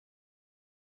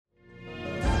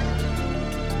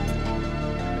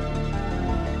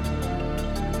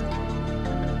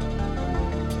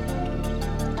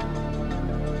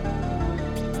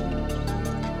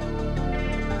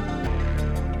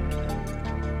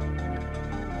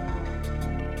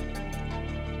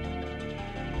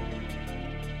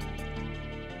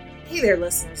Hey there,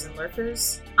 listeners and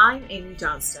lurkers. I'm Amy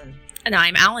Johnston. And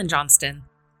I'm Alan Johnston.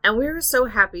 And we're so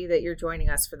happy that you're joining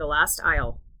us for The Last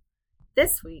Isle.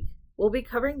 This week, we'll be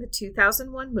covering the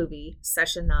 2001 movie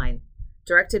Session 9,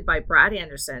 directed by Brad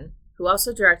Anderson, who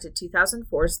also directed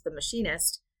 2004's The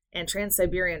Machinist and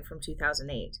Trans-Siberian from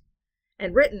 2008,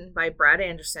 and written by Brad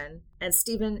Anderson and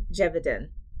Stephen Jevedin.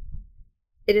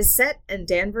 It is set in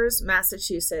Danvers,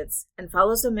 Massachusetts, and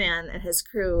follows a man and his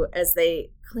crew as they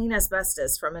clean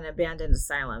asbestos from an abandoned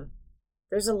asylum.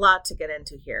 There's a lot to get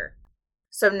into here.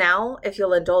 So now, if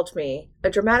you'll indulge me, a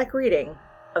dramatic reading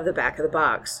of the back of the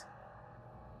box.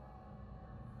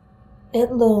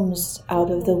 It looms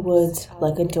out of the woods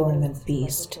like a dormant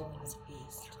beast,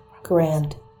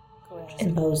 grand,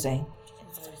 imposing,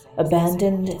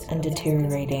 abandoned and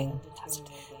deteriorating.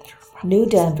 New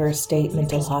Danvers State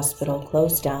Mental Hospital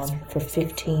closed down for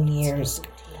 15 years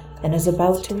and is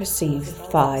about to receive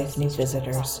 5 new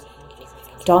visitors.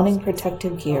 Donning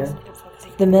protective gear,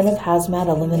 the men of Hazmat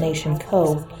Elimination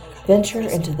Co. venture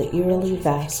into the eerily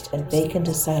vast and vacant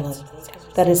asylum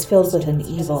that is filled with an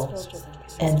evil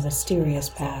and mysterious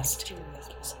past.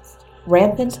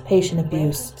 Rampant patient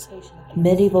abuse,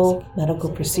 medieval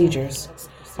medical procedures,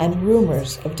 and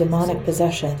rumors of demonic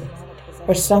possession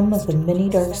are some of the many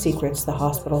dark secrets the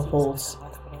hospital holds.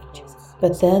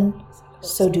 But then,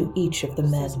 so do each of the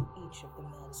men.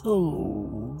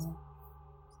 Hello,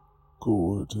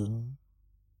 Gordon.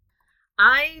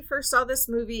 I first saw this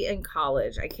movie in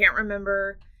college. I can't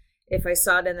remember if I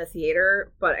saw it in the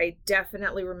theater, but I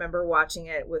definitely remember watching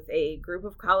it with a group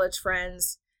of college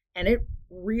friends, and it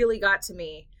really got to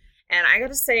me. And I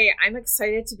gotta say, I'm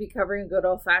excited to be covering a good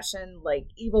old-fashioned,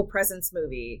 evil presence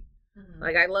movie. Mm-hmm.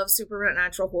 I love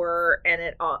supernatural horror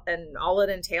and all it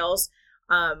entails.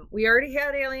 We already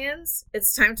had aliens.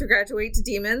 It's time to graduate to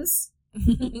demons.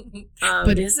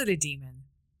 But is it a demon?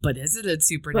 But is it a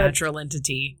supernatural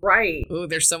entity? Right. Oh,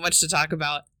 there's so much to talk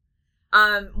about.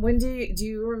 When do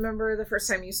you remember the first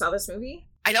time you saw this movie?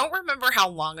 I don't remember how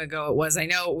long ago it was. I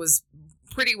know it was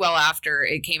pretty well after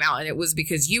it came out, and it was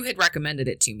because you had recommended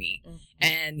it to me. Mm-hmm.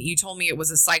 And you told me it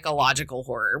was a psychological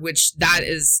horror, which that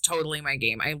is totally my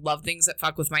game. I love things that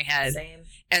fuck with my head. Same.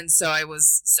 And so I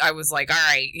was like, all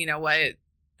right, you know what?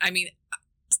 I mean,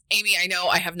 Amy, I know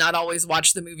I have not always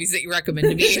watched the movies that you recommend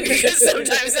to me because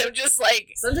sometimes I'm just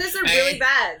like... Sometimes they're really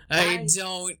bad. I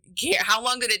don't care. How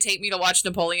long did it take me to watch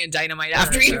Napoleon Dynamite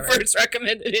after you first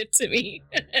recommended it to me?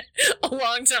 A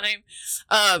long time.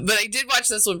 But I did watch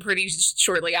this one pretty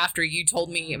shortly after you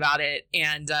told me about it,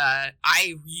 and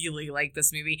I really like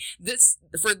this movie.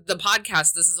 For the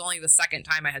podcast, this is only the second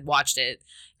time I had watched it,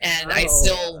 and I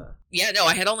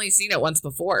had only seen it once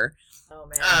before. Oh,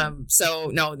 man.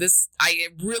 I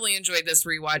really enjoyed this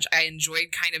rewatch. I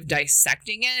enjoyed kind of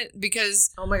dissecting it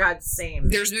because... Oh my God, same.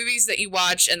 There's movies that you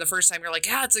watch and the first time you're like,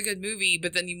 yeah, it's a good movie.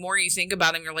 But then the more you think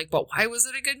about them, you're like, but why was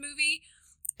it a good movie?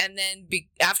 And then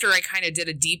after I kind of did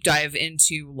a deep dive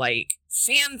into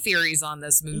fan theories on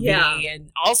this movie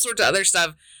and all sorts of other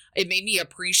stuff, it made me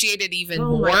appreciate it even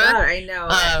more. Oh my God, I know.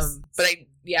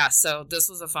 So this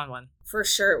was a fun one. For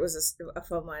sure, it was a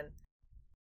fun one.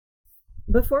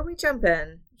 Before we jump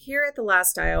in, here at The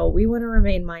Last Isle, we want to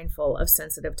remain mindful of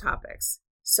sensitive topics.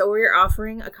 So we're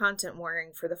offering a content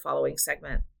warning for the following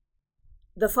segment.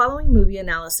 The following movie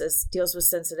analysis deals with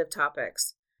sensitive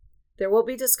topics. There will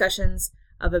be discussions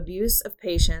of abuse of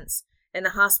patients in the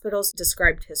hospital's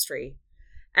described history,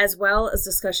 as well as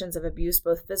discussions of abuse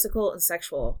both physical and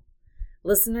sexual.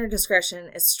 Listener discretion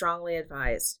is strongly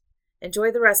advised. Enjoy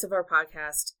the rest of our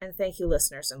podcast, and thank you,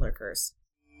 listeners and lurkers.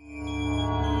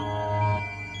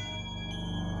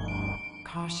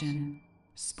 Caution.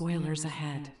 Spoilers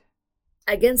ahead.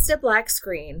 Against a black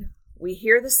screen, we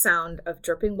hear the sound of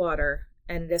dripping water,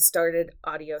 and it has started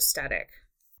audio static.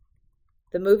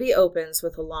 The movie opens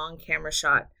with a long camera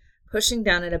shot pushing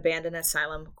down an abandoned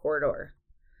asylum corridor.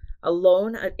 A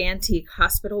lone antique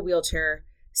hospital wheelchair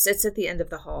sits at the end of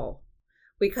the hall.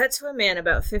 We cut to a man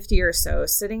about 50 or so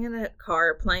sitting in a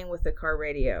car playing with the car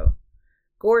radio.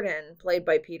 Gordon, played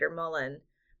by Peter Mullen,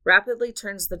 rapidly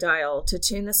turns the dial to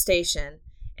tune the station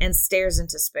and stares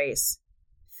into space.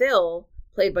 Phil,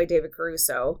 played by David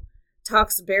Caruso,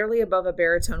 talks barely above a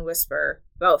baritone whisper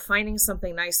about finding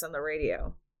something nice on the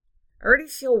radio. I already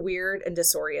feel weird and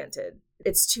disoriented.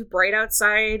 It's too bright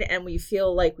outside and we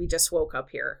feel like we just woke up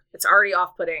here. It's already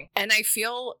off-putting. And I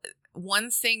feel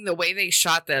one thing, the way they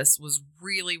shot this was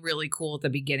really, really cool at the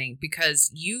beginning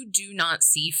because you do not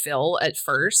see Phil at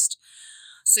first.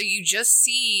 So you just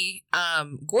see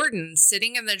Gordon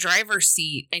sitting in the driver's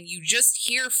seat and you just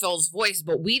hear Phil's voice,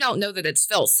 but we don't know that it's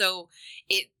Phil. So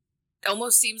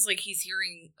almost seems like he's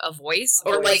hearing a voice,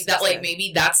 or like that, like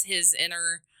maybe that's his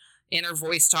inner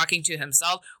voice talking to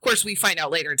himself. Of course, we find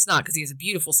out later it's not, because he has a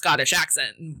beautiful Scottish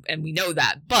accent, and we know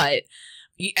that. But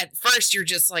at first, you're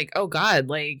just like, oh God,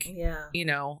 like, you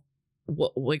know,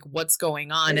 what's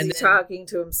going on? Is and he talking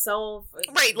to himself?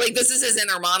 Right, like this is his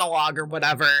inner monologue or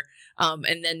whatever.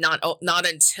 And then not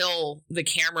until the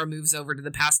camera moves over to the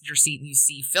passenger seat and you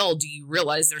see Phil, do you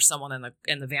realize there's someone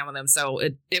in the van with him. So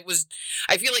it was,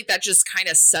 I feel like that just kind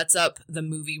of sets up the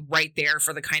movie right there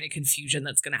for the kind of confusion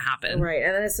that's going to happen. Right,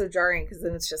 and then it's so jarring because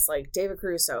then it's just like David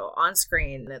Caruso on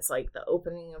screen, and it's like the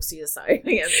opening of CSI.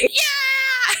 Yeah.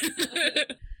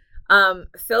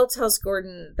 Phil tells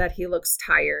Gordon that he looks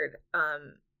tired,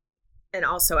 and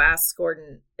also asks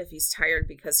Gordon if he's tired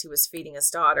because he was feeding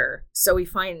his daughter. So we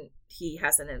find he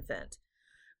has an infant.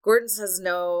 Gordon says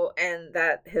no, and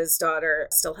that his daughter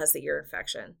still has the ear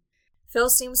infection. Phil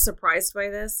seems surprised by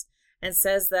this and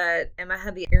says that Emma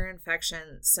had the ear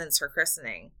infection since her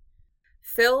christening.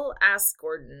 Phil asks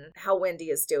Gordon how Wendy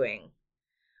is doing.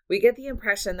 We get the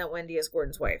impression that Wendy is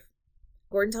Gordon's wife.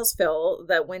 Gordon tells Phil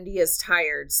that Wendy is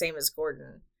tired, same as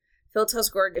Gordon. Phil tells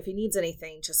Gordon if he needs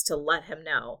anything, just to let him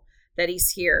know that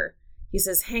he's here. He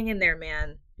says, hang in there,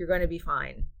 man. You're going to be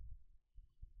fine.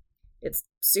 It's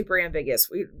super ambiguous.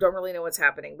 We don't really know what's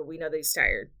happening, but we know that he's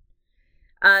tired.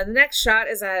 The next shot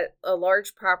is at a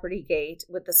large property gate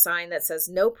with the sign that says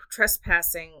no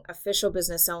trespassing, official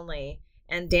business only,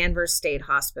 and Danvers State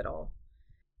Hospital.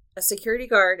 A security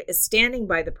guard is standing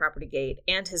by the property gate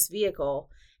and his vehicle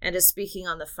and is speaking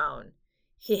on the phone.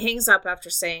 He hangs up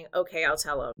after saying, okay, I'll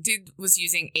tell him. Dude was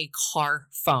using a car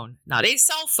phone, not a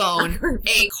cell phone,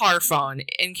 a car phone.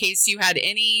 In case you had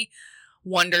any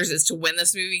wonders as to when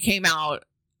this movie came out,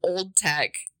 old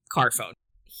tech car phone.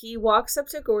 He walks up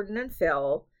to Gordon and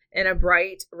Phil in a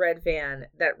bright red van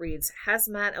that reads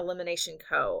Hazmat Elimination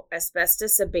Co.,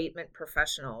 Asbestos Abatement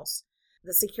Professionals.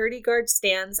 The security guard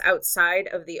stands outside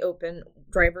of the open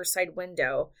driver's side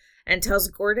window and tells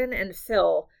Gordon and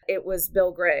Phil it was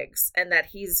Bill Griggs and that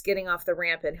he's getting off the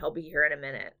ramp and he'll be here in a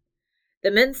minute. The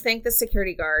men thank the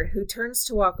security guard, who turns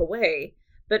to walk away,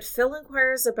 but Phil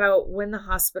inquires about when the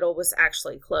hospital was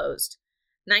actually closed.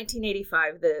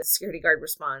 1985, the security guard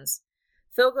responds.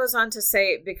 Phil goes on to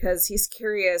say because he's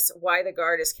curious why the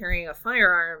guard is carrying a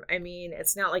firearm. I mean,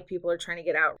 it's not like people are trying to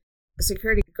get out. The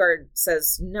security guard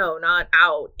says, no, not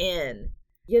out, in.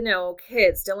 You know,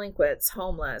 kids, delinquents,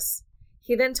 homeless.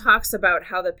 He then talks about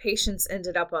how the patients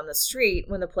ended up on the street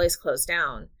when the place closed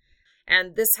down.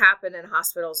 And this happened in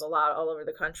hospitals a lot all over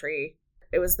the country.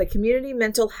 It was the Community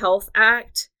Mental Health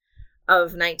Act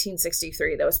of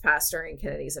 1963 that was passed during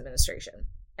Kennedy's administration.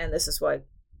 And this is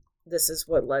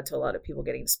what led to a lot of people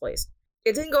getting displaced.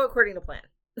 It didn't go according to plan.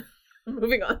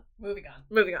 Moving on.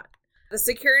 The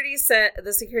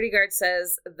security guard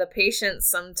says the patients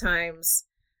sometimes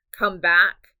come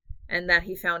back and that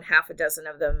he found half a dozen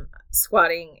of them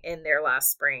squatting in there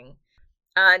last spring.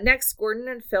 Next, Gordon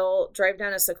and Phil drive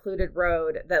down a secluded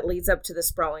road that leads up to the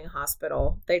sprawling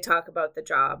hospital. They talk about the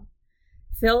job.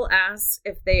 Phil asks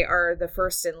if they are the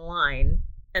first in line,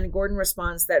 and Gordon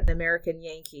responds that the American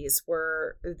Yankees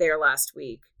were there last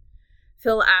week.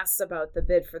 Phil asks about the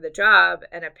bid for the job,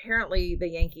 and apparently the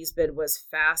Yankees' bid was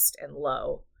fast and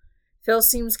low. Phil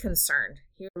seems concerned.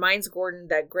 He reminds Gordon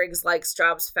that Griggs likes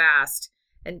jobs fast,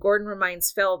 and Gordon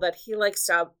reminds Phil that he likes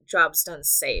jobs done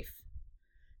safe.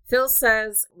 Phil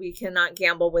says, we cannot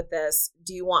gamble with this.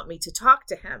 Do you want me to talk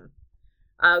to him?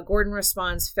 Gordon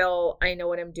responds, Phil, I know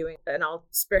what I'm doing, and I'll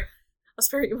spare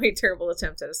you my terrible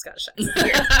attempt at a Scottish accent.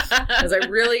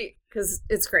 Because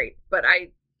it's great, but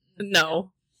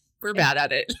No, we're bad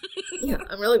at it. Yeah,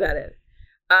 I'm really bad at it.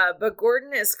 But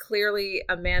Gordon is clearly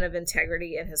a man of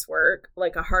integrity in his work,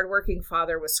 like a hardworking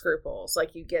father with scruples.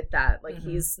 Like, you get that. Like,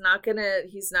 he's not gonna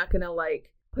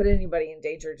like put anybody in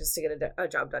danger just to get a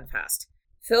job done fast.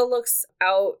 Phil looks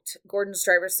out Gordon's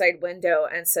driver's side window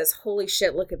and says, holy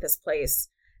shit, look at this place.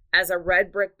 As a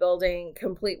red brick building,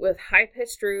 complete with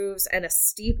high-pitched roofs and a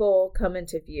steeple, come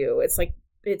into view. It's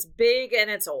big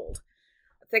and it's old.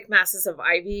 Thick masses of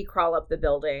ivy crawl up the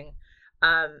building.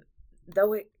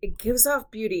 Though it gives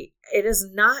off beauty, it is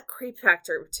not creep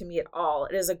factor to me at all.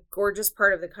 It is a gorgeous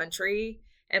part of the country,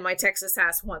 and my Texas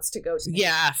ass wants to go to.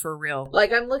 Yeah, for real.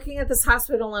 Like, I'm looking at this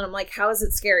hospital and I'm like, how is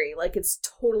it scary? Like, it's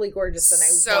totally gorgeous and I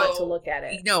want to look at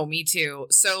it. No, me too.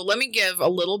 So let me give a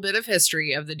little bit of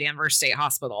history of the Danvers State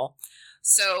Hospital.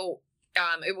 So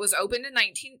it was opened in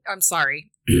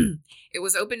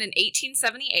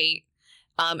 1878.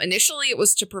 Initially, it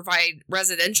was to provide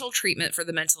residential treatment for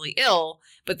the mentally ill,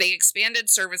 but they expanded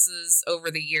services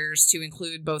over the years to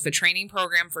include both a training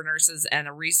program for nurses and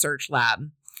a research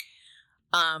lab.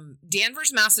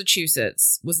 Danvers,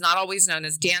 Massachusetts was not always known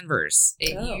as Danvers.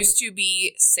 It used to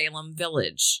be Salem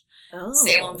Village. Oh.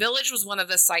 Salem Village was one of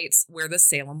the sites where the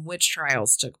Salem witch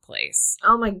trials took place.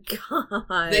 Oh my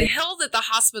God. The hill that the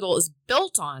hospital is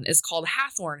built on is called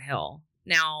Hathorne Hill.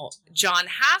 Now, John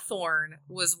Hathorne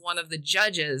was one of the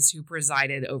judges who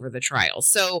presided over the trial.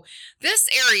 So this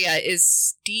area is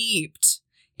steeped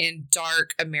in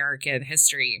dark American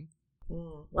history.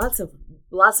 Lots of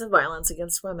violence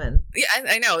against women. Yeah,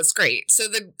 I know, it's great. So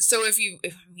if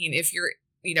you're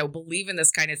believe in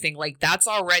this kind of thing, like that's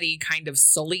already kind of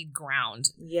sullied ground.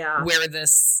 Yeah. Where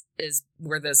this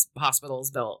hospital is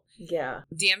built. Yeah.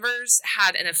 Danvers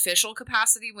had an official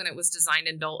capacity when it was designed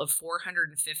and built of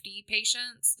 450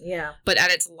 patients. Yeah. But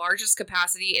at its largest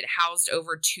capacity, it housed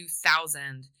over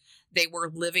 2,000. They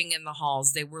were living in the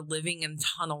halls. They were living in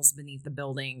tunnels beneath the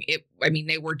building. it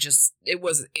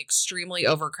was extremely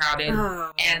overcrowded.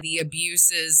 And the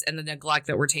abuses and the neglect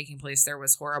that were taking place there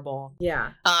was horrible.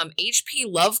 Yeah. H.P.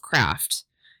 Lovecraft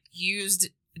used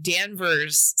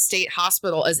Danvers State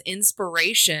Hospital as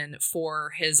inspiration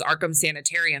for his Arkham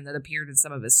Sanitarium that appeared in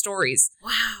some of his stories.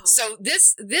 Wow. So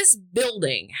this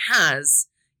building has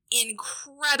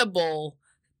incredible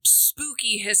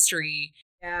spooky history.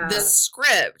 Yeah. The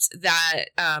script that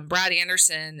Brad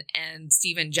Anderson and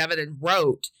Stephen Jeviden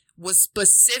wrote was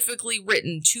specifically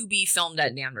written to be filmed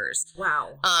at Danvers.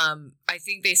 Wow. I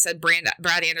think they said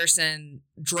Brad Anderson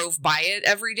drove by it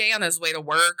every day on his way to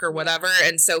work or whatever.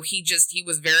 And so he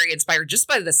was very inspired just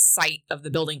by the sight of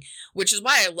the building, which is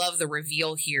why I love the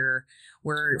reveal here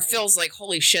where it feels like,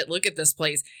 holy shit, look at this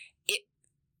place.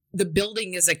 The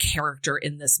building is a character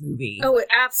in this movie. Oh, it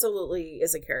absolutely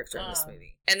is a character in this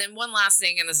movie. And then one last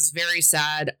thing, and this is very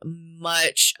sad,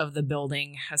 much of the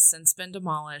building has since been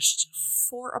demolished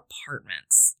for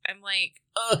apartments. I'm like,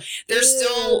 there's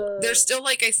still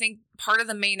like, I think part of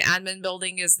the main admin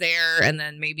building is there, and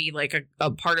then maybe like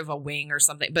a part of a wing or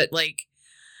something. But like,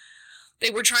 they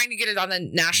were trying to get it on the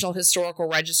National Historical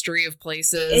Registry of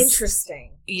Places.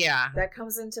 Interesting. Yeah. That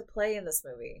comes into play in this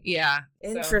movie. Yeah.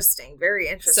 Interesting. Very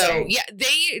interesting. So, yeah,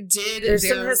 they did. There's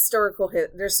some historical,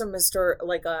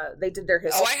 they did their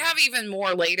history. Oh, I have even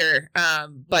more later.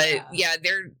 But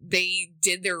they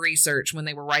did their research when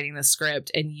they were writing the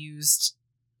script and used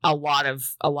a lot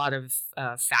of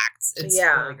facts. It's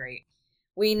really great.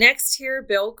 We next hear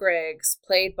Bill Griggs,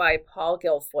 played by Paul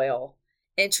Guilfoyle,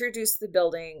 introduce the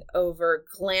building over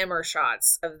glamour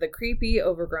shots of the creepy,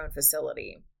 overgrown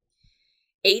facility.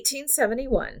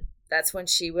 1871. That's when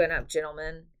she went up,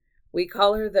 gentlemen. We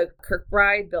call her the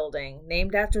Kirkbride Building,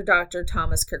 named after Dr.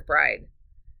 Thomas Kirkbride.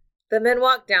 The men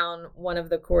walk down one of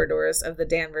the corridors of the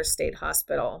Danvers State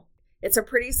Hospital. It's a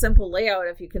pretty simple layout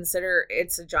if you consider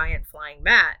it's a giant flying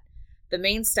bat. The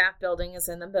main staff building is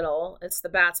in the middle. It's the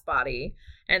bat's body.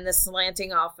 And the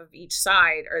slanting off of each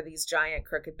side are these giant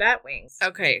crooked bat wings.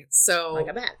 Okay, so like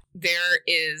a bat. There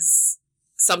is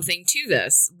something to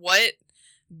this. What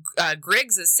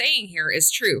Griggs is saying here is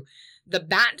true. The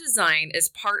bat design is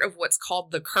part of what's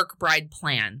called the Kirkbride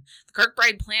Plan. The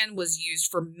Kirkbride Plan was used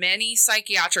for many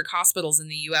psychiatric hospitals in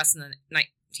the U.S. in the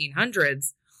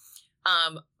 1900s.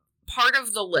 Part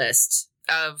of the list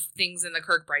of things in the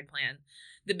Kirkbride Plan,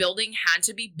 the building had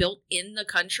to be built in the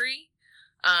country,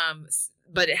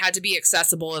 but it had to be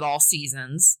accessible at all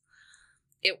seasons.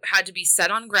 It had to be set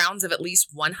on grounds of at least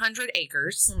 100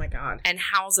 acres. Oh my God. And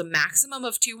house a maximum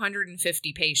of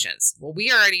 250 patients. Well,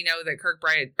 we already know that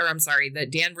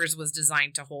that Danvers was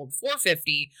designed to hold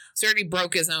 450. So he already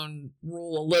broke his own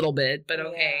rule a little bit, but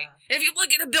okay. Yeah. If you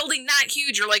look at a building that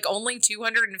huge, you're like only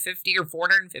 250 or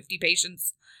 450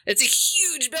 patients. It's a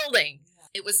huge building. Yeah.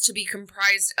 It was to be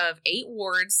comprised of 8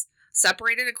 wards,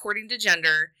 separated according to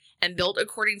gender, and built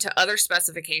according to other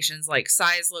specifications like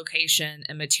size, location,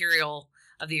 and material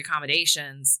of the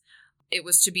accommodations. It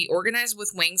was to be organized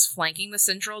with wings flanking the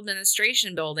central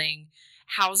administration building,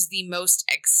 house the most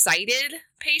excited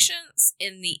patients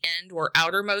in the end or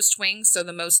outermost wings. So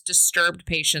the most disturbed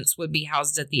patients would be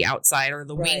housed at the outside or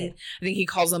the wing. I think he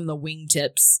calls them the wing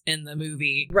tips in the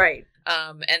movie. Right.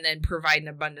 And then provide an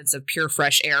abundance of pure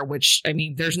fresh air, which, I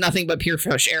mean, there's nothing but pure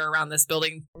fresh air around this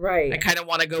building. Right. I kind of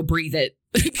want to go breathe it.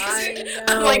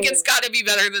 I'm like, it's got to be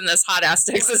better than this hot ass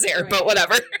Texas air, but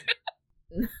whatever.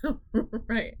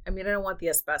 Right. I mean, I don't want the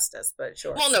asbestos, but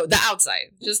sure. Well, no, the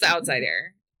outside. Just the outside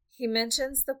air. He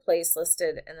mentions the place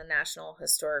listed in the National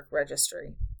Historic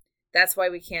Registry. That's why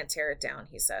we can't tear it down,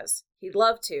 he says. He'd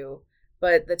love to,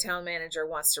 but the town manager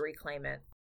wants to reclaim it.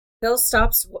 Bill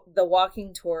stops the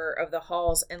walking tour of the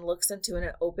halls and looks into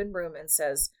an open room and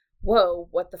says, "Whoa,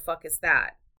 what the fuck is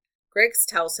that?" Griggs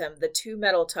tells him the 2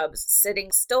 metal tubs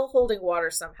sitting still holding water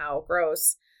somehow,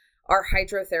 gross, are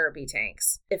hydrotherapy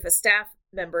tanks. If a staff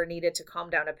member needed to calm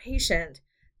down a patient,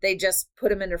 they just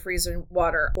put him into freezing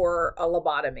water or a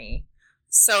lobotomy.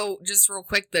 So just real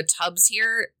quick, the tubs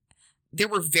here, there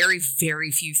were very,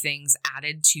 very few things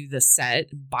added to the set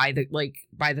by the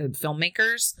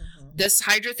filmmakers. Mm-hmm. This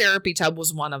hydrotherapy tub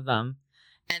was one of them.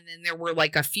 And then there were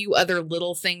like a few other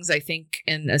little things, I think,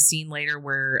 in a scene later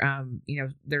where,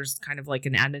 there's kind of like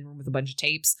an admin room with a bunch of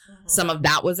tapes. Mm-hmm. Some of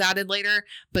that was added later,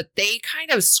 but they kind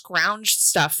of scrounged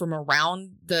stuff from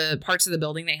around the parts of the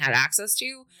building they had access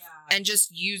to and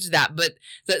just used that. But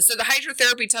so the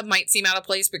hydrotherapy tub might seem out of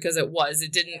place because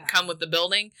it didn't come with the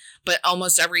building, but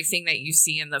almost everything that you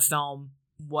see in the film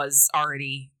was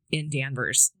already in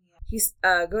Danvers. He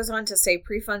goes on to say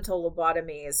prefrontal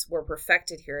lobotomies were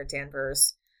perfected here at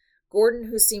Danvers. Gordon,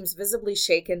 who seems visibly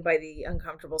shaken by the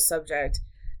uncomfortable subject,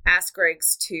 asks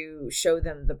Griggs to show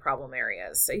them the problem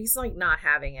areas. So he's like not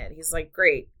having it. He's like,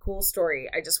 great, cool story.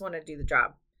 I just want to do the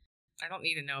job. I don't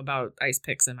need to know about ice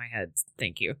picks in my head.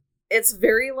 Thank you. It's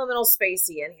very liminal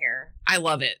spacey in here. I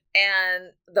love it.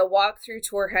 And the walkthrough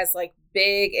tour has like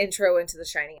big intro into the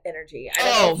Shining energy. I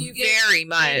don't know if you get very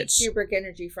much Kubrick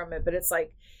energy from it, but it's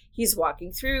like, he's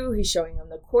walking through, he's showing them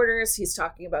the quarters, he's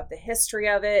talking about the history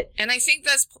of it. And I think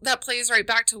that plays right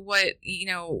back to what,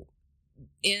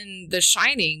 in The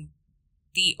Shining,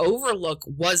 the Overlook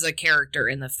was a character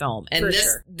in the film. And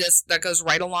this that goes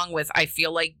right along with, I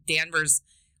feel like Danvers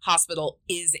Hospital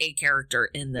is a character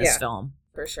in this film.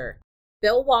 For sure.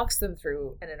 Bill walks them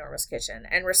through an enormous kitchen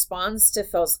and responds to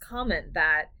Phil's comment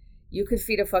that you could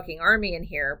feed a fucking army in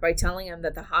here by telling him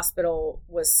that the hospital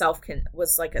was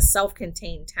like a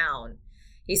self-contained town.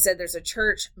 He said there's a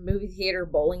church, movie theater,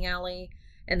 bowling alley,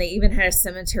 and they even had a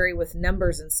cemetery with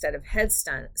numbers instead of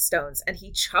headstones. And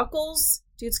he chuckles.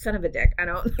 Dude's kind of a dick. I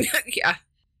don't. Yeah.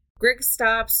 Griggs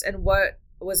stops in what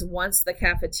was once the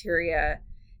cafeteria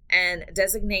and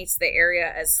designates the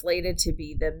area as slated to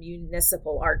be the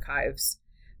municipal archives.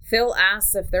 Phil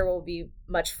asks if there will be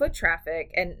much foot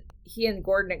traffic, and he and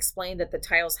Gordon explain that the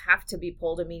tiles have to be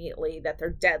pulled immediately, that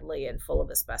they're deadly and full of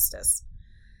asbestos.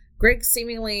 Griggs,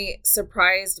 seemingly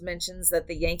surprised, mentions that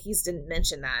the Yankees didn't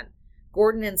mention that.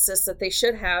 Gordon insists that they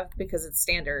should have because it's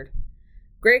standard.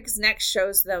 Griggs next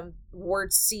shows them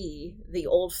Ward C, the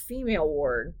old female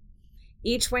ward.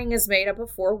 Each wing is made up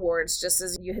of 4 wards, just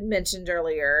as you had mentioned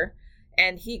earlier,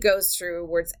 and he goes through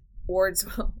wards.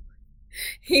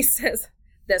 He says,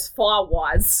 there's 4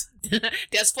 wards.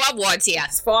 There's 4 wards, yeah.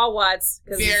 There's 4 wards.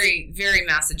 Very, very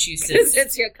Massachusetts.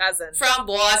 It's your cousin. From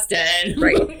Boston.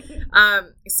 Right.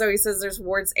 So he says there's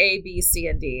wards A, B, C,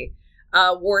 and D.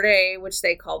 Ward A, which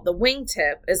they called the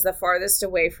wingtip, is the farthest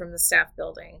away from the staff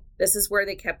building. This is where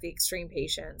they kept the extreme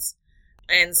patients.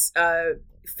 And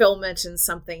Phil mentions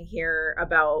something here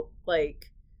about like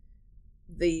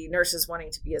the nurses wanting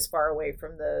to be as far away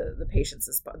from the patients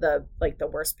as the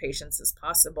worst patients as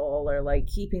possible, or like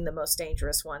keeping the most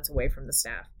dangerous ones away from the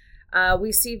staff.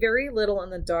 We see very little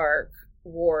in the dark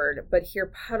ward, but hear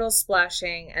puddles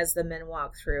splashing as the men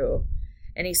walk through.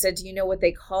 And he said, do you know what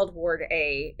they called Ward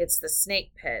A? It's the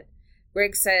snake pit.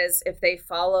 Griggs says if they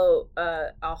follow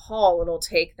a hall, it'll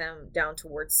take them down to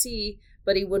Ward C,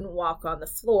 but he wouldn't walk on the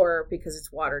floor because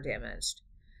it's water damaged.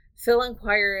 Phil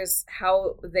inquires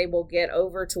how they will get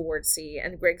over to Ward C,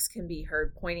 and Griggs can be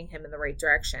heard pointing him in the right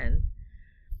direction.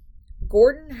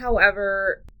 Gordon,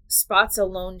 however, spots a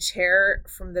lone chair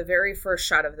from the very first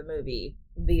shot of the movie,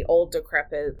 the old,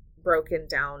 decrepit, broken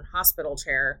down hospital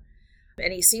chair,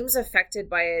 and he seems affected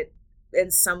by it in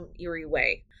some eerie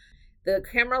way. The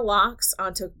camera locks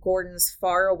onto Gordon's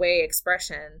far away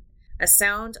expression. A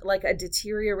sound like a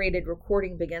deteriorated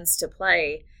recording begins to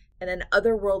play, and an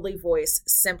otherworldly voice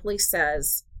simply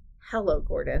says, "Hello,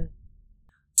 Gordon."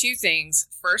 2 things.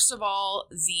 First of all,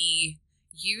 the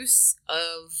use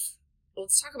of...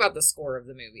 Let's talk about the score of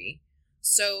the movie.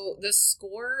 So the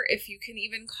score, if you can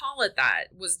even call it that,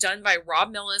 was done by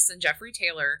Rob Millis and Jeffrey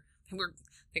Taylor.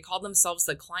 They called themselves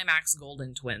the Climax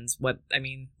Golden Twins.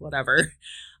 Whatever.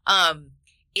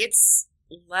 It's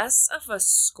less of a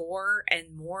score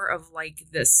and more of like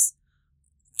this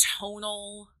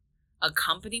tonal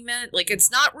accompaniment. Like, it's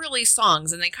not really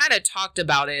songs, and they kind of talked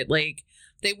about it. Like,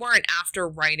 they weren't after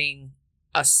writing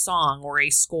a song or a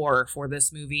score for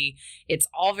this movie. It's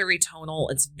all very tonal.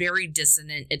 It's very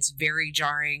dissonant. It's very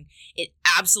jarring. It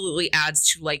absolutely adds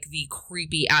to like the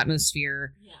creepy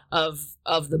atmosphere of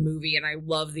the movie, and I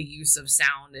love the use of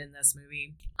sound in this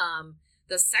movie.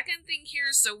 The second thing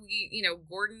here, so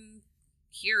Gordon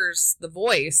hears the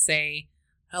voice say,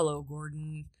 "Hello,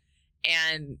 Gordon."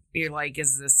 And you're like,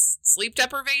 is this sleep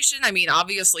deprivation? I mean,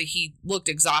 obviously he looked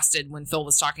exhausted when Phil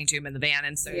was talking to him in the van.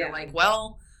 And so you're like,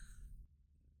 well,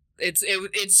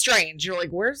 It's strange. You're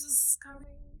like, where's this coming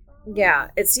from? Yeah,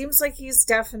 it seems like he's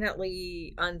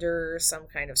definitely under some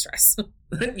kind of stress.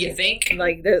 You think?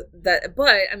 Like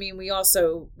but I mean, we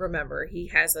also remember he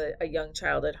has a young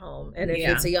child at home, and if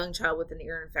it's a young child with an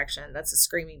ear infection, that's a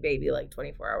screaming baby like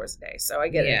 24 hours a day. So I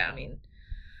get it. I mean,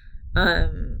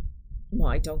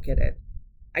 well, I don't get it.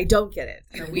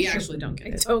 No, we actually don't get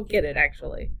it. I don't get it,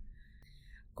 actually.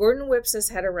 Gordon whips his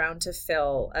head around to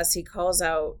Phil as he calls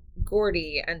out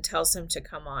Gordy and tells him to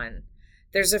come on.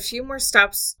 There's a few more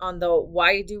stops on the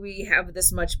why do we have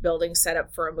this much building set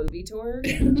up for a movie tour?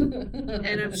 And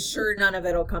I'm sure none of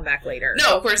it will come back later.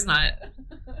 No, of course not.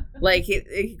 Like,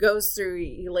 he goes through,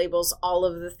 he labels all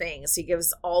of the things. He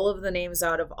gives all of the names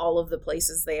out of all of the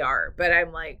places they are. But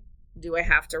I'm like, do I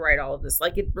have to write all of this?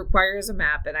 Like, it requires a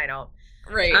map, and I don't.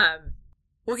 Right.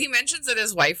 Well, he mentions that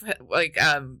his wife, like,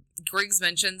 Griggs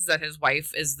mentions that his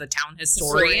wife is the town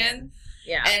historian.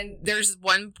 Yeah. And there's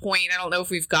one point, I don't know if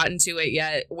we've gotten to it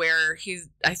yet, where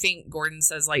I think Gordon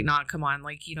says, like, nah, come on,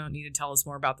 like, you don't need to tell us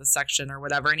more about this section or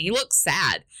whatever. And he looks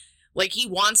sad. Like, he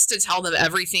wants to tell them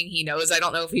everything he knows. I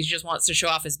don't know if he just wants to show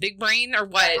off his big brain or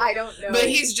what. I don't know. But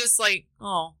he's just like,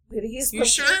 oh, but he's you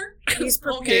sure? He's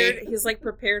prepared. Okay. He's, like,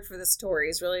 prepared for this tour.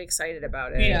 He's really excited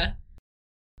about it. Yeah.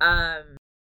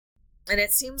 And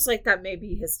it seems like that may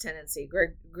be his tendency.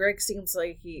 Greg seems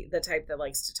like the type that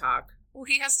likes to talk. Well,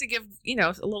 he has to give,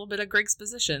 a little bit of Greg's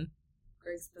position.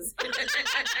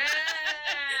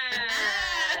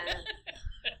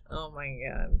 Oh my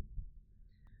god.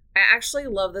 I actually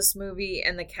love this movie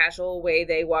and the casual way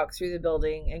they walk through the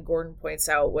building and Gordon points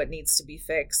out what needs to be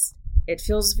fixed. It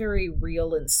feels very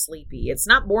real and sleepy. It's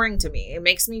not boring to me. It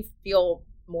makes me feel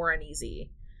more uneasy.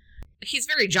 He's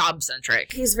very job-centric.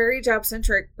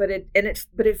 But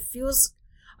it feels,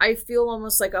 I feel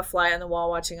almost like a fly on the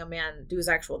wall watching a man do his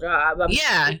actual job.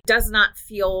 It does not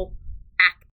feel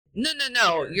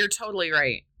No, you're totally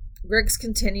right. Griggs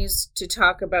continues to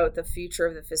talk about the future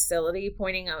of the facility,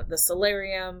 pointing out the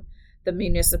solarium, the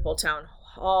municipal town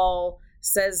hall,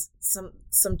 says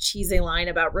some cheesy line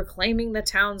about reclaiming the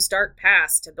town's dark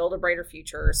past to build a brighter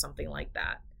future or something like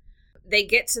that. They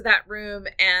get to that room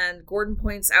and Gordon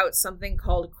points out something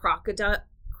called crocodilite.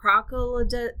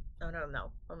 Oh,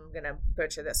 no. I'm going to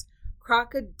butcher this.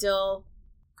 Crocodilite.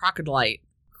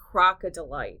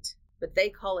 But they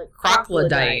call it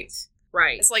crocodite.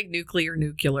 Right. It's like nuclear.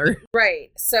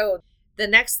 Right. So the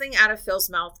next thing out of Phil's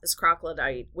mouth is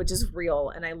crocodite, which is real,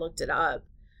 and I looked it up.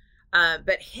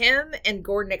 But him and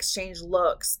Gordon exchange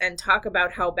looks and talk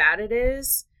about how bad it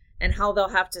is and how they'll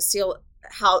have to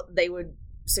how they would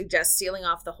suggest sealing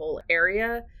off the whole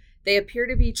area. They appear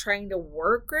to be trying to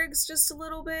work Griggs just a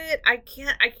little bit. I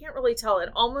can't really tell. It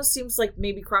almost seems like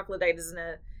maybe crocodite isn't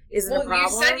a problem. You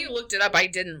said you looked it up. I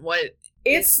didn't. What?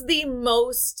 It's the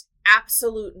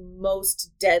absolute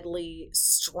most deadly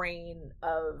strain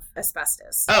of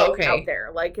asbestos out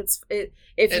there. Like it's the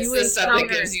stuff that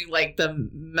gives you like the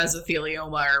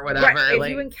mesothelioma or whatever. Right. If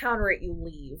you encounter it, you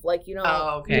leave. Like you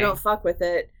don't fuck with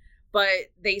it. But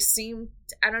they seem,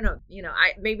 I don't know,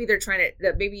 maybe they're trying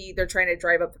to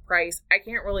drive up the price. I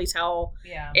can't really tell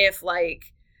if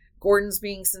like Gordon's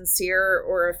being sincere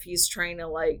or if he's trying to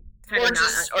like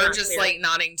just like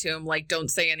nodding to him like don't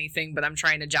say anything, but I'm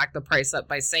trying to jack the price up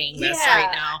by saying this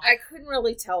right now. I couldn't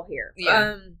really tell here.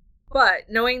 Yeah. But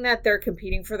knowing that they're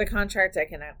competing for the contract, I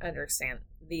can understand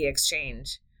the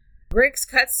exchange. Griggs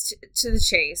cuts to the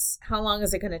chase. How long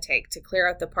is it going to take to clear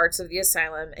out the parts of the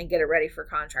asylum and get it ready for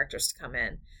contractors to come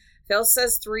in? Phil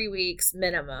says 3 weeks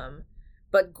minimum,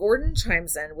 but Gordon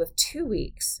chimes in with 2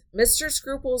 weeks. Mr.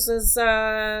 Scruples is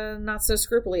not so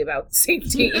scruply about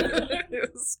safety.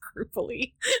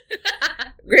 Scruply.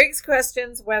 Griggs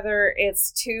questions whether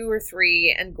it's 2 or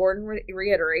 3, and Gordon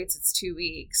reiterates it's 2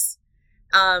 weeks.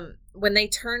 When they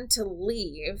turn to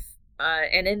leave,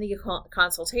 and in the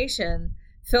consultation,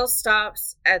 Phil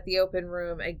stops at the open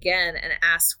room again and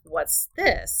asks, "What's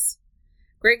this?"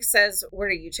 Griggs says, "What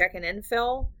are you checking in,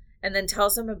 Phil?" And then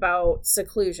tells him about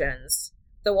seclusions.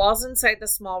 The walls inside the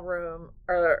small room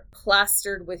are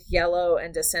plastered with yellow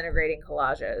and disintegrating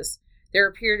collages. There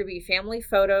appear to be family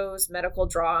photos, medical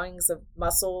drawings of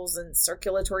muscles and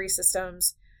circulatory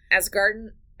systems. As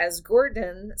Gordon, I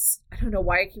don't know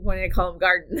why I keep wanting to call him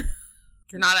Garden.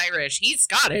 You're not Irish. He's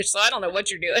Scottish, so I don't know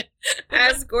what you're doing.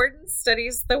 As Gordon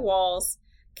studies the walls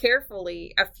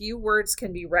carefully, a few words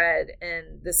can be read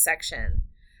in this section.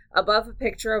 Above a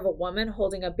picture of a woman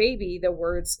holding a baby, the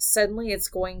words, "Suddenly it's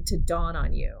going to dawn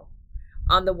on you."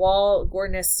 On the wall,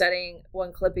 Gordon is studying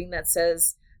one clipping that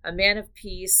says, "A man of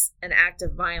peace, an act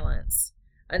of violence."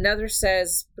 Another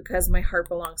says, "Because my heart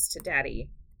belongs to Daddy."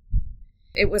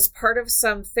 It was part of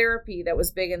some therapy that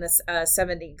was big in the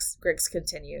 70s, Griggs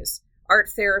continues. Art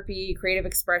therapy, creative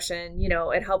expression,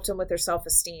 it helped them with their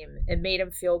self-esteem. It made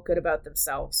them feel good about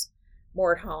themselves,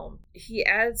 more at home. He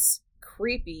adds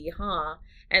creepy, huh?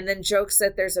 And then jokes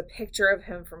that there's a picture of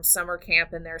him from summer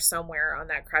camp in there somewhere on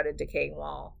that crowded, decaying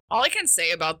wall. All I can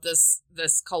say about this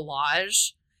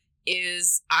collage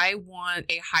is I want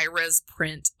a high-res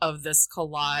print of this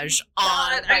collage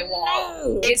on my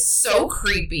wall. It's so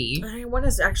creepy.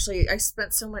 I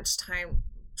spent so much time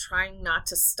trying not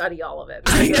to study all of it.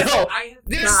 I know.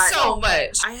 There's so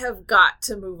much. I have got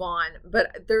to move on.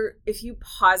 But if you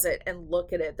pause it and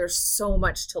look at it, there's so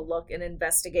much to look and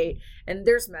investigate. And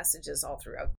there's messages all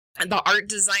throughout. And the art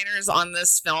designers on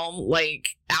this film,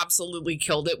 absolutely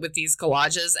killed it with these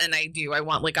collages. And I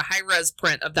want a high-res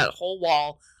print of that whole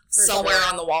wall somewhere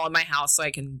on the wall in my house so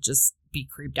I can just be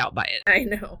creeped out by it. I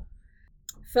know.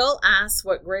 Phil asks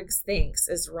what Griggs thinks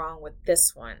is wrong with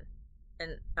this one.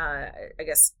 And I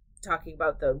guess talking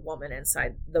about the woman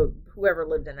inside, whoever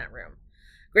lived in that room.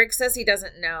 Griggs says he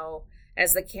doesn't know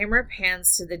as the camera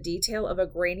pans to the detail of a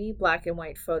grainy black and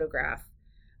white photograph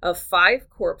of 5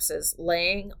 corpses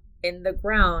laying in the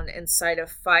ground inside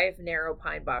of 5 narrow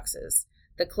pine boxes.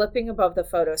 The clipping above the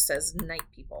photo says night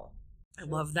people. I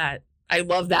love that.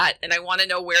 And I want to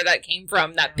know where that came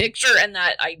from, that picture and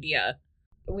that idea.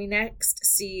 We next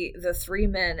see the 3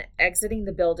 men exiting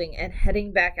the building and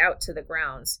heading back out to the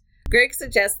grounds. Greg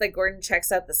suggests that Gordon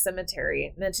checks out the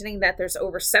cemetery, mentioning that there's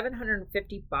over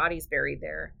 750 bodies buried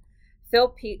there. Phil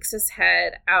peeks his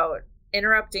head out,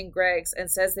 interrupting Greg's,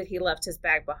 and says that he left his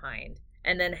bag behind,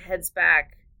 and then heads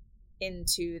back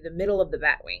into the middle of the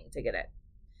Batwing to get it.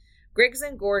 Griggs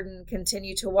and Gordon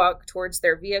continue to walk towards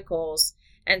their vehicles,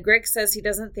 and Greg says he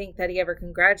doesn't think that he ever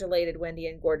congratulated Wendy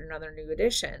and Gordon on their new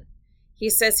addition. He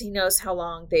says he knows how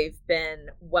long they've been,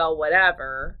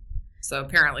 whatever. So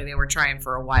apparently they were trying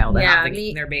for a while to have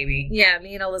their baby. Yeah,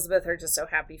 me and Elizabeth are just so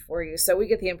happy for you. So we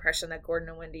get the impression that Gordon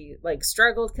and Wendy,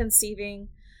 struggled conceiving.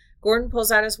 Gordon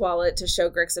pulls out his wallet to show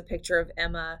Griggs a picture of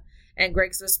Emma, and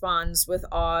Griggs responds with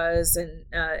awes and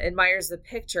admires the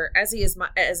picture. As he is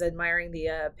admiring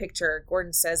the picture,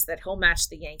 Gordon says that he'll match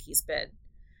the Yankees bid.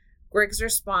 Griggs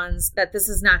responds that this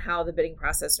is not how the bidding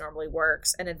process normally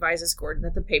works and advises Gordon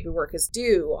that the paperwork is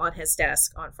due on his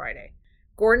desk on Friday.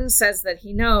 Gordon says that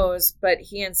he knows, but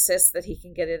he insists that he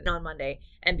can get it on Monday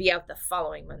and be out the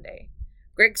following Monday.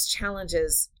 Griggs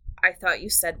challenges, I thought you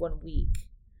said 1 week.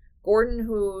 Gordon,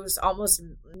 who's almost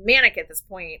manic at this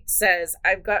point, says,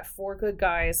 I've got 4 good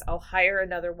guys. I'll hire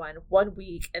another 1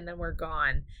 week, and then we're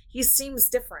gone. He seems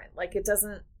different.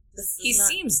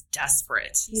 Seems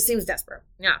desperate. He seems desperate.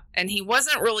 Yeah. And he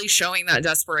wasn't really showing that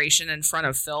desperation in front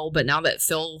of Phil, but now that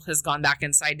Phil has gone back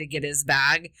inside to get his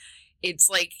bag, it's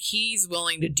like he's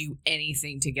willing to do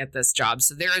anything to get this job.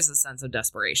 So there is a sense of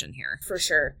desperation here. For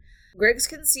sure. Griggs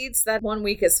concedes that 1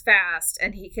 week is fast,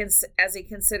 and as he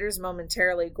considers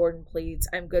momentarily, Gordon pleads,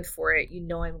 I'm good for it. You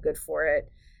know I'm good for it.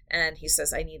 And he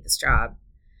says, I need this job.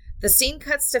 The scene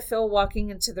cuts to Phil walking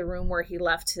into the room where he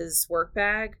left his work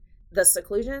bag, the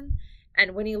seclusion,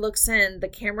 and when he looks in, the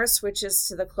camera switches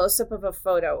to the close-up of a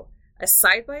photo, a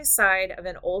side-by-side of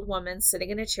an old woman sitting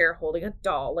in a chair holding a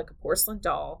doll, like a porcelain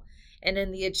doll, and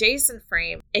in the adjacent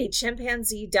frame, a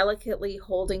chimpanzee delicately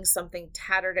holding something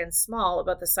tattered and small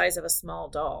about the size of a small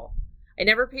doll. I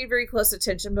never paid very close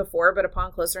attention before, but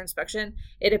upon closer inspection,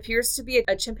 it appears to be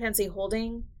a chimpanzee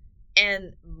holding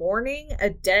and mourning a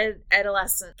dead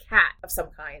adolescent cat of some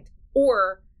kind,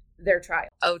 or their child.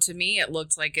 Oh, to me, it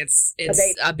looked like it's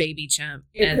a baby chimp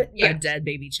a dead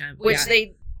baby chimp.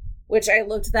 Which I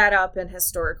looked that up, and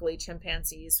historically,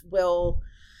 chimpanzees will.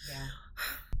 Yeah.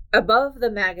 Above the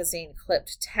magazine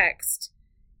clipped text,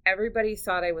 everybody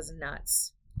thought I was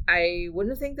nuts. I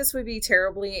wouldn't think this would be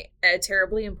a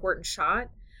terribly important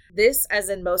shot. This, as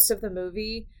in most of the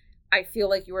movie, I feel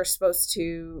like you were supposed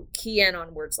to key in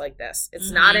on words like this. It's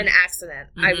not an accident.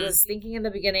 I was thinking in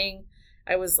the beginning,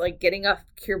 I was getting a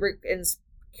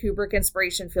Kubrick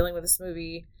inspiration feeling with this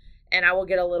movie, and I will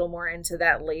get a little more into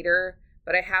that later.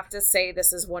 But I have to say,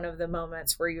 this is one of the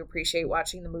moments where you appreciate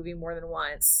watching the movie more than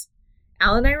once.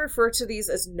 Al and I refer to these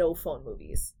as no phone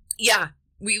movies. Yeah,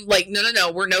 we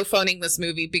no, we're no phoning this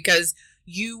movie because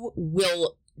you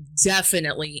will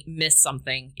definitely miss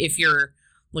something if you're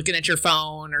looking at your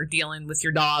phone or dealing with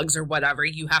your dogs or whatever.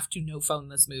 You have to no phone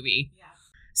this movie. Yeah.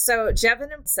 So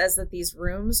Jevin says that these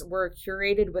rooms were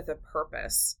curated with a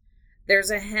purpose. There's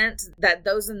a hint that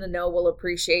those in the know will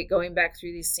appreciate going back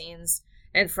through these scenes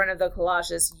in front of the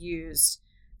collages used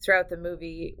throughout the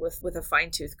movie with a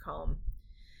fine-tooth comb.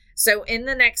 So in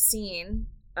the next scene,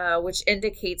 which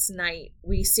indicates night,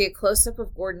 we see a close-up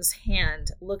of Gordon's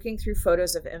hand looking through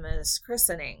photos of Emma's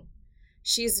christening.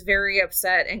 She's very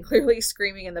upset and clearly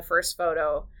screaming in the first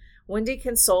photo. Wendy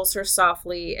consoles her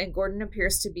softly, and Gordon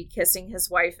appears to be kissing his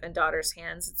wife and daughter's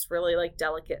hands. It's really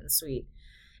delicate and sweet.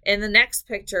 In the next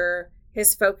picture,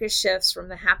 his focus shifts from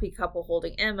the happy couple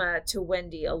holding Emma to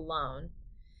Wendy alone.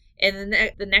 And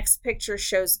the next picture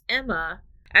shows Emma.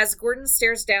 As Gordon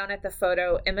stares down at the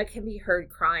photo, Emma can be heard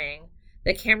crying.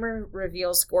 The camera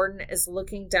reveals Gordon is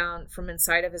looking down from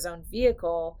inside of his own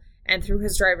vehicle and through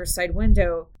his driver's side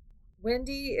window.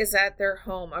 Wendy is at their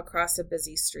home across a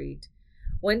busy street.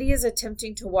 Wendy is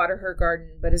attempting to water her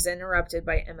garden, but is interrupted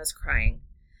by Emma's crying.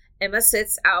 Emma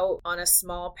sits out on a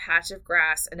small patch of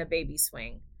grass in a baby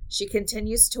swing. She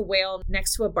continues to wail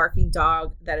next to a barking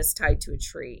dog that is tied to a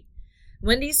tree.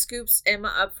 Wendy scoops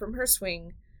Emma up from her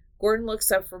swing. Gordon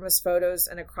looks up from his photos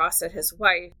and across at his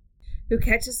wife, who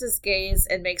catches his gaze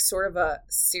and makes sort of a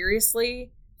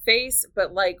seriously face,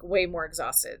 but way more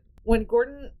exhausted. When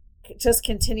Gordon just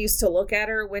continues to look at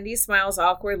her, Wendy smiles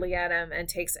awkwardly at him and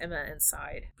takes Emma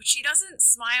inside. But she doesn't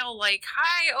smile like,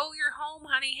 hi, oh, you're home,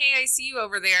 honey. Hey, I see you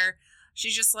over there.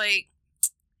 She's just like,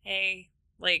 hey,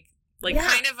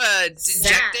 kind of a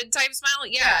dejected type smile.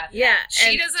 Yeah.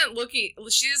 She doesn't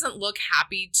look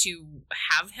happy to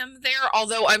have him there.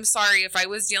 Although I'm sorry, if I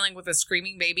was dealing with a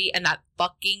screaming baby and that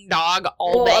fucking dog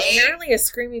all day. Apparently a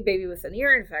screaming baby with an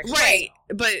ear infection. Right.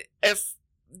 But if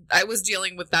I was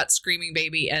dealing with that screaming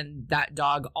baby and that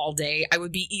dog all day, I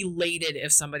would be elated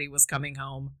if somebody was coming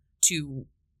home to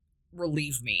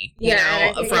relieve me.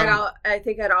 I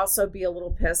think I'd also be a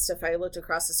little pissed if I looked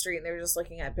across the street and they were just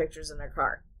looking at pictures in their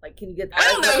car. Can you get that? I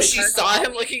don't know if she saw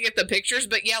him looking at the pictures,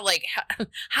 but yeah,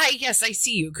 hi, yes, I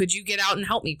see you. Could you get out and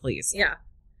help me, please? Yeah.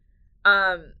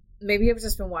 Maybe I've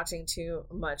just been watching too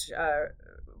much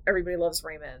Everybody Loves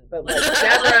Raymond, but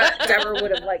Deborah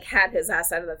would have had his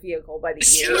ass out of the vehicle by the ear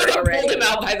she would have already. pulled him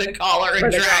out by the collar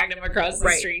and dragged him across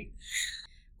the street.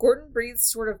 Gordon breathes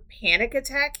sort of panic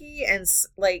attacky and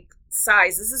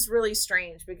sighs. This is really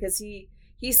strange because he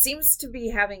seems to be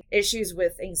having issues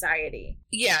with anxiety.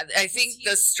 Yeah, I think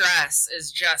the stress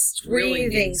is just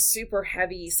breathing super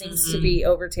heavy. Seems to be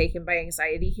overtaken by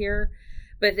anxiety here.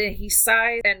 But then he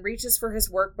sighs and reaches for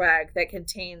his work bag that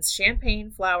contains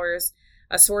champagne, flowers,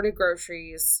 assorted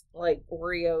groceries like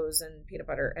Oreos and peanut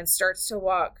butter, and starts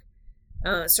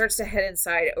to head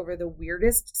inside over the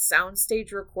weirdest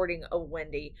soundstage recording of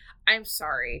Wendy. I'm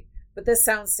sorry, but this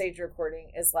soundstage recording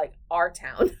is our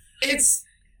town. It's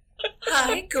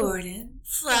hi, Gordon.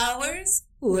 Flowers?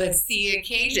 What's the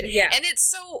occasion? Yeah. And it's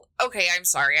so, okay, I'm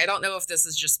sorry. I don't know if this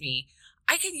is just me.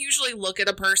 I can usually look at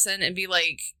a person and be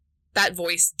like, that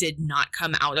voice did not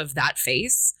come out of that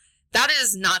face. That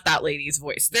is not that lady's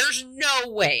voice. There's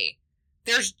no way.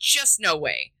 There's just no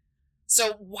way.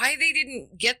 So why they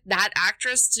didn't get that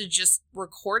actress to just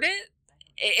record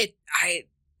it?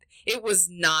 It was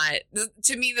not,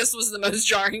 to me, this was the most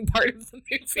jarring part of the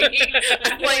movie.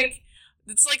 I'm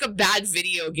it's like a bad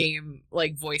video game,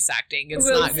 voice acting. It's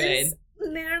not good.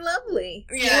 They're lovely.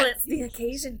 Yeah. What's the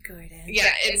occasion, Gordon?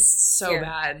 Yeah, it's so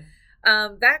bad.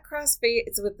 That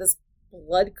crossfades with this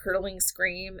blood-curdling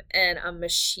scream and a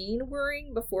machine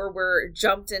whirring before we're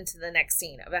jumped into the next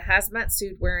scene of a hazmat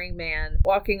suit-wearing man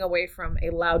walking away from a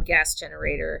loud gas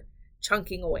generator,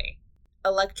 chunking away.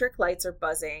 Electric lights are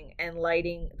buzzing and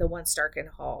lighting the once darkened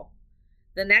hall.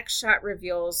 The next shot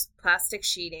reveals plastic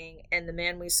sheeting, and the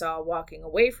man we saw walking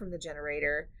away from the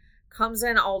generator comes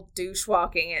in all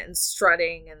douche-walking and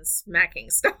strutting and smacking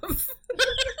stuff.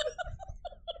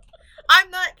 I'm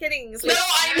not kidding. He's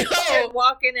I know.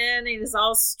 Walking in, and he's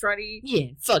all strutty. Yeah,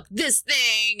 fuck this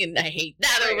thing, and I hate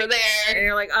that over there. And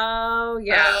you're like, oh,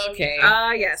 yeah. Okay.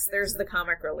 Yes, there's the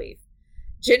comic relief.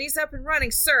 Jenny's up and running,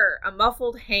 sir. A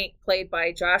muffled Hank, played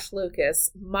by Josh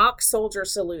Lucas, mock soldier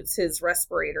salutes his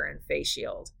respirator and face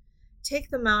shield.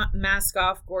 Take the mask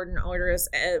off, Gordon orders,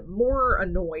 more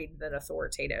annoyed than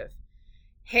authoritative.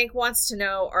 Hank wants to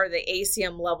know, are the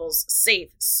ACM levels safe,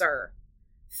 sir?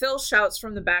 Phil shouts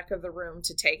from the back of the room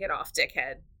to take it off,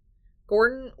 dickhead.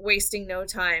 Gordon, wasting no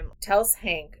time, tells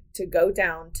Hank to go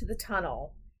down to the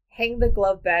tunnel, hang the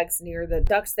glove bags near the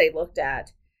ducks they looked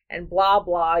at, and blah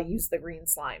blah use the green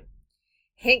slime.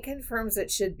 Hank confirms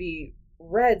it should be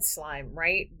red slime,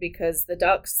 right? Because the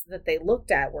ducks that they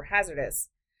looked at were hazardous.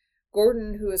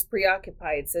 Gordon, who is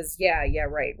preoccupied, says, yeah,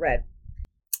 right, red.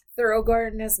 Thorough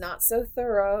Gordon is not so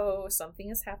thorough. Something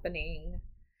is happening.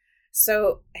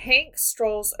 So Hank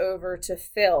strolls over to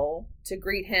Phil to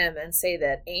greet him and say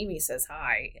that Amy says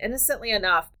hi. Innocently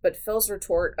enough, but Phil's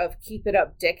retort of "keep it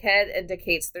up, dickhead"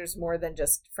 indicates there's more than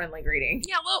just friendly greeting.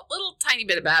 Yeah, well, little tiny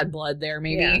bit of bad blood there,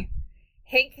 maybe. Yeah.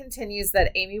 Hank continues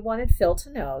that Amy wanted Phil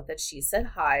to know that she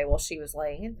said hi while she was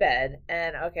laying in bed.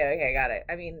 And okay, got it.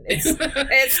 I mean, it's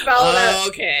spelled out.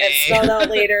 Okay. It's spelled out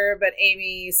later, but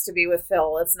Amy used to be with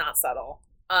Phil. It's not subtle.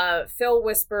 Phil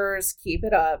whispers, "Keep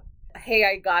it up." "Hey,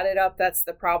 I got it up. That's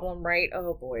the problem, right?"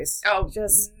 Oh, boys. Oh,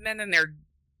 just men and their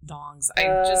dongs.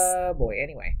 boy.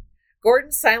 Anyway,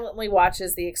 Gordon silently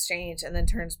watches the exchange and then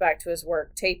turns back to his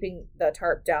work, taping the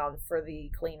tarp down for the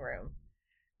clean room.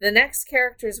 The next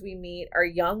characters we meet are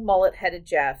young mullet-headed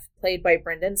Jeff, played by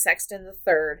Brendan Sexton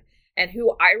III, and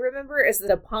who I remember as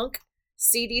the punk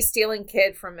CD-stealing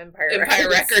kid from Empire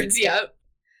Records, yep.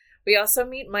 We also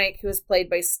meet Mike, who is played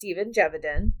by Stephen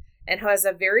Jevedon, and who has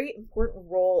a very important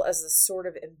role as a sort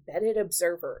of embedded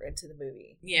observer into the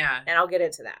movie. Yeah. And I'll get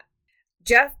into that.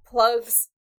 Jeff plugs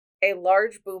a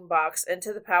large boombox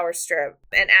into the power strip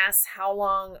and asks how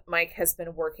long Mike has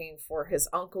been working for his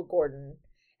Uncle Gordon.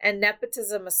 And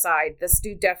nepotism aside, this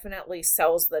dude definitely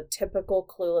sells the typical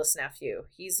clueless nephew.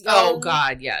 He's young. Oh,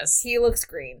 God, yes. He looks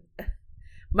green.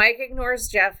 Mike ignores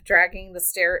Jeff dragging the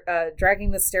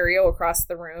stereo across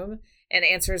the room and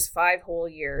answers 5 whole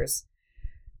years.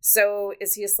 "So,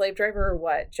 is he a slave driver or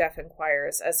what?" Jeff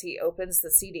inquires as he opens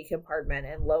the CD compartment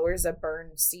and lowers a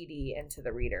burned CD into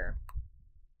the reader.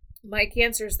 Mike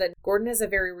answers that Gordon is a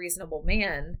very reasonable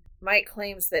man. Mike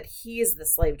claims that he is the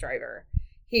slave driver.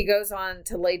 He goes on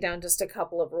to lay down just a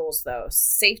couple of rules, though.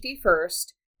 Safety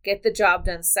first, get the job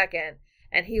done second,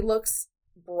 and he looks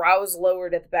brows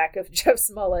lowered at the back of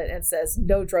Jeff's mullet and says,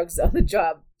 "No drugs on the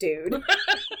job, dude."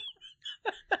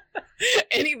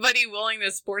 Anybody willing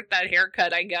to sport that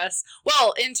haircut, I guess.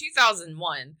 Well, in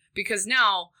 2001, because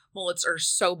now mullets are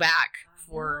so back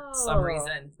for some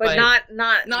reason. But not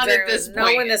at this point.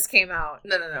 Not when this came out.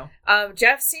 No.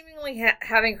 Jeff, seemingly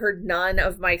having heard none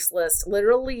of Mike's list,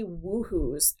 literally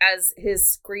woohoos as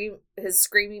his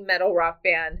screaming metal rock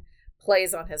band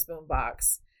plays on his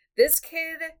boombox. This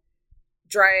kid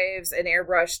drives an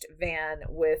airbrushed van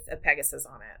with a Pegasus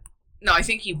on it. No, I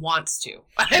think he wants to.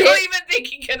 I don't even think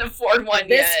he can afford one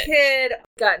this yet. This kid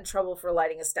got in trouble for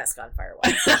lighting his desk on fire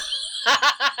once.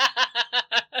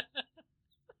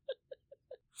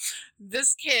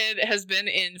 This kid has been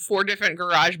in 4 different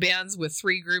garage bands with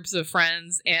 3 groups of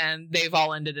friends, and they've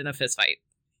all ended in a fist fight.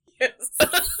 Yes.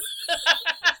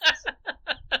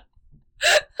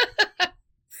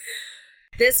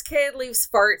 This kid leaves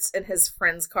farts in his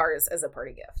friends' cars as a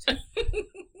party gift.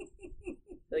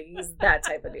 Like, he's that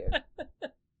type of dude.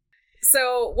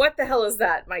 So, what the hell is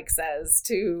that? Mike says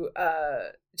to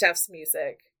Jeff's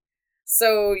music.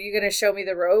 "So, you gonna show me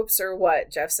the ropes or what?"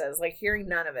 Jeff says, like hearing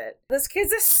none of it. This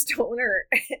kid's a stoner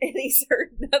and he's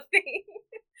heard nothing.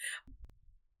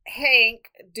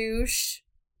 Hank, douche,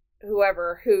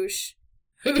 whoever, hoosh.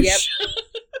 Yep.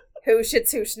 Hoosh,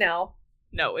 it's hoosh now.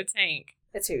 No, it's Hank.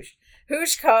 It's hoosh.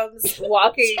 Hoosh comes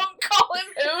walking. Don't call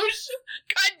him Hoosh.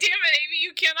 God damn it, Amy.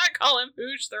 You cannot call him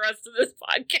Hoosh the rest of this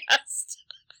podcast.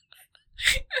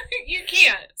 You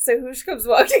can't. So Hoosh comes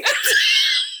walking. Fuck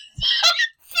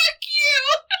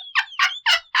you.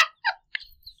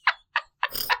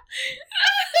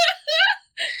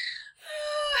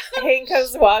 Hank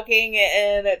comes walking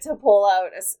in to pull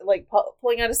out,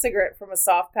 pulling out a cigarette from a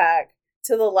soft pack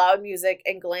to the loud music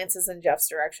and glances in Jeff's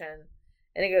direction.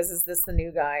 And he goes, "Is this the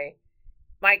new guy?"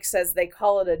 Mike says they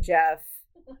call it a Jeff,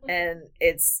 and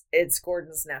it's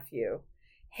Gordon's nephew.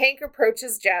 Hank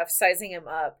approaches Jeff, sizing him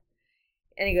up,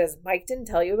 and he goes, "Mike didn't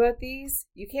tell you about these?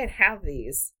 You can't have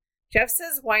these." Jeff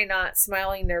says, "Why not?"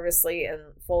 smiling nervously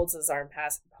and folds his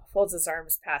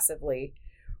arms passively.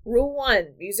 Rule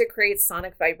 1, music creates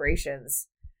sonic vibrations.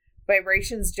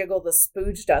 Vibrations jiggle the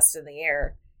spooge dust in the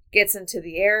air. Gets into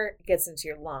the air, gets into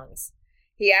your lungs.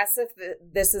 He asks if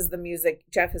this is the music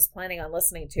Jeff is planning on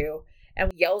listening to,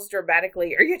 and yells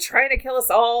dramatically, "Are you trying to kill us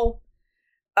all?"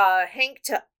 Hank,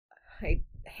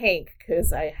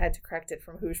 because I had to correct it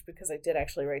from Hoosh because I did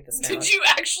actually write this down. Did you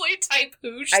actually type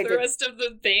Hoosh the rest of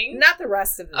the thing? Not the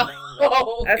rest of the thing.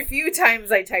 Oh, okay. A few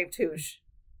times I typed Hoosh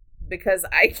because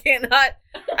I cannot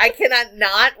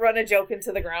not run a joke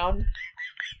into the ground.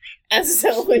 And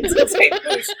so to type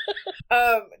Hoosh.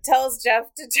 Tells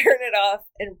Jeff to turn it off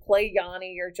and play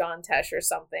Yanni or John Tesh or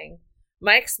something.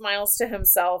 Mike smiles to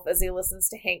himself as he listens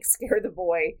to Hank scare the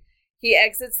boy. He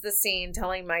exits the scene,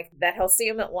 telling Mike that he'll see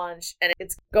him at lunch, and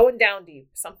it's going down deep,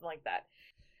 something like that.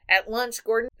 At lunch,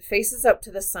 Gordon faces up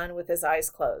to the sun with his eyes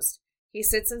closed. He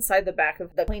sits inside the back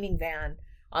of the cleaning van,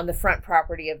 on the front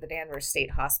property of the Danvers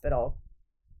State Hospital.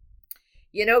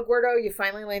 You know, Gordo, you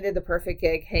finally landed the perfect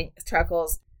gig, Hank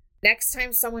chuckles. Next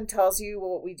time someone tells you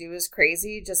what we do is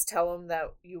crazy, just tell them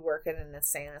that you work in an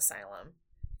insane asylum.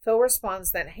 Phil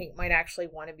responds that Hank might actually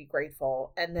want to be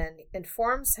grateful and then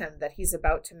informs him that he's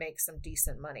about to make some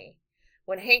decent money.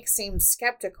 When Hank seems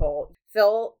skeptical,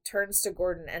 Phil turns to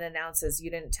Gordon and announces,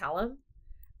 "You didn't tell him?"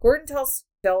 Gordon tells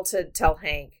Phil to tell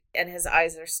Hank, and his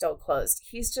eyes are still closed.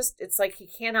 It's like he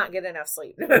cannot get enough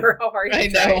sleep, no matter how hard he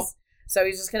tries. So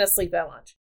he's just going to sleep at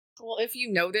lunch. Well, if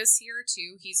you notice here,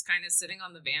 too, he's kind of sitting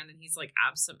on the van and he's like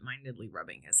absent-mindedly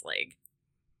rubbing his leg.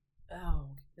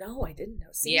 Oh, no, I didn't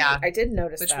know. See, yeah. I did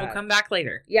notice that. Which will come back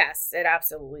later. Yes, it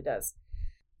absolutely does.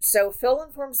 So Phil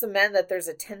informs the men that there's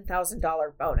a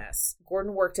 $10,000 bonus.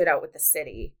 Gordon worked it out with the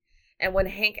city. And when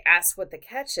Hank asks what the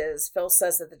catch is, Phil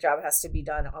says that the job has to be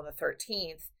done on the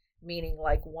 13th, meaning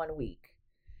like 1 week.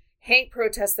 Hank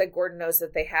protests that Gordon knows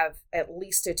that they have at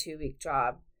least a 2-week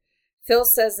job. Phil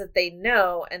says that they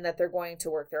know and that they're going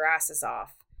to work their asses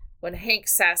off. When Hank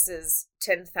sasses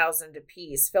 $10,000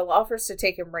 apiece, Phil offers to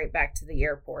take him right back to the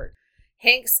airport.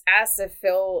 Hank asks if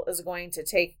Phil is going to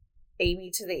take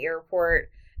Amy to the airport,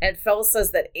 and Phil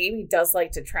says that Amy does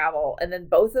like to travel, and then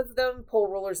both of them pull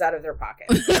rulers out of their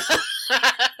pockets.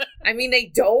 I mean, they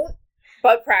don't,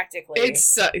 but practically.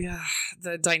 It's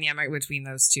the dynamic between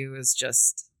those two is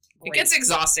just... It gets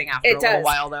exhausting after a little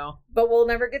while, though. But we'll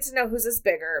never get to know whose is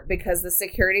bigger because the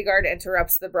security guard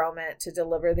interrupts the bromance to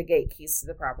deliver the gate keys to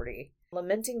the property,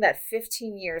 lamenting that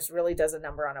 15 years really does a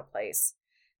number on a place.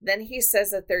 Then he says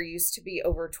that there used to be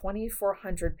over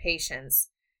 2,400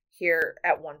 patients here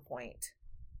at one point.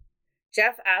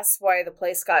 Jeff asks why the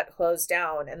place got closed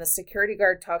down, and the security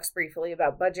guard talks briefly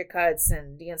about budget cuts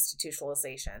and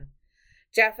deinstitutionalization.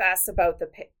 Jeff asks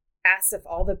if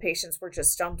all the patients were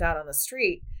just dumped out on the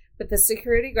street, but the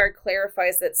security guard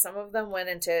clarifies that some of them went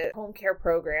into home care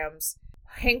programs.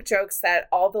 Hank jokes that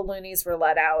all the loonies were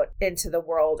let out into the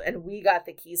world and we got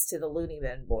the keys to the loony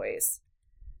bin, boys.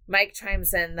 Mike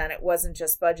chimes in that it wasn't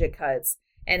just budget cuts,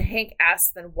 and Hank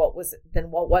asks then what was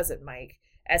it, Mike,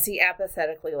 as he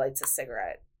apathetically lights a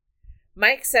cigarette.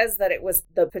 Mike says that it was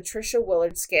the Patricia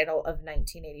Willard scandal of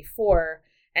 1984,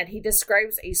 and he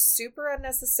describes a super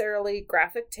unnecessarily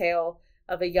graphic tale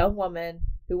of a young woman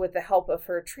who, with the help of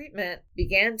her treatment,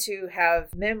 began to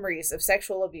have memories of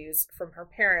sexual abuse from her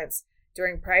parents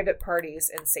during private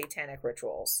parties and satanic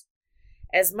rituals.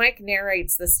 As Mike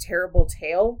narrates this terrible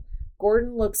tale,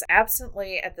 Gordon looks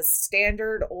absently at the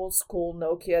standard old-school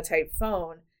Nokia-type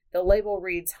phone. The label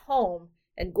reads home,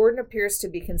 and Gordon appears to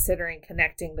be considering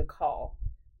connecting the call,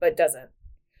 but doesn't.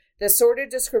 The sordid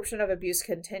description of abuse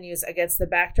continues against the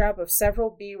backdrop of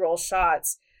several B-roll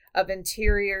shots of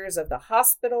interiors of the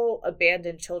hospital,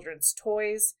 abandoned children's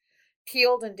toys,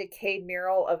 peeled and decayed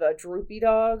mural of a droopy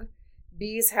dog,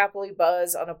 bees happily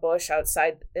buzz on a bush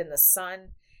outside in the sun,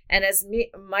 and as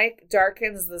Mike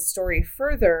darkens the story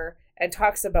further and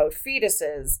talks about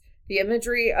fetuses, the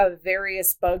imagery of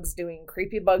various bugs doing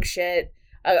creepy bug shit,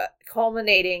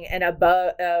 culminating in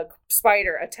a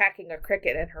spider attacking a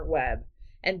cricket in her web,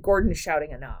 and Gordon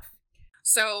shouting enough.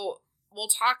 So we'll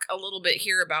talk a little bit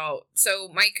here about, so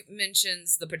Mike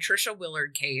mentions the Patricia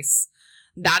Willard case.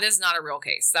 That is not a real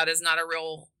case. That is not a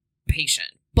real patient.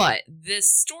 But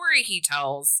this story he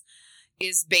tells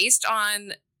is based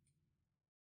on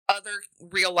other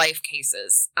real life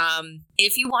cases.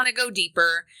 If you want to go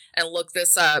deeper and look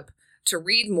this up to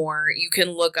read more, you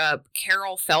can look up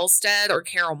Carol Felstead or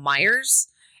Carol Myers.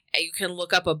 You can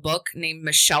look up a book named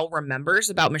Michelle Remembers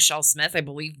about Michelle Smith. I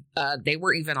believe they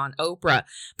were even on Oprah.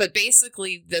 But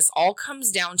basically, this all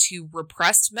comes down to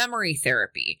repressed memory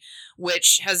therapy,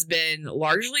 which has been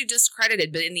largely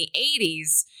discredited. But in the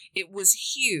 80s, it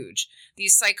was huge.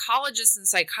 These psychologists and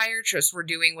psychiatrists were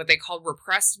doing what they called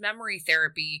repressed memory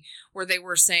therapy, where they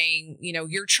were saying, you know,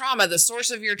 your trauma, the source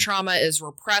of your trauma is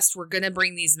repressed. We're going to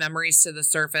bring these memories to the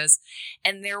surface.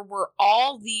 And there were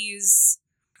all these,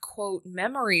 quote,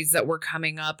 memories that were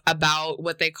coming up about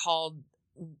what they called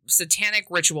satanic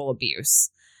ritual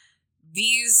abuse.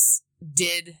 These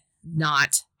did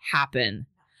not happen.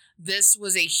 This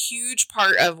was a huge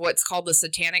part of what's called the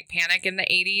satanic panic in the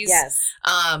 80s. Yes.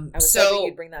 I was hoping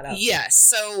you'd bring that up. Yes.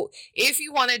 So if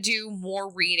you want to do more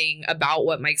reading about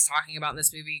what Mike's talking about in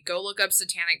this movie, go look up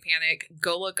satanic panic.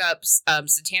 Go look up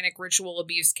satanic ritual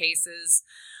abuse cases.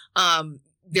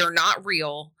 They're not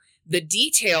real. The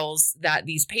details that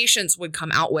these patients would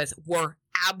come out with were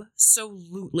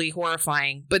absolutely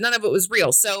horrifying, but none of it was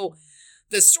real. So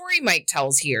the story Mike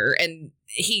tells here, and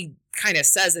he kind of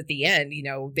says at the end, you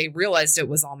know, they realized it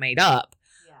was all made up.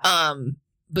 Yeah.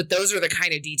 But those are the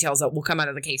kind of details that will come out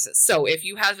of the cases. So if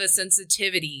you have a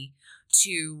sensitivity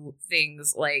to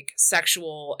things like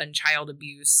sexual and child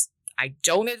abuse, I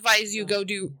don't advise you go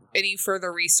do any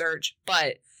further research,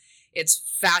 but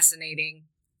it's fascinating.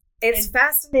 It's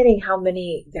fascinating how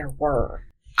many there were.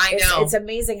 I know. It's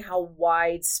amazing how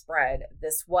widespread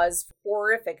this was.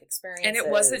 Horrific experiences. And it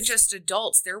wasn't just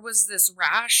adults. There was this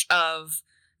rash of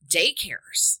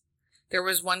daycares. There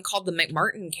was one called the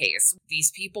McMartin case.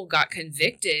 These people got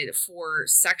convicted for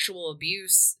sexual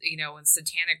abuse, and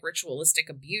satanic ritualistic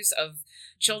abuse of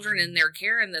children in their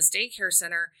care in this daycare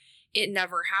center. It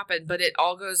never happened, but it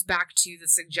all goes back to the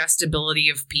suggestibility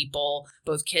of people,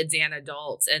 both kids and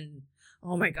adults. And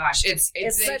oh my gosh, it's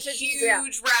such a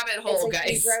huge rabbit hole,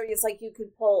 guys. It's like you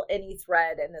could pull any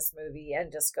thread in this movie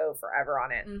and just go forever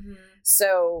on it. Mm-hmm.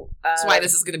 So that's why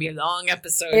this is going to be a long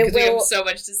episode, because we have so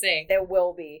much to say. It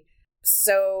will be.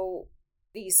 So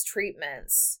these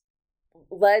treatments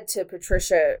led to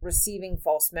Patricia receiving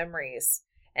false memories.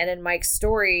 And in Mike's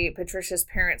story, Patricia's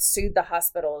parents sued the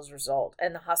hospital as a result,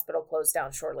 and the hospital closed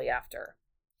down shortly after.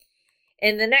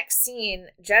 In the next scene,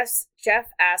 Jeff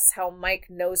asks how Mike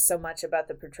knows so much about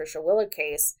the Patricia Willard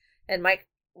case, and Mike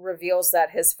reveals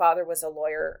that his father was a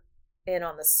lawyer in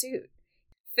on the suit.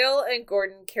 Phil and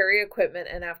Gordon carry equipment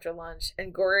in after lunch,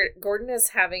 and Gordon is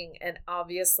having an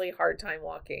obviously hard time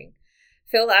walking.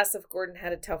 Phil asks if Gordon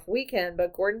had a tough weekend,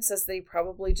 but Gordon says that he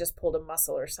probably just pulled a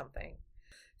muscle or something.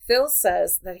 Phil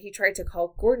says that he tried to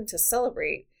call Gordon to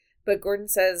celebrate, but Gordon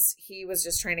says he was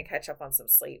just trying to catch up on some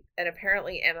sleep, and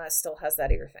apparently Emma still has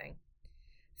that ear thing.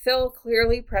 Phil,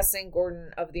 clearly pressing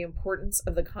Gordon of the importance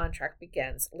of the contract,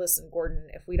 begins. Listen, Gordon,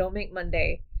 if we don't make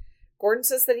Monday... Gordon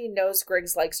says that he knows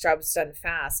Griggs likes jobs done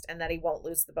fast and that he won't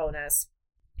lose the bonus.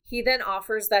 He then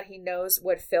offers that he knows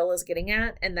what Phil is getting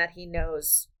at and that he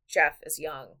knows Jeff is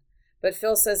young. But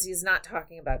Phil says he's not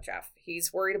talking about Jeff.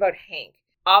 He's worried about Hank.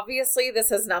 Obviously, this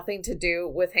has nothing to do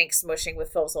with Hank smushing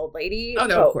with Phil's old lady. Oh,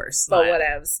 no, of course. But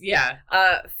whatevs. Yeah.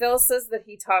 Phil says that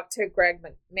he talked to Craig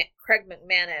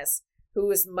McManus, who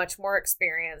is much more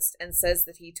experienced, and says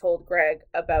that he told Greg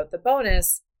about the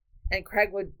bonus, and Craig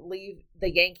would leave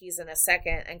the Yankees in a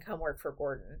second and come work for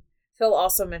Gordon. Phil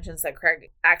also mentions that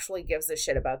Craig actually gives a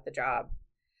shit about the job.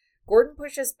 Gordon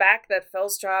pushes back that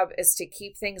Phil's job is to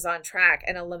keep things on track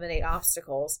and eliminate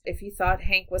obstacles. If he thought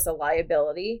Hank was a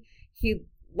liability, he'd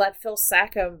let Phil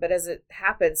sack him, but as it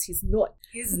happens, he's not.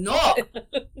 He's not!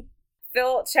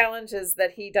 Phil challenges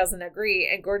that he doesn't agree,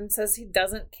 and Gordon says he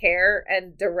doesn't care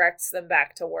and directs them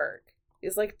back to work.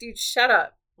 He's like, dude, shut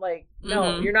up. Like,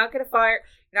 no, you're not going to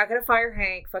fire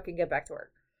Hank. Fucking get back to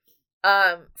work.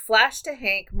 Flash to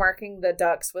Hank marking the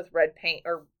ducks with red paint,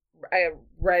 or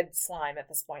red slime at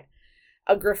this point.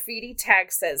 A graffiti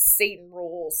tag says Satan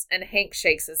rules, and Hank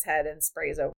shakes his head and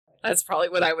sprays over. That's probably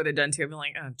what I would have done too. I'd be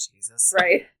like, oh, Jesus.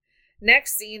 Right.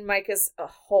 Next scene, Mike is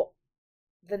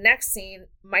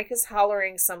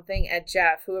hollering something at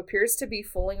Jeff, who appears to be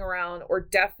fooling around or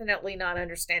definitely not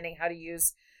understanding how to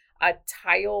use a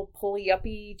tile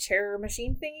pulley-uppy chair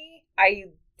machine thingy.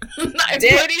 I'm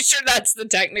pretty sure that's the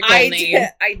technical name.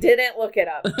 I didn't look it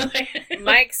up.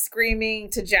 Mike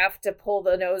screaming to Jeff to pull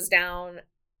the nose down,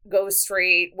 go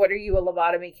straight, what are you, a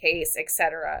lobotomy case,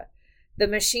 etc. The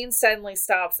machine suddenly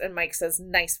stops and Mike says,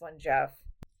 nice one, Jeff.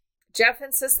 Jeff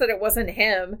insists that it wasn't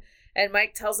him, and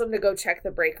Mike tells him to go check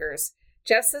the breakers.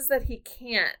 Jeff says that he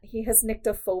can't. He has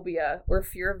nyctophobia, or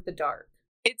fear of the dark.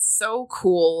 It's so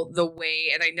cool the way,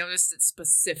 and I noticed it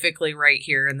specifically right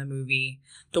here in the movie,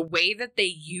 the way that they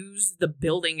use the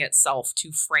building itself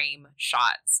to frame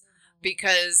shots.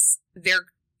 Because they're,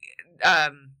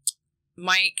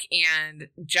 Mike and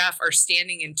Jeff are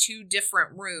standing in two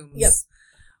different rooms. Yep.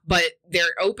 But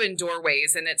they're open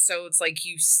doorways, and it's like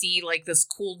you see like this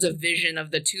cool division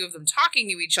of the two of them talking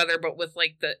to each other, but with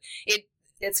like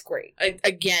it's great.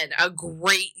 Again, a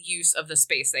great use of the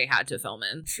space they had to film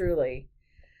in. Truly.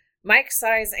 Mike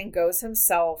sighs and goes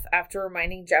himself after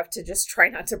reminding Jeff to just try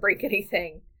not to break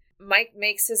anything. Mike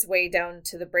makes his way down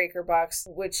to the breaker box,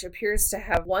 which appears to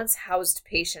have once housed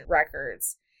patient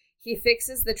records. He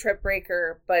fixes the trip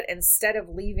breaker, but instead of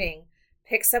leaving,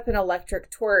 picks up an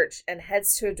electric torch and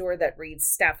heads to a door that reads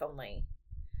staff only.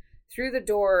 Through the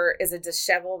door is a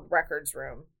disheveled records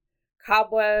room.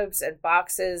 Cobwebs and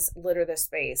boxes litter the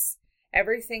space.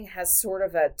 Everything has sort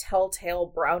of a telltale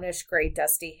brownish gray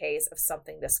dusty haze of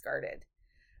something discarded.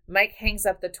 Mike hangs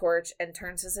up the torch and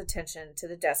turns his attention to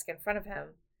the desk in front of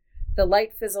him. The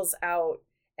light fizzles out,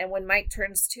 and when Mike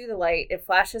turns to the light, it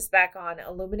flashes back on,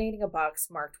 illuminating a box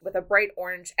marked with a bright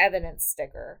orange evidence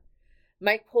sticker.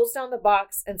 Mike pulls down the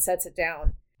box and sets it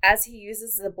down. As he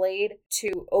uses the blade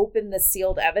to open the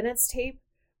sealed evidence tape,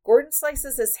 Gordon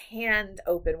slices his hand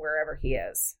open wherever he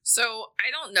is. So I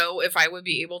don't know if I would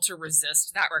be able to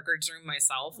resist that records room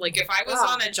myself. Like if I was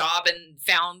on a job and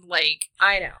found like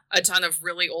I know a ton of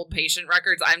really old patient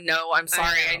records, I'm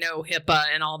sorry, I know HIPAA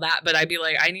and all that, but I'd be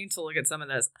like, I need to look at some of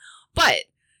this. But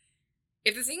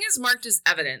if the thing is marked as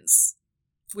evidence,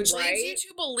 which leads you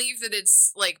to believe that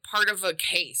it's like part of a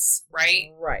case, right?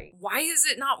 Right. Why is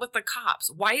it not with the cops?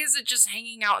 Why is it just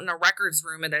hanging out in a records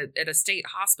room at a state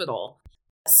hospital?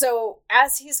 So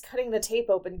as he's cutting the tape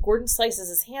open, Gordon slices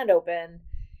his hand open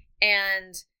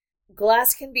and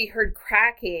glass can be heard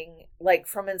cracking like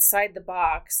from inside the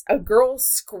box. A girl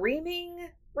screaming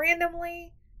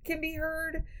randomly can be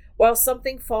heard while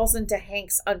something falls into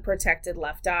Hank's unprotected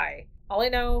left eye. All I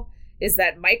know is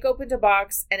that Mike opened a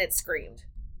box and it screamed.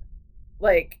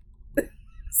 Like,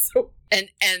 so.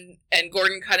 And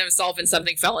Gordon cut himself and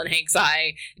something fell in Hank's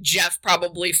eye. Jeff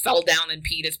probably fell down and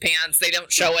peed his pants. They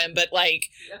don't show him, but like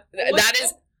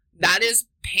that is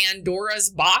Pandora's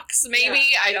box, maybe?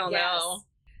 Yeah, I don't know.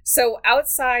 So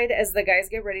outside, as the guys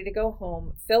get ready to go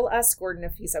home, Phil asks Gordon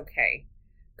if he's okay.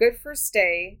 Good first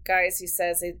day, guys, he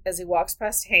says as he walks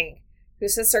past Hank, who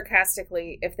says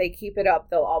sarcastically, if they keep it up,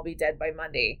 they'll all be dead by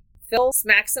Monday. Phil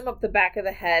smacks him up the back of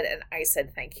the head, and I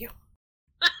said thank you.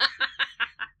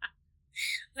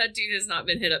 That dude has not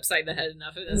been hit upside the head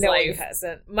enough in his life. No, he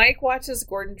hasn't. Mike watches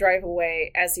Gordon drive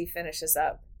away as he finishes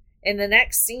up. In the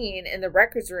next scene, in the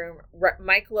records room,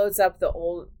 Mike loads up the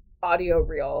old audio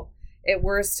reel. It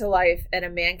whirs to life, and a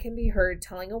man can be heard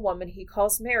telling a woman he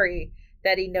calls Mary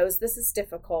that he knows this is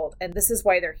difficult, and this is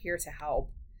why they're here to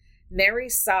help. Mary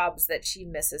sobs that she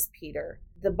misses Peter.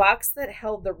 The box that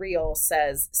held the reel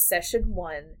says, Session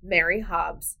 1, Mary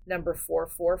Hobbs, number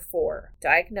 444,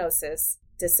 Diagnosis,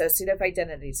 Dissociative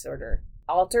Identity Disorder.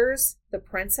 Alters, the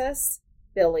princess,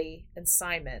 Billy, and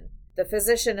Simon. The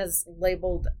physician is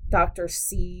labeled Dr.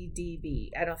 CDB.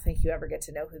 I don't think you ever get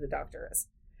to know who the doctor is.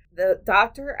 The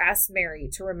doctor asks Mary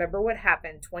to remember what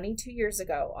happened 22 years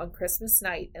ago on Christmas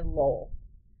night in Lowell.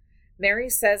 Mary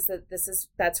says that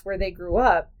that's where they grew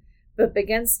up, but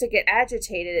begins to get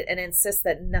agitated and insists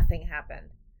that nothing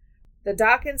happened. The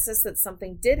doc insists that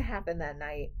something did happen that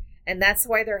night, and that's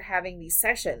why they're having these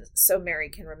sessions, so Mary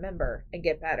can remember and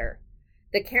get better.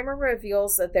 The camera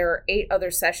reveals that there are 8 other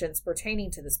sessions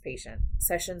pertaining to this patient,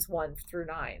 sessions 1 through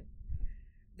 9.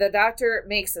 The doctor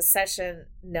makes a session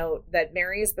note that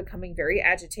Mary is becoming very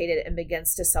agitated and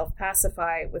begins to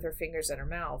self-pacify with her fingers in her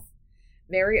mouth.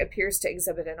 Mary appears to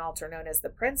exhibit an alter known as the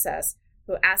princess,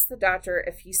 who asks the doctor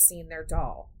if he's seen their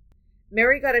doll.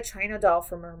 Mary got a China doll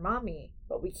from her mommy,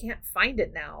 but we can't find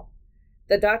it now.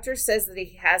 The doctor says that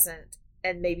he hasn't,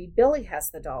 and maybe Billy has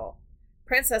the doll.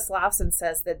 Princess laughs and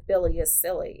says that Billy is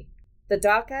silly. The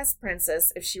doc asks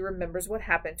Princess if she remembers what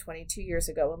happened 22 years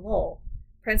ago in Lowell.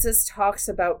 Princess talks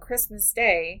about Christmas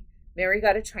Day. Mary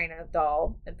got a China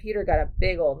doll, and Peter got a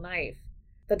big old knife.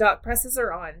 The doc presses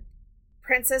her on.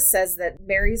 Princess says that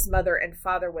Mary's mother and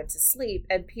father went to sleep,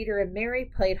 and Peter and Mary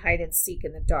played hide and seek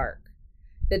in the dark.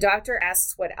 The doctor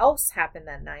asks what else happened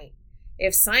that night,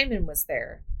 if Simon was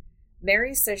there.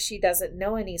 Mary says she doesn't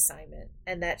know any Simon,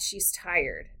 and that she's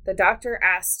tired. The doctor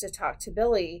asks to talk to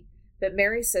Billy, but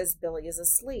Mary says Billy is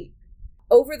asleep.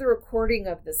 Over the recording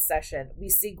of this session, we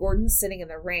see Gordon sitting in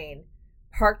the rain,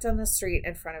 parked on the street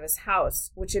in front of his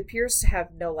house, which appears to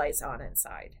have no lights on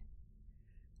inside.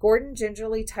 Gordon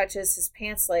gingerly touches his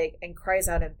pants leg and cries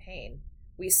out in pain.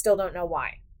 We still don't know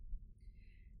why.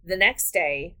 The next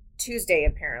day, Tuesday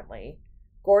apparently,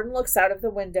 Gordon looks out of the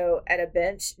window at a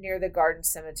bench near the garden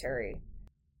cemetery.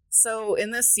 So in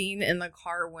this scene in the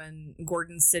car when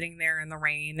Gordon's sitting there in the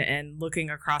rain and looking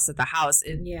across at the house,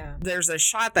 there's a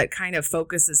shot that kind of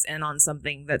focuses in on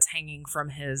something that's hanging from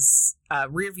his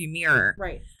rearview mirror.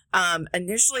 Right.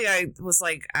 Initially I was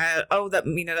like,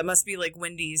 that must be like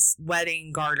Wendy's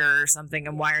wedding garter or something.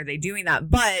 And why are they doing that?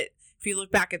 But if you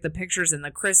look back at the pictures in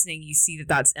the christening, you see that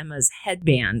that's Emma's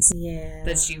headband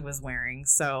that she was wearing.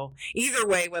 So either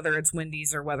way, whether it's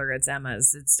Wendy's or whether it's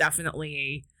Emma's, it's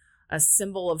definitely a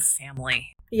symbol of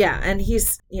family. Yeah. And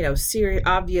he's,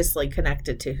 obviously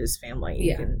connected to his family.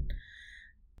 Yeah.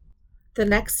 The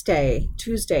next day,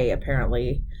 Tuesday,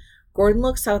 apparently, Gordon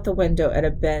looks out the window at a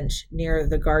bench near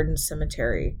the garden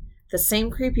cemetery. The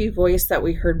same creepy voice that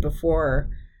we heard before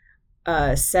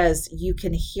says, "You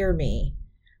can hear me."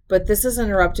 But this is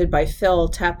interrupted by Phil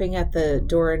tapping at the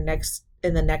door in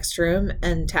the next room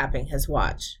and tapping his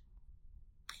watch.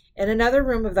 In another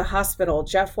room of the hospital,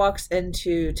 Jeff walks in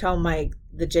to tell Mike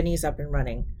that Jenny's up and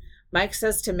running. Mike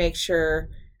says to make sure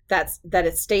that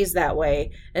it stays that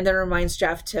way, and then reminds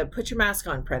Jeff to put your mask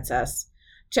on, princess.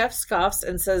 Jeff scoffs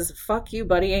and says, "Fuck you,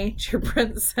 buddy, ain't your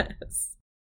princess."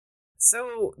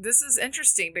 So this is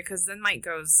interesting because then Mike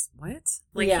goes, what?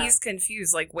 Like, Yeah. he's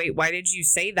confused. Like, wait, why did you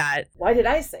say that? Why did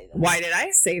I say that? Why did I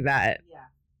say that? Yeah.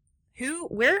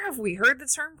 Where have we heard the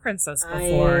term princess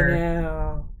before? I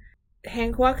know.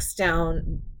 Hank walks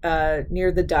down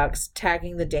near the ducks,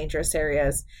 tagging the dangerous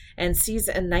areas, and sees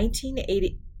an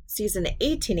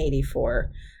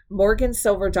 1884 Morgan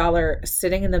silver dollar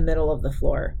sitting in the middle of the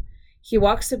floor. He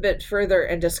walks a bit further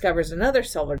and discovers another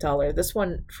silver dollar, this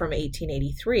one from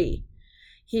 1883.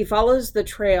 He follows the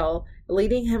trail,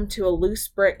 leading him to a loose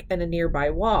brick and a nearby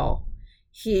wall.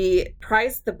 He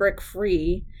pries the brick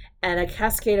free, and a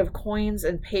cascade of coins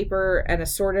and paper and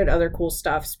assorted other cool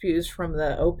stuff spews from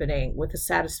the opening with a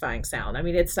satisfying sound. I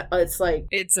mean, it's like...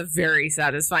 It's a very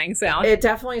satisfying sound. It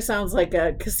definitely sounds like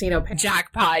a casino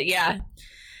jackpot, yeah.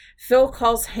 Phil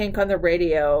calls Hank on the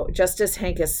radio just as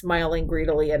Hank is smiling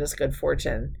greedily at his good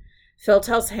fortune. Phil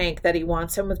tells Hank that he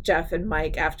wants him with Jeff and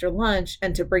Mike after lunch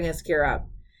and to bring his gear up.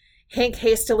 Hank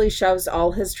hastily shoves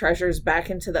all his treasures back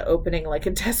into the opening like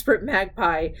a desperate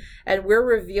magpie, and we're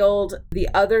revealed the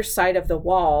other side of the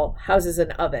wall houses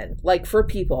an oven, like for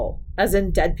people, as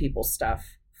in dead people stuff.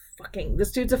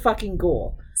 This dude's a fucking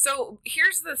ghoul. So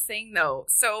here's the thing, though.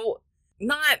 So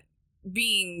not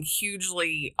being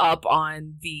hugely up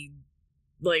on the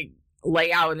like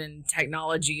layout and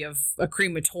technology of a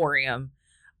crematorium,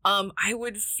 I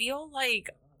would feel like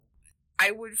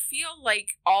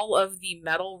all of the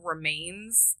metal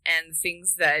remains and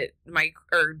things that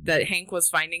that Hank was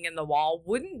finding in the wall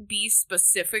wouldn't be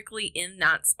specifically in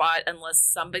that spot unless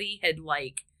somebody had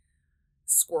like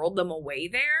squirreled them away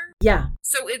there. Yeah.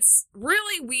 So it's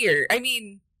really weird. I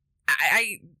mean,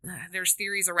 I there's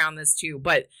theories around this too,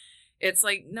 but it's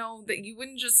like, no, that you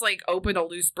wouldn't just like open a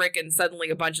loose brick and suddenly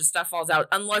a bunch of stuff falls out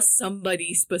unless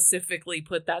somebody specifically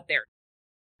put that there.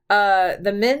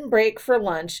 The men break for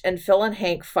lunch and Phil and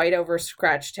Hank fight over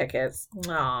scratch tickets.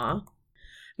 Aww.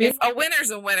 If a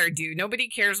winner's a winner, dude. Nobody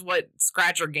cares what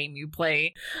scratcher game you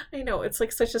play. I know, it's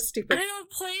like such a stupid... I don't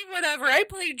play whatever. I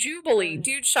play Jubilee.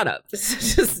 Dude, shut up.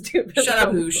 Such a stupid... Shut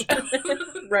up, Hoosh.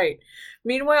 Right.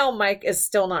 Meanwhile, Mike is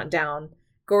still not down.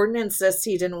 Gordon insists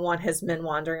he didn't want his men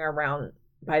wandering around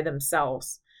by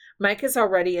themselves. Mike is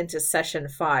already into session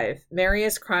 5. Mary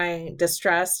is crying,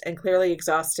 distressed, and clearly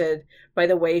exhausted by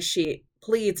the way she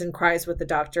pleads and cries with the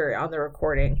doctor on the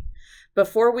recording.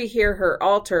 Before we hear her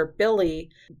alter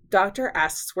Billy, doctor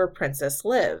asks where Princess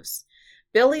lives.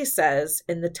 Billy says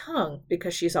in the tongue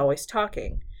because she's always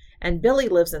talking, and Billy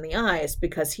lives in the eyes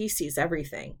because he sees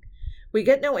everything. We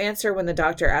get no answer when the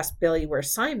doctor asks Billy where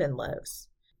Simon lives.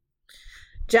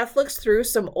 Jeff looks through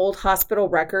some old hospital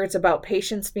records about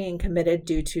patients being committed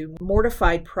due to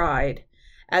mortified pride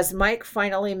as Mike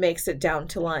finally makes it down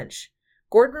to lunch.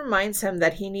 Gordon reminds him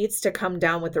that he needs to come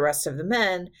down with the rest of the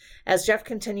men as Jeff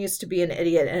continues to be an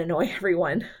idiot and annoy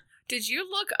everyone. Did you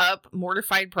look up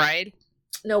mortified pride?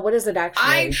 No, what is it actually?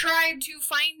 I tried to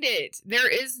find it. There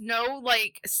is no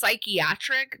like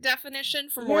psychiatric definition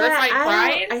for mortified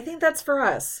pride. I think that's for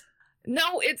us.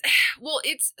 No,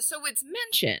 it's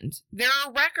mentioned. There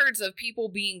are records of people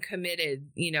being committed,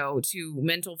 to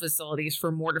mental facilities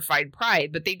for mortified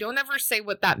pride, but they don't ever say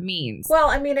what that means. Well,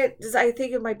 I mean, I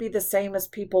think it might be the same as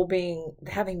people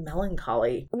having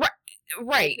melancholy.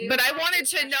 Right. But I wanted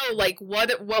to know, like,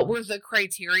 what were the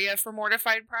criteria for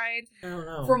mortified pride? I don't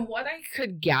know. From what I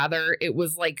could gather, it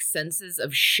was like senses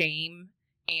of shame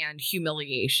and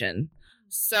humiliation.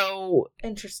 So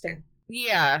interesting.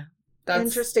 Yeah. That's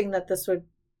interesting that this would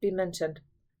be mentioned.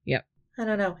 Yep. I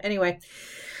don't know. Anyway,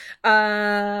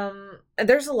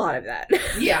 there's a lot of that.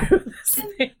 Yeah.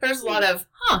 There's a lot of,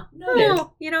 noted.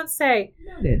 Oh, you don't say.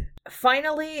 Noted.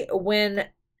 Finally, when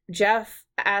Jeff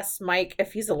asks Mike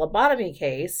if he's a lobotomy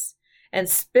case and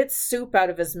spits soup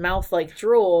out of his mouth like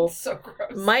drool, so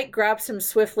gross. Mike grabs him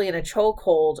swiftly in a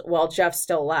chokehold while Jeff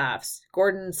still laughs.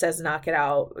 Gordon says, knock it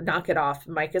off.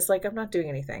 Mike is like, I'm not doing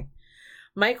anything.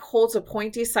 Mike holds a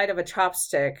pointy side of a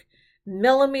chopstick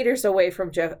millimeters away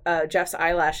from Jeff's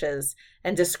eyelashes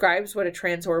and describes what a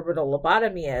transorbital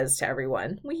lobotomy is to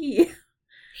everyone. He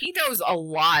knows a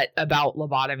lot about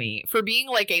lobotomy. For being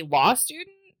like a law student,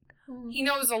 he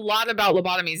knows a lot about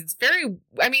lobotomies. It's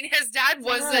his dad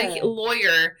was a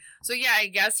lawyer, so yeah, I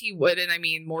guess he would. And I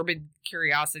mean, morbid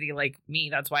curiosity like me,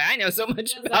 that's why I know so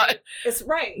much about it. It's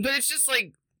right. But it's just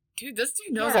like, dude, this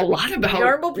dude knows a lot about...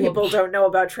 Normal people don't know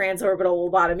about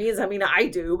transorbital lobotomies. I mean, I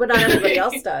do, but not everybody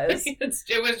else does.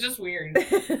 It was just weird.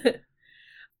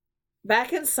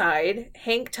 Back inside,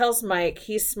 Hank tells Mike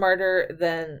he's smarter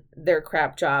than their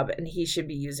crap job and he should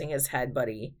be using his head,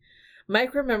 buddy.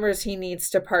 Mike remembers he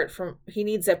needs a part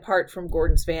from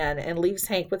Gordon's van and leaves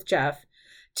Hank with Jeff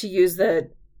to use the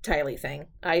Tylee thing.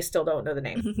 I still don't know the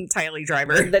name. Tylee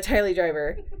driver. The Tylee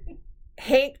driver.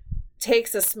 Hank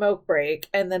takes a smoke break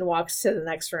and then walks to the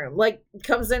next room. Like,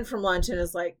 comes in from lunch and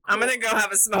is like, I'm gonna go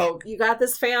have a smoke. You got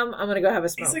this, fam? I'm gonna go have a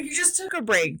smoke. He's like, you just took a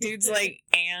break. Dude's like,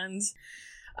 and...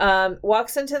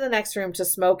 walks into the next room to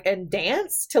smoke and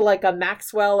dance to like a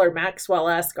Maxwell or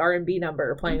Maxwell-esque R&B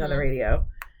number playing on the radio.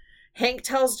 Hank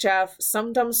tells Jeff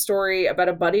some dumb story about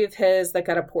a buddy of his that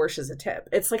got a Porsche as a tip.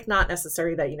 It's like not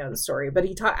necessary that you know the story, but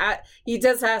he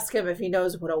does ask him if he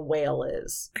knows what a whale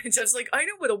is. Jeff's like, I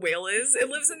know what a whale is. It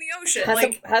lives in the ocean.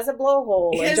 Has a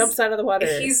blowhole and jumps out of the water.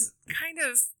 He's kind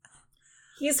of...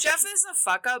 Jeff is a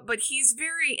fuck up, but he's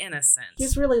very innocent.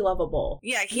 He's really lovable.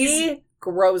 Yeah, he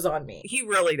grows on me. He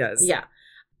really does. Yeah.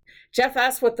 Jeff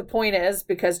asks what the point is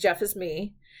because Jeff is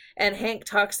me. And Hank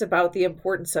talks about the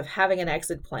importance of having an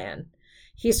exit plan.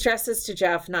 He stresses to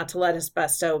Jeff not to let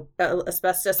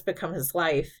asbestos become his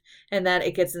life and that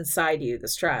it gets inside you, the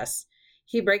stress.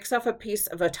 He breaks off a piece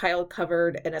of a tile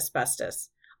covered in asbestos.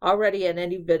 Already an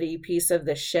itty-bitty piece of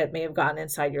this shit may have gotten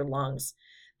inside your lungs.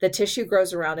 The tissue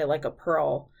grows around it like a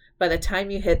pearl. By the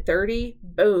time you hit 30,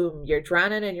 boom, you're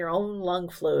drowning in your own lung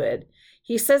fluid.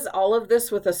 He says all of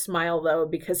this with a smile, though,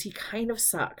 because he kind of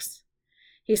sucks.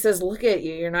 He says, look at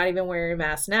you, you're not even wearing a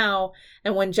mask now.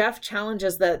 And when Jeff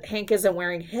challenges that Hank isn't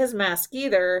wearing his mask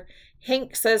either,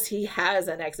 Hank says he has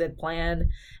an exit plan.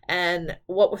 And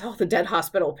what with all the dead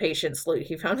hospital patients loot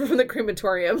he found from the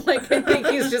crematorium, like, I think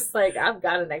he's just like, I've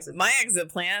got an exit plan. My exit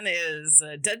plan is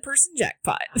a dead person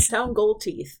jackpot. Found gold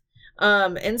teeth.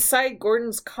 Inside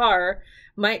Gordon's car,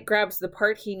 Mike grabs the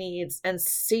part he needs and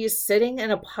sees sitting in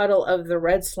a puddle of the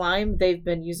red slime they've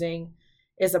been using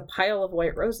is a pile of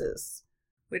white roses.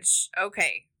 Which,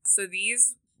 okay, so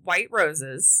these white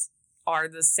roses are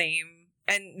the same,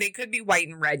 and they could be white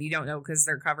and red, you don't know because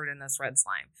they're covered in this red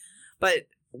slime. But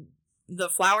the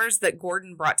flowers that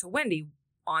Gordon brought to Wendy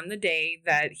on the day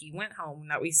that he went home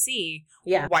that we see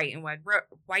were white and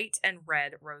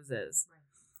red roses. Right.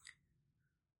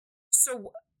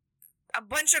 So, a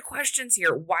bunch of questions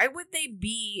here. Why would they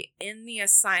be in the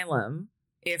asylum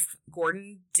if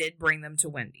Gordon did bring them to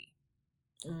Wendy?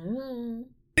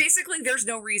 Basically, there's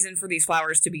no reason for these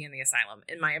flowers to be in the asylum,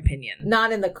 in my opinion.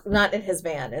 Not in his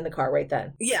van, in the car right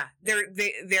then. Yeah,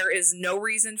 there is no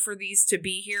reason for these to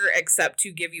be here except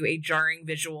to give you a jarring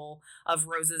visual of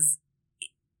roses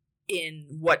in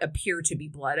what appear to be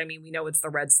blood. I mean, we know it's the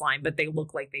red slime, but they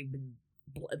look like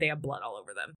they have blood all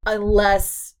over them.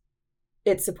 Unless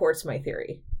it supports my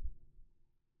theory,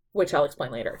 which I'll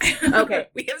explain later. Okay.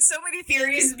 We have so many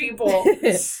theories, people.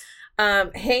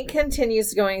 Hank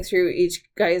continues going through each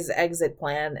guy's exit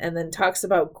plan and then talks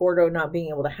about Gordo not being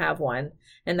able to have one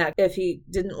and that if he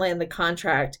didn't land the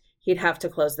contract, he'd have to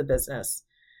close the business.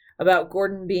 About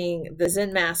Gordon being the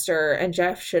Zen master and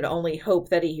Jeff should only hope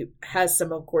that he has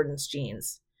some of Gordon's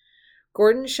genes.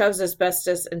 Gordon shoves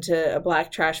asbestos into a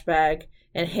black trash bag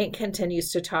and Hank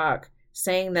continues to talk,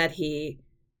 saying that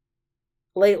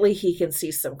lately he can see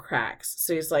some cracks.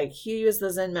 So he's like, he was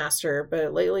the Zen master,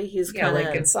 but lately he's kind of...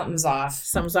 like something's off.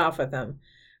 Something's off with him.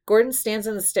 Gordon stands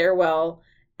in the stairwell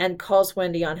and calls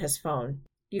Wendy on his phone.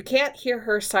 You can't hear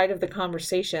her side of the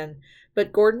conversation,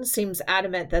 but Gordon seems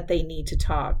adamant that they need to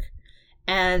talk.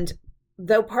 And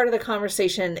though part of the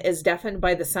conversation is deafened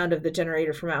by the sound of the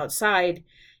generator from outside,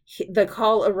 the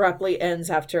call abruptly ends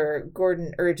after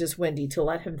Gordon urges Wendy to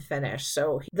let him finish.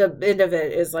 So the end of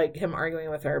it is like him arguing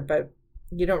with her, but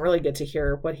you don't really get to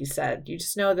hear what he said. You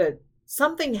just know that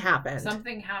something happened.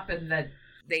 Something happened that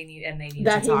they need that to talk about.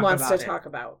 That he wants to talk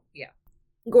about. Yeah.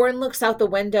 Gordon looks out the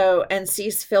window and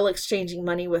sees Phil exchanging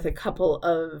money with a couple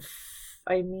of,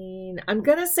 I'm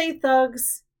going to say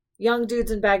thugs, young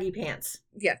dudes in baggy pants.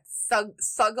 Yeah,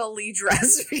 thuggily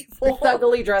dressed people.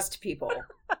 Thuggily dressed people.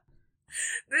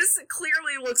 This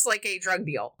clearly looks like a drug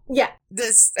deal. Yeah.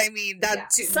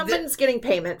 Someone's getting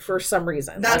payment for some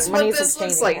reason. That's what this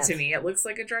looks like to me. It looks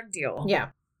like a drug deal. Yeah.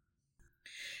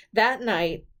 That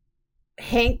night,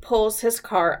 Hank pulls his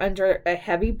car under a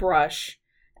heavy brush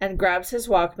and grabs his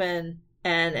Walkman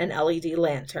and an LED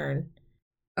lantern.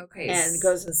 Okay. And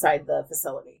goes inside the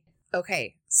facility.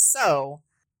 Okay. So,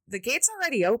 the gate's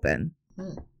already open.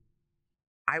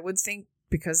 I would think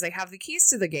because they have the keys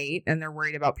to the gate and they're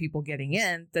worried about people getting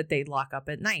in, that they'd lock up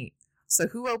at night. So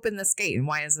who opened this gate and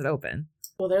why is it open?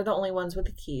 Well, they're the only ones with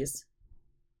the keys.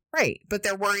 Right. But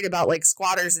they're worried about like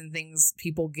squatters and things,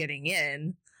 people getting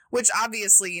in, which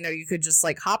obviously, you could just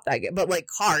like hop that gate. But like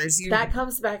cars. That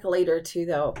comes back later too,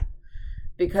 though,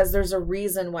 because there's a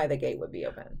reason why the gate would be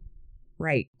open.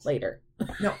 Right. Later.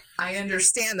 No, I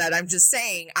understand that. I'm just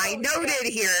saying, I noted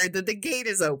here that the gate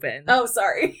is open. Oh,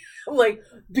 sorry. I'm like,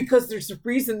 because there's a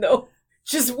reason, though.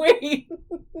 Just wait.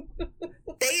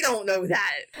 They don't know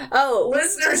that. Oh,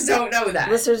 Listeners don't know that.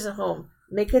 listeners at home,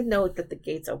 make a note that the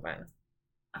gate's open.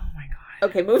 Oh my God.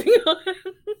 Okay, moving on.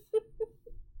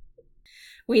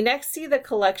 We next see the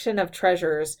collection of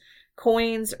treasures,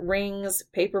 coins, rings,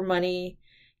 paper money.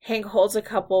 Hank holds a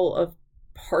couple of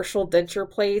partial denture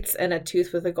plates and a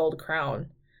tooth with a gold crown.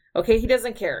 Okay, he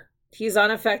doesn't care. He's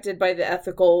unaffected by the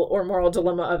ethical or moral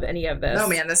dilemma of any of this. No,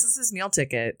 man, this is his meal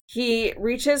ticket. He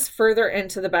reaches further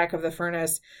into the back of the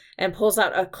furnace and pulls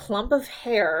out a clump of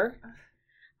hair.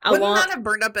 Wouldn't that have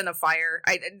burned up in a fire?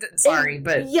 Sorry,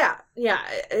 but... Yeah,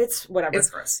 it's whatever. It's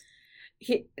gross.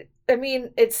 It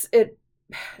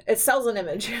sells an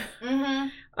image. Mm-hmm.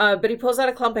 But he pulls out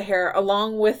a clump of hair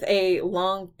along with a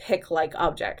long pick-like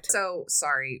object. So,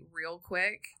 sorry, real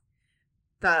quick.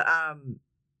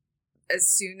 As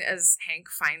soon as Hank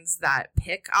finds that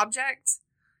pick object,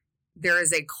 there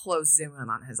is a close zoom in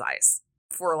on his eyes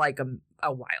for like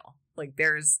a while. Like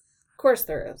there's... Of course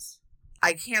there is.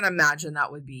 I can't imagine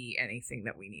that would be anything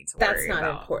that we need to worry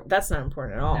about. That's not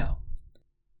important at all. No.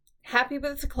 Happy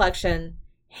with the collection,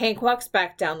 Hank walks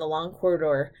back down the long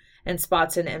corridor and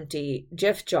spots an empty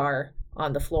Jif jar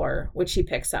on the floor, which he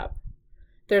picks up.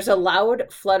 There's a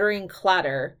loud, fluttering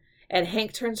clatter, and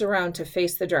Hank turns around to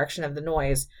face the direction of the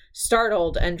noise,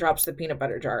 startled, and drops the peanut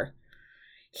butter jar.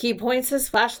 He points his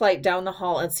flashlight down the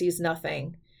hall and sees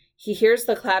nothing. He hears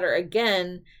the clatter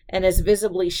again and is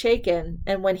visibly shaken,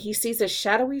 and when he sees a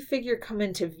shadowy figure come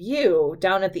into view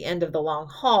down at the end of the long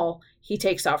hall, he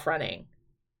takes off running.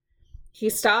 He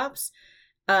stops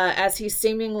as he's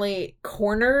seemingly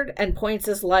cornered and points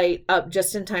his light up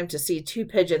just in time to see two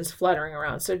pigeons fluttering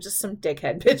around. So just some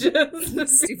dickhead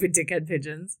pigeons. Stupid dickhead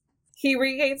pigeons. He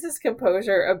regains his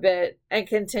composure a bit and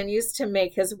continues to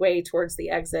make his way towards the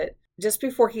exit. Just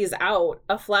before he's out,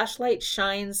 a flashlight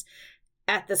shines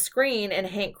at the screen and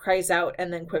Hank cries out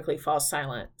and then quickly falls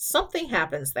silent. Something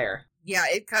happens there. Yeah,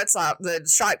 it cuts off. The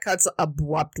shot cuts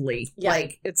abruptly. Yeah.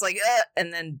 Like, it's like,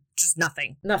 and then just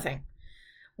nothing. Nothing.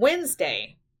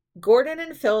 Wednesday. Gordon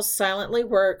and Phil silently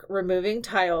work removing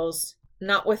tiles,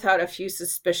 not without a few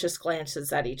suspicious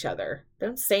glances at each other. They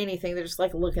don't say anything. They're just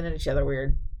like looking at each other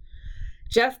weird.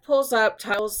 Jeff pulls up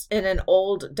tiles in an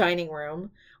old dining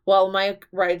room while Mike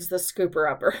rides the scooper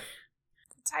upper.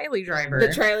 The Triley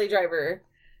driver.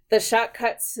 The shot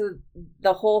cuts to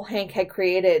the hole Hank had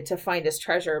created to find his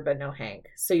treasure, but no Hank.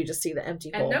 So you just see the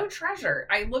empty hole. And no treasure.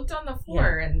 I looked on the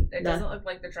floor and it doesn't look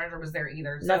like the treasure was there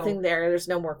either. So nothing there. There's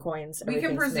no more coins. We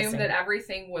can presume that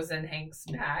everything was in Hank's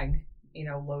bag,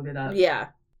 loaded up. Yeah.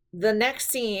 The next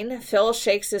scene, Phil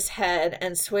shakes his head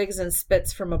and swigs and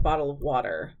spits from a bottle of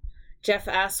water. Jeff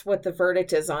asks what the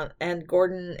verdict is on, and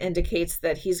Gordon indicates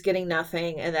that he's getting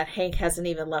nothing and that Hank hasn't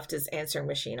even left his answering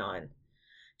machine on.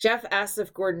 Jeff asks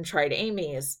if Gordon tried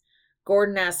Amy's.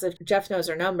 Gordon asks if Jeff knows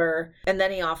her number, and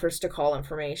then he offers to call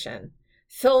information.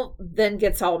 Phil then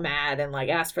gets all mad and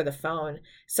asks for the phone,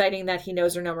 citing that he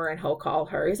knows her number and he'll call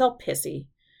her. He's all pissy.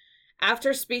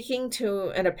 After speaking to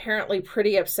an apparently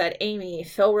pretty upset Amy,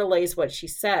 Phil relays what she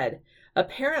said.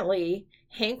 Apparently,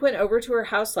 Hank went over to her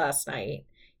house last night.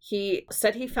 He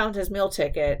said he found his meal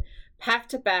ticket,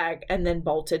 packed a bag, and then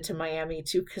bolted to Miami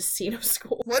to casino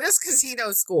school. What is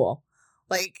casino school?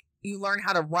 You learn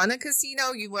how to run a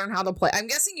casino? You learn how to play? I'm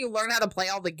guessing you learn how to play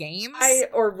all the games?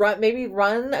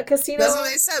 Run a casino? That's what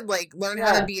I said, learn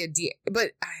how to be a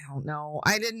But I don't know.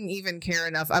 I didn't even care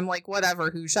enough. I'm like, whatever,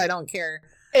 Hoosh, I don't care.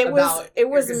 It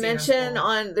was mentioned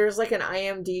on, there's an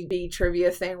IMDb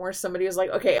trivia thing where somebody was like,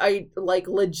 okay, I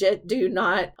legit do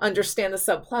not understand the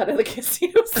subplot of the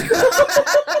casino school.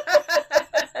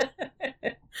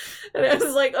 And I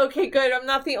was like, okay, good, I'm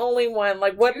not the only one.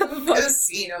 What the fuck?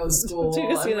 Casino school.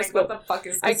 Casino school. What the fuck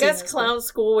is casino I guess clown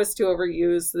school was too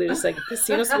overused, so they're just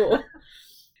casino school.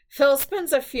 Phil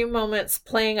spends a few moments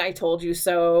playing I Told You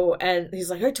So, and he's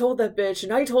like, I told that bitch,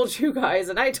 and I told you guys,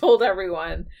 and I told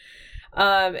everyone.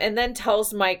 And then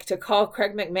tells Mike to call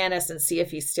Craig McManus and see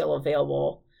if he's still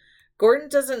available. Gordon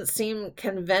doesn't seem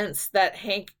convinced that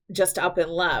Hank just up and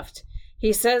left.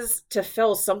 He says to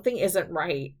Phil something isn't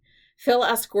right. Phil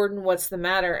asks Gordon what's the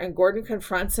matter, and Gordon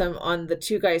confronts him on the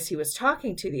two guys he was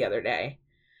talking to the other day.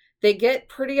 They get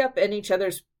pretty up in each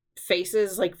other's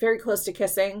faces, very close to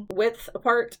kissing, width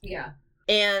apart. Yeah.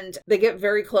 And they get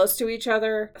very close to each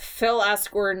other. Phil asks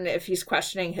Gordon if he's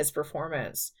questioning his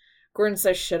performance. Gordon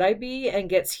says, should I be? And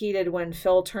gets heated when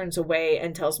Phil turns away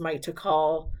and tells Mike to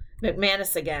call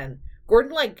McManus again.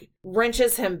 Gordon,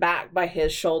 wrenches him back by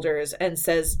his shoulders and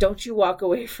says, don't you walk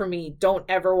away from me. Don't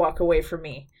ever walk away from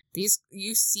me.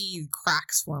 You see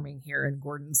cracks forming here in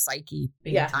Gordon's psyche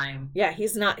big Yeah. time. Yeah,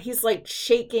 he's like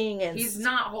shaking and He's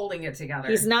not holding it together.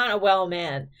 he's not a well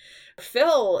man.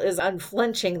 Phil is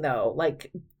unflinching though,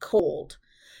 like cold,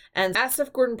 and asks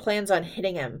if Gordon plans on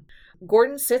hitting him.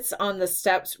 Gordon sits on the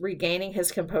steps, regaining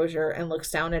his composure, and looks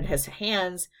down at his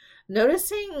hands,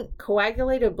 noticing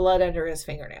coagulated blood under his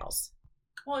fingernails.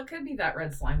 Well, it could be that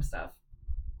red slime stuff.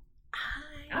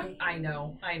 I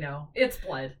know. It's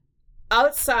blood.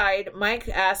 Outside, Mike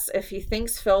asks if he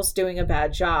thinks Phil's doing a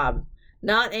bad job.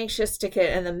 Not anxious to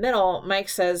get in the middle, Mike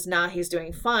says, nah, he's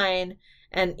doing fine,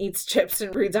 and eats chips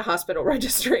and reads a hospital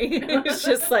registry. He's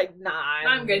just like, nah,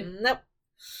 I'm good. Nope.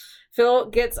 Phil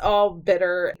gets all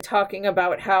bitter, talking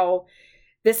about how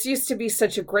this used to be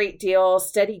such a great deal,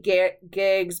 steady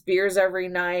gigs, beers every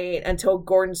night, until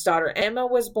Gordon's daughter Emma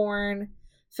was born.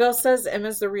 Phil says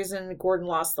Emma's the reason Gordon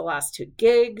lost the last 2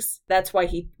 gigs. That's why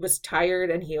he was tired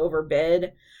and he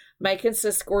overbid. Mike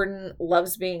insists Gordon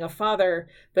loves being a father,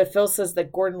 but Phil says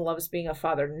that Gordon loves being a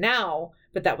father now,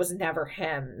 but that was never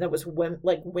him. That was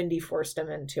Wendy forced him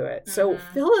into it. So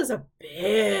Phil is a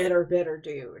bitter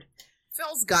dude.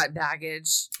 Phil's got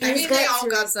baggage. He's They got all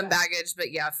got serious some baggage,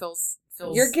 but yeah, Phil's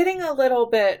You're getting a little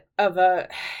bit of a,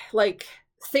 like,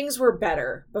 things were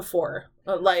better before.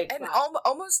 Like, and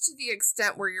almost to the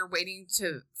extent where you're waiting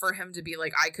for him to be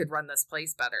like, I could run this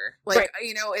place better. Like, right.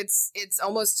 It's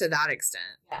almost to that extent.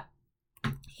 Yeah.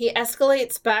 He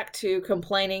escalates back to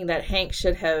complaining that Hank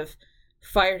should have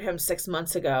fired him 6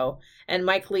 months ago, and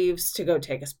Mike leaves to go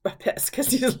take a piss because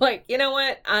he's like, you know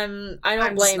what? I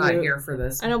don't blame just not you. here for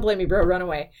this. I don't blame you, bro. Run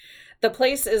away. The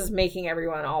place is making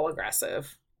everyone all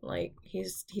aggressive. Like, he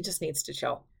just needs to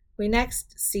chill. We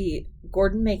next see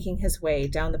Gordon making his way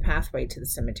down the pathway to the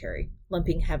cemetery,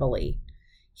 limping heavily.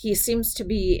 He seems to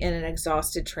be in an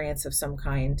exhausted trance of some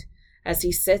kind as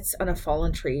he sits on a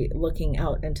fallen tree looking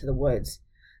out into the woods.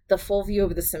 The full view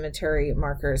of the cemetery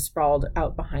markers sprawled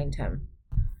out behind him.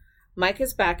 Mike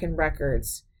is back in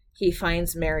records. He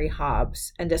finds Mary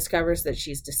Hobbs and discovers that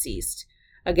she's deceased.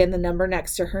 Again, the number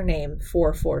next to her name,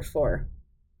 444.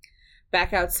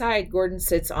 Back outside, Gordon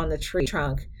sits on the tree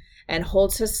trunk and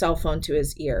holds his cell phone to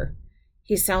his ear.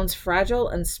 He sounds fragile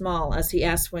and small as he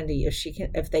asks Wendy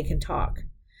if they can talk,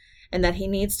 and that he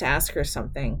needs to ask her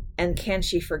something, and can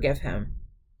she forgive him.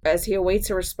 As he awaits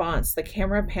a response, the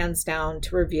camera pans down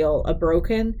to reveal a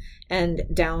broken and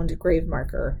downed grave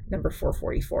marker, number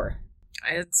 444.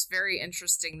 It's very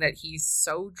interesting that he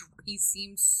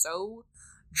seems so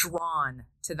drawn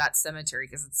to that cemetery,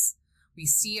 because we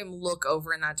see him look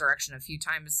over in that direction a few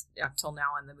times up till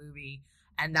now in the movie,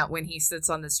 and that when he sits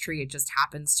on this tree, it just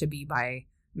happens to be by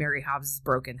Mary Hobbs'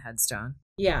 broken headstone.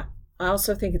 Yeah, I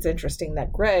also think it's interesting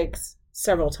that Greg's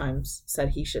several times said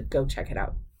he should go check it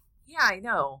out. Yeah, I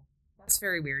know. That's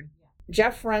very weird.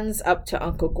 Jeff runs up to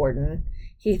Uncle Gordon.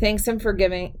 He thanks him for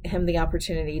giving him the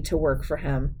opportunity to work for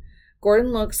him.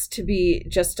 Gordon looks to be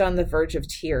just on the verge of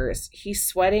tears. He's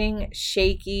sweating,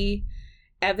 shaky,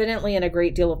 evidently in a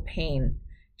great deal of pain.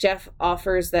 Jeff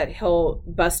offers that he'll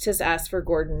bust his ass for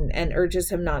Gordon and urges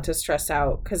him not to stress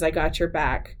out because I got your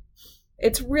back.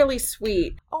 It's really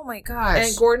sweet. Oh my gosh.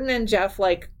 And Gordon and Jeff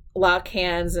lock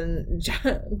hands, and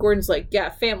Gordon's like,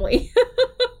 yeah, family.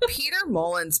 Peter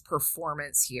Mullen's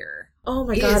performance here. Oh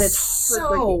my God, it's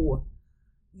heartbreaking.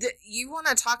 You want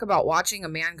to talk about watching a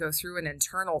man go through an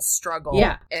internal struggle,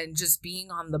 yeah, and just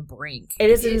being on the brink. It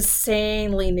is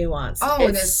insanely nuanced. Oh,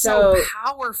 it is so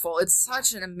powerful. It's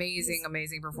such an amazing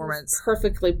performance.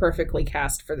 Perfectly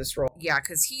cast for this role. Yeah,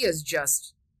 because he is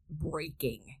just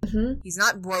breaking. Mm-hmm. He's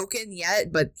not broken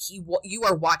yet, but you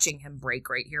are watching him break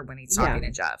right here when he's talking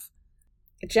to Jeff.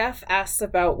 Jeff asks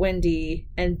about Wendy,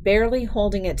 and barely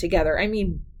holding it together, I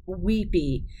mean,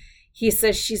 weepy, he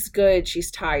says she's good,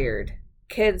 she's tired.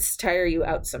 Kids tire you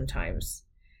out sometimes.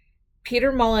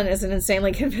 Peter Mullen is an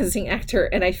insanely convincing actor,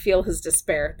 and I feel his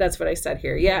despair. That's what I said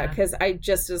here. Yeah, because I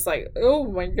just was like, oh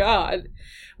my God.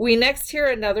 We next hear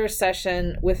another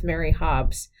session with Mary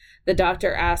Hobbs. The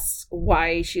doctor asks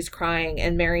why she's crying,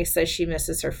 and Mary says she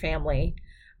misses her family.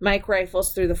 Mike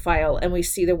rifles through the file, and we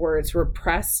see the words,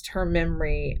 repressed her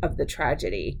memory of the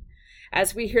tragedy.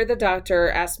 As we hear the doctor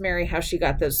ask Mary how she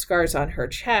got those scars on her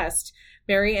chest,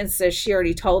 Mary insists she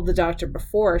already told the doctor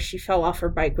before she fell off her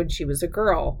bike when she was a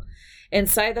girl.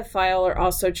 Inside the file are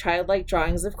also childlike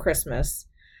drawings of Christmas,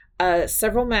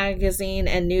 several magazine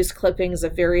and news clippings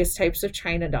of various types of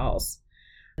China dolls.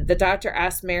 The doctor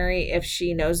asks Mary if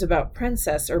she knows about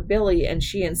Princess or Billy, and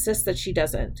she insists that she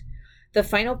doesn't. The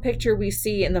final picture we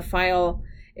see in the file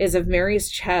is of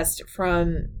Mary's chest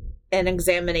from an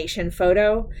examination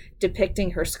photo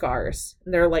depicting her scars.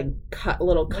 They're like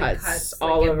little cuts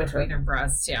all over between her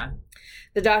breasts. Yeah.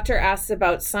 The doctor asks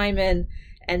about Simon,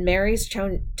 and Mary's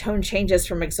tone changes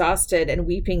from exhausted and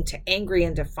weeping to angry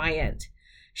and defiant.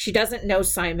 She doesn't know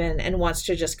Simon and wants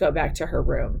to just go back to her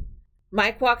room.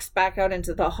 Mike walks back out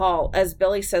into the hall as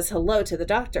Billy says hello to the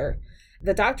doctor.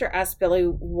 The doctor asks Billy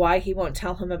why he won't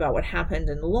tell him about what happened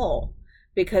in Lowell,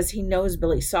 because he knows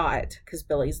Billy saw it, because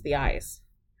Billy's the eyes.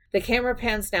 The camera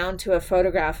pans down to a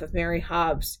photograph of Mary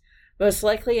Hobbs, most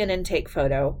likely an intake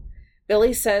photo.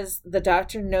 Billy says the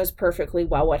doctor knows perfectly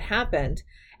well what happened,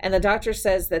 and the doctor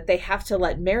says that they have to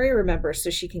let Mary remember so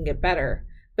she can get better.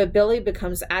 But Billy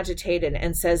becomes agitated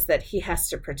and says that he has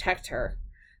to protect her.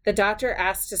 The doctor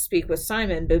asks to speak with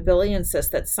Simon, but Billy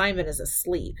insists that Simon is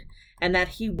asleep and that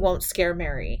he won't scare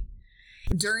Mary.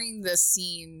 During this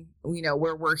scene,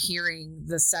 where we're hearing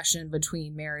the session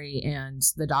between Mary and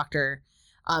the doctor,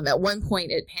 at one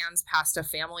point it pans past a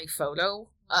family photo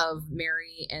of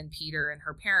Mary and Peter and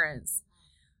her parents.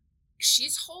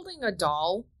 She's holding a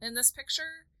doll in this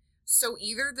picture. So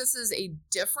either this is a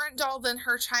different doll than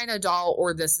her China doll,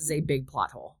 or this is a big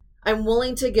plot hole. I'm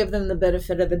willing to give them the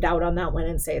benefit of the doubt on that one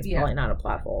and say it's probably not a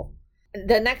plot hole.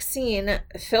 The next scene,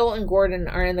 Phil and Gordon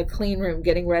are in the clean room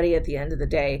getting ready at the end of the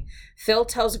day. Phil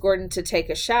tells Gordon to take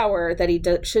a shower, that he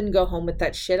shouldn't go home with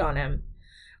that shit on him.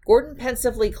 Gordon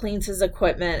pensively cleans his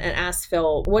equipment and asks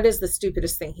Phil what is the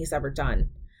stupidest thing he's ever done.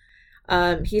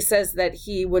 He says that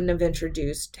he wouldn't have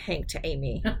introduced Hank to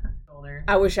Amy.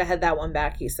 I wish I had that one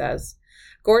back, he says.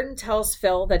 Gordon tells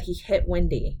Phil that he hit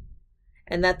Wendy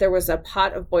and that there was a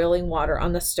pot of boiling water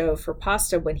on the stove for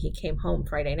pasta when he came home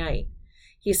Friday night.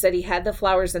 He said he had the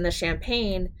flowers and the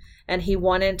champagne and he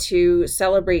wanted to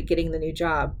celebrate getting the new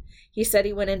job. He said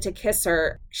he went in to kiss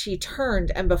her. She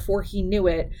turned, and before he knew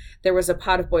it, there was a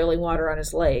pot of boiling water on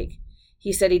his leg.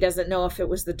 He said he doesn't know if it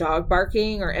was the dog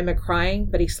barking or Emma crying,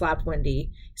 but he slapped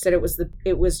Wendy. He said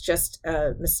it was just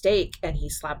a mistake, and he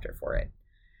slapped her for it.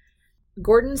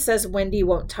 Gordon says Wendy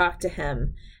won't talk to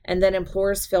him, and then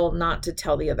implores Phil not to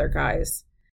tell the other guys.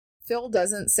 Phil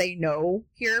doesn't say no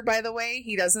here, by the way.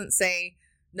 He doesn't say,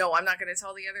 no, I'm not going to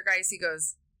tell the other guys. He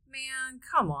goes, man,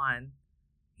 come on.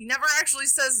 He never actually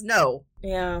says no.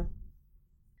 Yeah.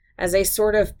 As a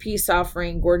sort of peace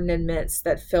offering, Gordon admits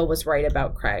that Phil was right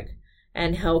about Craig,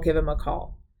 and he'll give him a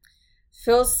call.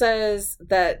 Phil says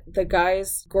that the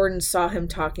guys Gordon saw him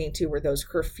talking to were those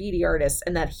graffiti artists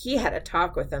and that he had a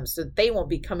talk with them, so they won't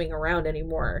be coming around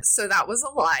anymore. So that was a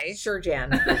lie. Sure, Jan.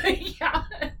 Yeah.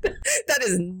 That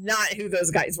is not who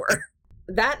those guys were.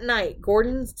 That night,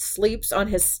 Gordon sleeps on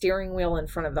his steering wheel in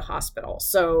front of the hospital.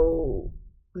 So,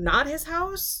 not his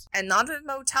house? And not a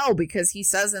motel, because he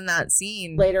says in that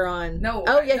scene later on. No.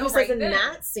 Oh, yeah, no, he says right in then.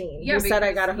 that scene. Yeah, he said,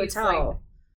 I got a he's hotel.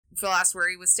 Phil asked where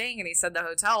he was staying, and he said the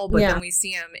hotel, but then we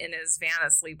see him in his van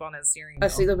asleep on his steering wheel.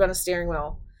 Asleep on a steering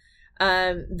wheel.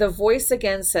 The voice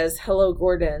again says, hello,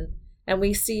 Gordon. And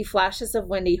we see flashes of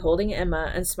Wendy holding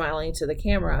Emma and smiling to the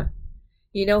camera.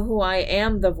 You know who I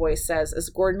am, the voice says, as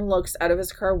Gordon looks out of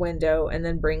his car window and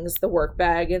then brings the work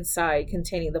bag inside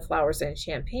containing the flowers and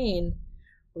champagne.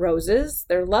 Roses?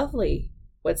 They're lovely.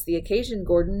 What's the occasion,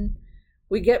 Gordon?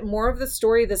 We get more of the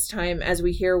story this time as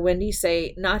we hear Wendy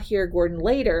say, not here, Gordon,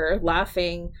 later,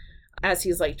 laughing as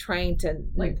he's trying to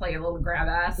play a little grab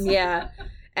ass. Yeah.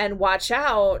 And watch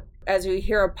out as we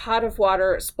hear a pot of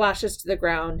water splashes to the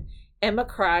ground. Emma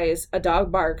cries, a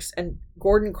dog barks, and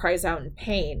Gordon cries out in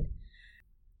pain.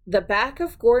 The back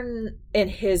of Gordon in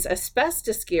his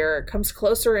asbestos gear comes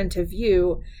closer into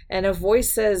view, and a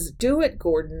voice says, do it,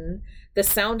 Gordon. The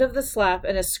sound of the slap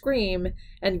and a scream,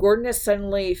 and Gordon is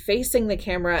suddenly facing the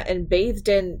camera and bathed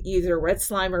in either red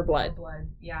slime or blood.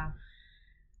 Yeah.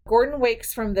 Gordon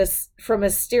wakes from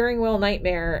his steering wheel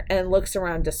nightmare and looks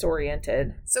around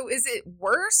disoriented. So is it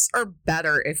worse or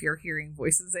better if you're hearing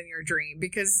voices in your dream?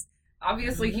 Because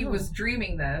obviously he was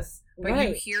dreaming this. But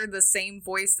you hear the same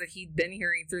voice that he'd been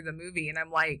hearing through the movie, and I'm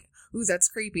like, ooh, that's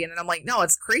creepy. And then I'm like, no,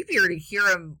 it's creepier to hear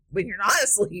him when you're not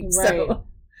asleep. Right. So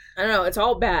I don't know, it's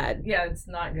all bad. Yeah, it's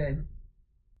not good.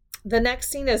 The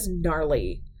next scene is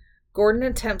gnarly. Gordon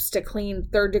attempts to clean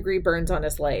third-degree burns on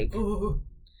his leg. Ooh.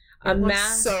 I'm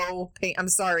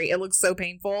sorry, it looks so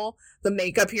painful. The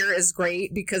makeup here is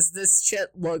great because this shit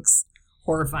looks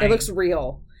horrifying. It looks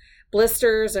real.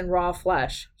 Blisters and raw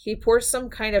flesh. He pours some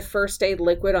kind of first aid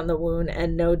liquid on the wound,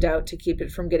 and no doubt to keep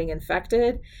it from getting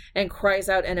infected, and cries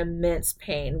out in immense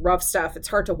pain. Rough stuff. It's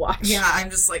hard to watch. Yeah, I'm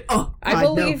just like, oh,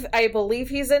 God, I believe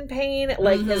he's in pain.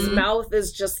 His mouth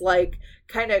is just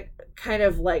kind of kind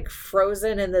of like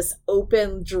frozen in this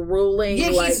open, drooling. Yeah,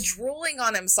 like, he's drooling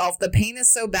on himself. The pain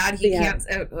is so bad he can't.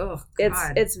 Oh,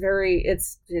 God.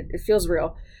 It feels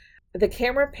real. The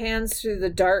camera pans through the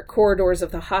dark corridors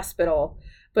of the hospital,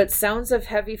 but sounds of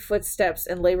heavy footsteps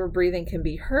and labor breathing can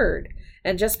be heard.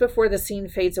 And just before the scene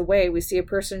fades away, we see a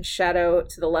person's shadow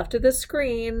to the left of the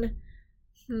screen.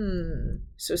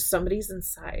 So somebody's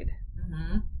inside.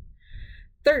 Mm-hmm.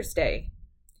 Thursday.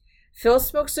 Phil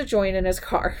smokes a joint in his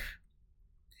car.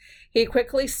 He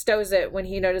quickly stows it when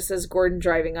he notices Gordon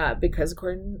driving up, because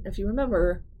Gordon, if you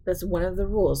remember, that's one of the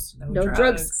rules. No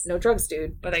drugs. No drugs,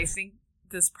 dude. But I think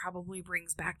this probably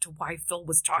brings back to why Phil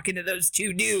was talking to those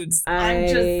two dudes. I'm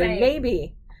just saying.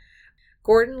 Maybe.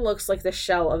 Gordon looks like the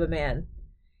shell of a man.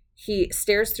 He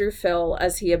stares through Phil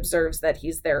as he observes that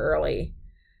he's there early.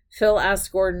 Phil asks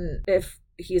Gordon if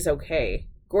he's okay.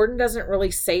 Gordon doesn't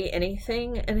really say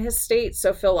anything in his state,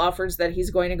 so Phil offers that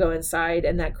he's going to go inside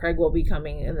and that Craig will be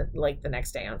coming in the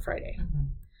next day on Friday.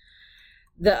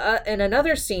 Mm-hmm. In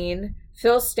another scene,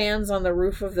 Phil stands on the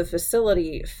roof of the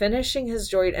facility, finishing his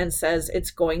joint, and says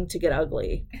it's going to get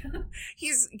ugly.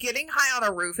 He's getting high on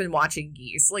a roof and watching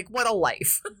geese. Like, what a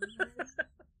life.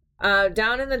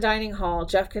 Down in the dining hall,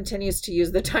 Jeff continues to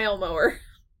use the tile mower.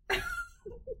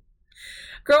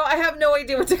 Girl, I have no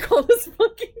idea what to call this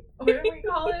fucking What do we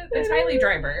call it? The Tiley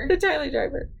driver. The Tiley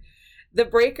driver. The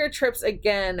breaker trips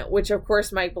again, which of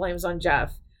course Mike blames on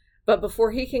Jeff. But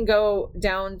before he can go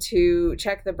down to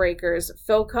check the breakers,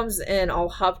 Phil comes in all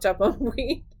hopped up on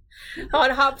weed.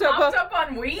 Hopped up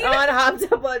on weed?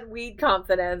 Hopped up on weed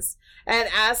confidence, and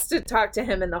asks to talk to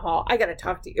him in the hall. I gotta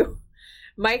talk to you.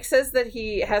 Mike says that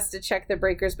he has to check the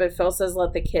breakers, but Phil says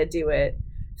let the kid do it.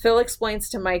 Phil explains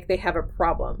to Mike they have a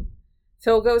problem.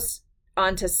 Phil goes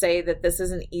on to say that this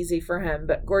isn't easy for him,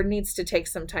 but Gordon needs to take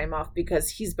some time off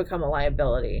because he's become a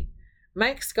liability.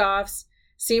 Mike scoffs,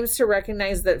 seems to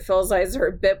recognize that Phil's eyes are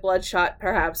a bit bloodshot,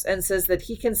 perhaps, and says that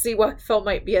he can see why Phil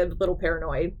might be a little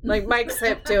paranoid. Like, Mike's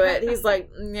hip to it. He's like,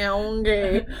 yeah,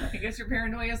 okay. I guess your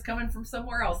paranoia is coming from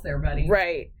somewhere else there, buddy.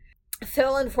 Right.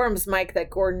 Phil informs Mike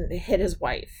that Gordon hit his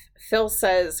wife. Phil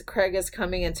says Craig is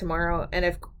coming in tomorrow, and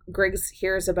if Griggs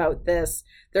hears about this,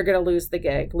 they're going to lose the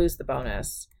gig, lose the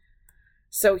bonus.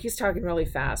 So he's talking really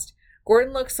fast.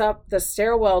 Gordon looks up the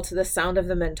stairwell to the sound of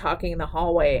the men talking in the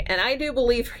hallway, and I do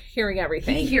believe hearing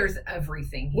everything. He hears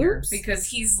everything here. Whoops. Because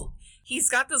he's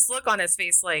got this look on his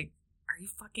face like, are you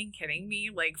fucking kidding me?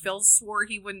 Like, Phil swore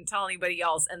he wouldn't tell anybody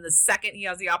else, and the second he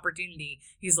has the opportunity,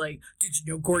 he's like, did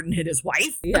you know Gordon hit his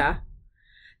wife? Yeah.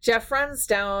 Jeff runs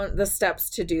down the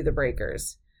steps to do the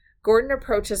breakers. Gordon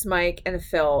approaches Mike and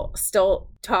Phil,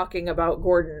 still talking about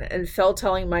Gordon, and Phil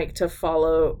telling Mike to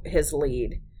follow his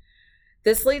lead.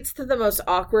 This leads to the most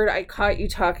awkward I caught you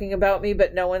talking about me,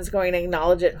 but no one's going to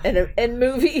acknowledge it in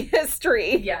movie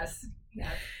history. Yes.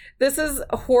 This is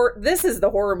the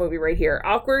horror movie right here.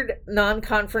 Awkward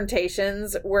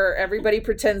non-confrontations where everybody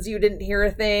pretends you didn't hear a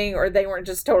thing or they weren't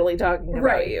just totally talking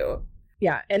about you.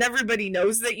 Yeah, and everybody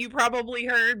knows that you probably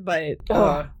heard, but...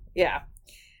 Yeah.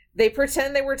 They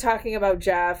pretend they were talking about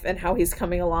Jeff and how he's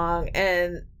coming along.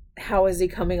 And how is he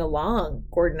coming along?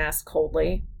 Gordon asks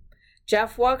coldly.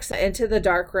 Jeff walks into the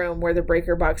dark room where the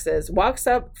breaker box is, walks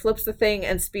up, flips the thing,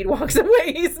 and speed walks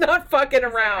away. He's not fucking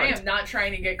around. I am not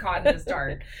trying to get caught in this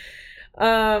dark.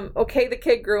 Okay, the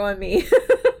kid grew on me.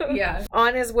 Yeah.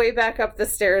 On his way back up the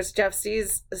stairs, Jeff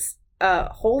sees,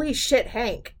 holy shit,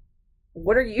 Hank.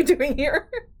 What are you doing here?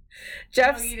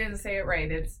 No, you didn't say it right.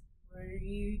 It's, what are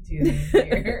you doing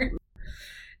here?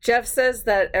 Jeff says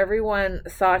that everyone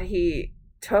thought he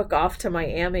took off to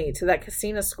Miami to that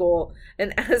casino school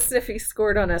and asked if he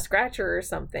scored on a scratcher or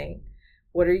something.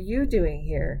 What are you doing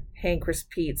here? Hank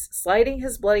repeats, sliding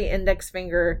his bloody index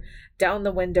finger down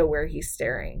the window where he's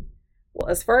staring. Well,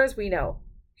 as far as we know,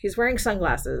 he's wearing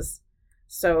sunglasses.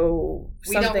 So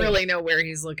we don't really know where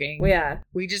he's looking. Yeah.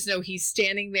 We just know he's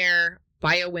standing there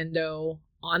by a window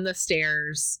on the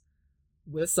stairs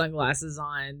with sunglasses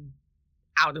on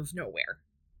out of nowhere.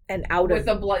 And out with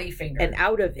a bloody finger. And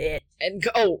out of it. And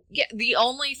the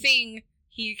only thing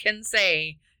he can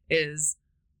say is,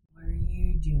 what are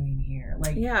you doing here?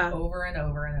 Like, over and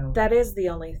over and over. That is the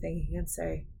only thing he can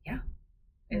say. Yeah.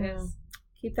 It is.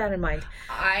 Keep that in mind.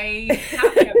 I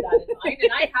have kept that in mind,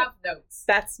 and I have notes.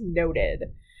 That's noted.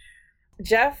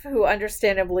 Jeff, who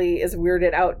understandably is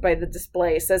weirded out by the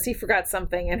display, says he forgot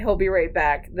something and he'll be right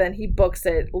back. Then he books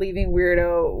it, leaving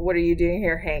weirdo, what are you doing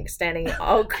here, Hank, standing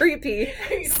all creepy,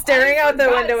 staring out the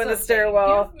window in the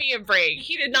stairwell. Give me a break.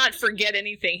 He did not forget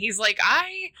anything. He's like,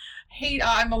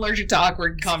 I'm allergic to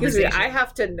awkward conversation. Excuse me, I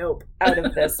have to nope out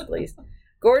of this, please.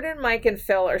 Gordon, Mike, and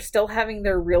Phil are still having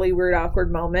their really weird,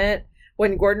 awkward moment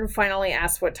when Gordon finally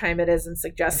asks what time it is and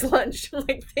suggests lunch. I'm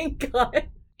like, thank God.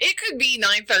 It could be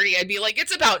 9:30. I'd be like,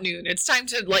 it's about noon. It's time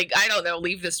to, like, I don't know,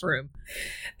 leave this room.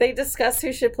 They discuss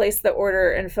who should place the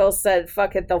order, and Phil said,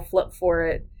 fuck it, they'll flip for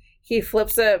it. He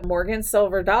flips a Morgan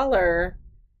silver dollar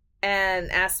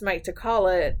and asks Mike to call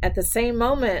it. At the same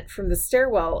moment, from the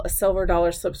stairwell, a silver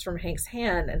dollar slips from Hank's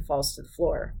hand and falls to the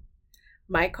floor.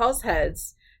 Mike calls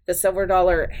heads. The silver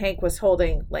dollar Hank was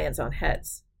holding lands on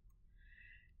heads.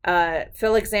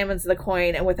 Phil examines the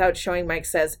coin and without showing Mike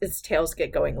says, it's tails,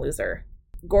 get going, loser.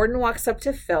 Gordon walks up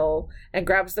to Phil and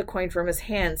grabs the coin from his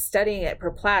hand, studying it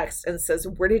perplexed, and says,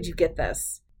 where did you get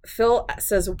this? Phil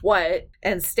says, what?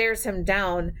 And stares him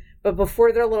down. But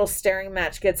before their little staring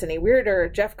match gets any weirder,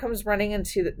 Jeff comes running in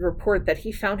to report that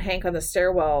he found Hank on the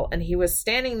stairwell and he was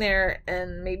standing there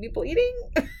and maybe bleeding.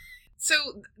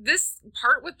 So this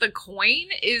part with the coin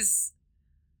is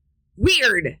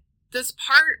weird. This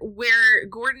part where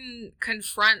Gordon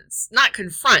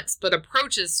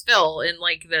approaches Phil in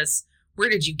like this, where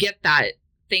did you get that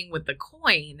thing with the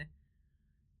coin?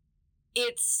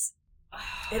 It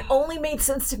only made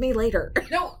sense to me later.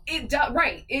 No, it does.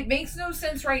 Right. It makes no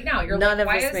sense right now. You're None like, of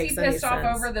why this is he makes any pissed off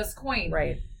sense. over this coin?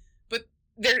 Right. But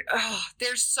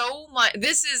there's so much.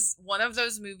 This is one of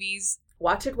those movies.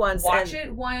 Watch it once.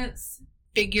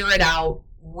 Figure it out,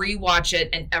 rewatch it,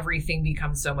 and everything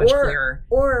becomes so much clearer.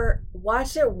 Or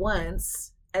watch it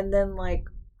once and then, like,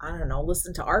 I don't know,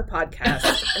 listen to our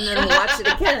podcast and then watch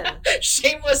it again.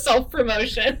 Shameless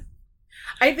self-promotion.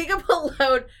 I think I'm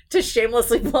allowed to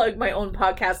shamelessly plug my own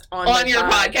podcast on your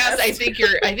podcast. I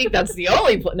think that's the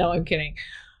only. No, I'm kidding.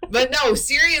 But no,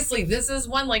 seriously, this is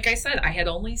one, like I said, I had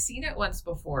only seen it once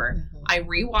before. Mm-hmm. I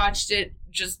rewatched it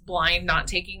just blind, not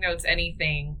taking notes,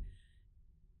 anything.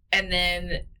 And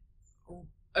then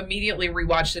immediately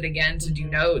rewatched it again to do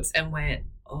notes and went,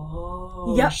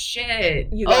 oh, yep. Shit.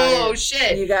 Shit. You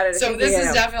got it. So this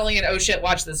is definitely an oh shit,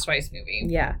 watch this twice movie.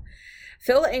 Yeah.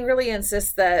 Phil angrily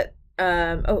insists that,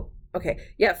 Phil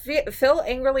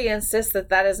angrily insists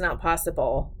that is not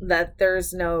possible, that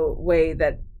there's no way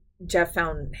that Jeff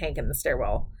found Hank in the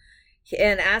stairwell,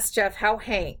 and asks Jeff how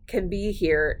Hank can be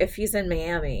here if he's in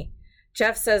Miami.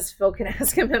 Jeff says Phil can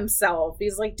ask him himself.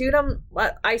 He's like, dude,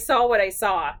 I saw what I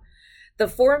saw. The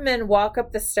four men walk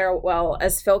up the stairwell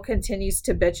as Phil continues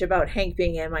to bitch about Hank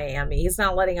being in Miami. He's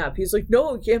not letting up. He's like,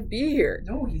 no, he can't be here.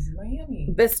 No, he's in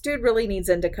Miami. This dude really needs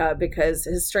indica because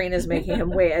his strain is making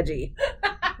him way edgy.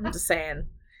 I'm just saying.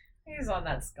 He's on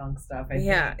that skunk stuff, I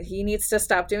think. He needs to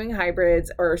stop doing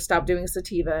hybrids or stop doing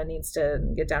sativa. Needs to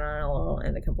get down on a little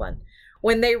indica blend.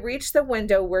 When they reach the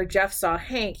window where Jeff saw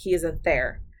Hank, he isn't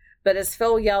there. But as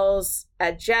Phil yells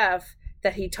at Jeff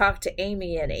that he talked to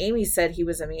Amy and Amy said he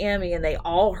was in Miami and they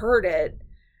all heard it,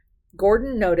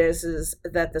 Gordon notices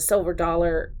that the silver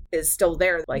dollar is still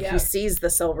there. He sees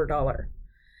the silver dollar.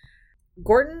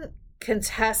 Gordon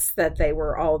contests that they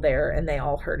were all there and they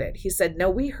all heard it. He said,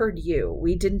 no, we heard you.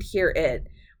 We didn't hear it.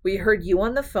 We heard you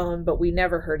on the phone, but we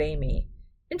never heard Amy.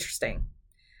 Interesting.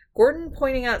 Gordon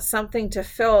pointing out something to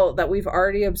Phil that we've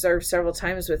already observed several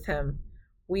times with him.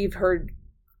 We've heard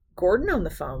Gordon on the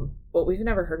phone, but we've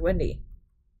never heard Wendy.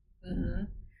 Mm-hmm.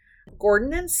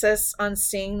 Gordon insists on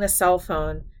seeing the cell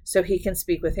phone so he can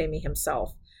speak with Amy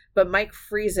himself, but Mike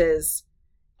freezes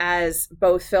as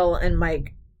both Phil and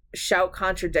Mike shout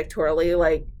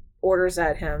contradictory orders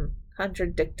at him. I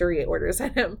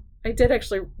did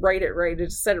actually write it right. I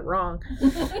just said it wrong.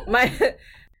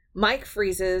 Mike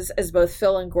freezes as both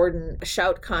Phil and Gordon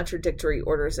shout contradictory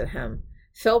orders at him.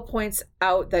 Phil points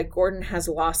out that Gordon has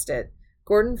lost it.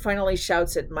 Gordon finally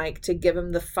shouts at Mike to give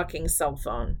him the fucking cell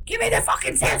phone. Give me the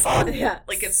fucking cell phone! Yeah.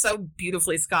 Like, it's so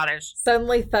beautifully Scottish.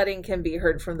 Suddenly thudding can be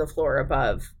heard from the floor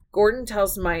above. Gordon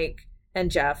tells Mike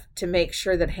and Jeff to make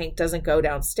sure that Hank doesn't go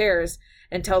downstairs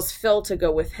and tells Phil to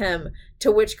go with him,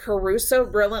 to which Caruso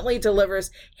brilliantly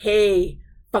delivers, hey,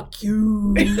 fuck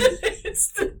you.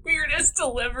 It's the weirdest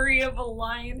delivery of a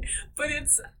line, but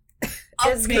it's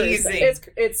amazing.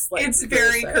 It's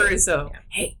very Caruso. Yeah.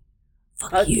 Hey,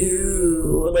 fuck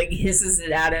you. Like, hisses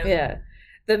it at him. Yeah.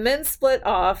 The men split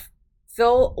off,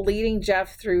 Phil leading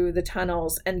Jeff through the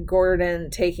tunnels and Gordon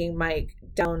taking Mike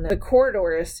down the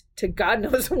corridors to God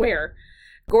knows where.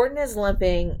 Gordon is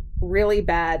limping really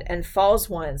bad and falls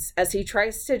once as he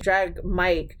tries to drag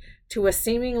Mike to a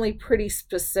seemingly pretty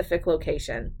specific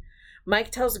location.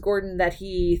 Mike tells Gordon that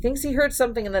he thinks he heard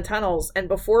something in the tunnels, and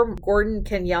before Gordon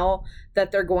can yell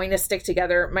that they're going to stick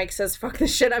together, Mike says, fuck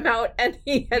this shit, I'm out, and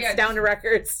he heads down to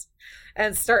records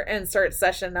and starts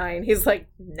session 9. He's like,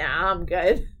 nah, I'm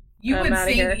good. You I'm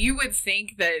outta here. would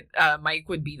think that Mike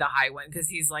would be the high one because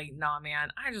he's like, nah, man,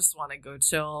 I just want to go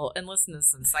chill and listen to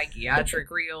some psychiatric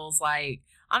reels. Like,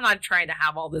 I'm not trying to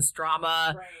have all this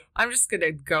drama. Right. I'm just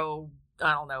gonna go,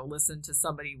 I don't know, listen to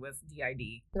somebody with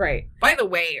DID. Right. By the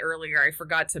way, earlier I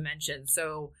forgot to mention,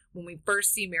 so when we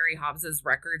first see Mary Hobbs's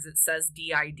records, it says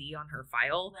DID on her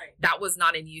file. Right. That was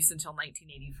not in use until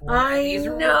 1984. I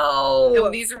And know.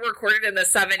 these were recorded in the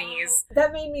 70s.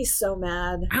 That made me so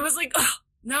mad. I was like, oh,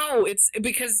 no, it's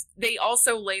because they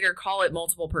also later call it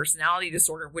multiple personality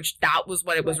disorder, which that was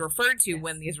what it was referred to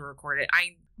when these were recorded.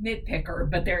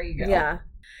 Nitpicker, but there you go.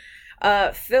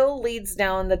 Yeah. Phil leads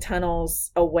down the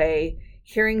tunnels away,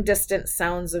 hearing distant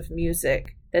sounds of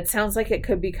music that sounds like it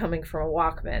could be coming from a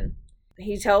Walkman.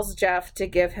 He tells Jeff to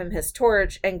give him his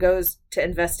torch and goes to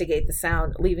investigate the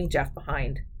sound, leaving Jeff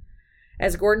behind.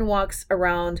 As Gordon walks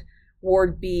around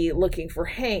Ward B looking for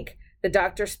Hank, the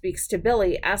doctor speaks to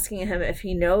Billy, asking him if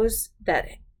he knows that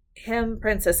him,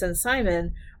 Princess, and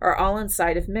Simon are all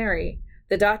inside of Mary.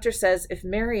 The doctor says if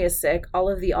Mary is sick, all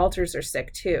of the alters are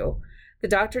sick too. The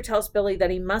doctor tells Billy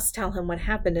that he must tell him what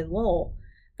happened in Lowell.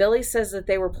 Billy says that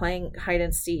they were playing hide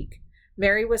and seek.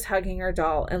 Mary was hugging her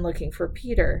doll and looking for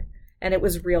Peter, and it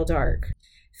was real dark.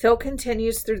 Phil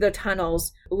continues through the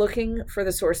tunnels, looking for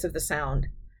the source of the sound.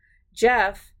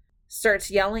 Jeff starts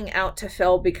yelling out to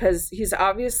Phil because he's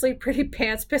obviously pretty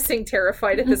pants-pissing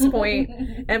terrified at this point.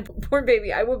 And poor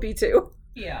baby, I would be too.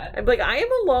 Yeah. I'm like, I am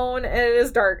alone and it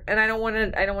is dark and I don't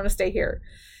want to stay here.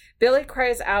 Billy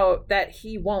cries out that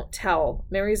he won't tell.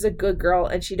 Mary's a good girl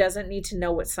and she doesn't need to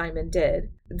know what Simon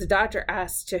did. The doctor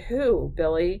asks, to who,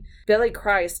 Billy? Billy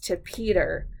cries, to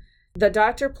Peter. The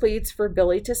doctor pleads for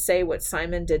Billy to say what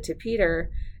Simon did to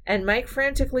Peter, and Mike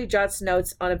frantically jots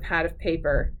notes on a pad of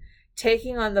paper,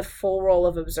 taking on the full role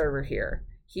of observer here.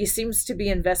 He seems to be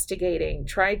investigating,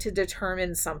 trying to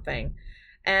determine something.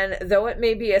 And though it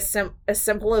may be as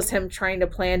simple as him trying to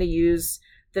plan to use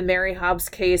the Mary Hobbs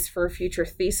case for a future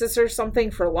thesis or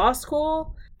something for law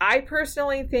school, I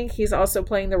personally think he's also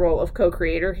playing the role of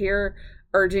co-creator here,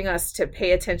 urging us to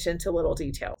pay attention to little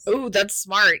details. Oh, that's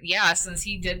smart. Yeah, Since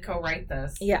he did co-write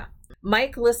this. Yeah.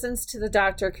 Mike listens to the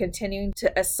doctor continuing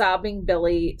to sobbing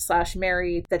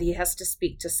Billy/Mary that he has to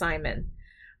speak to Simon.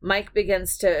 Mike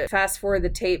begins to fast forward the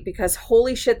tape because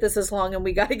holy shit, this is long and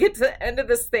we got to get to the end of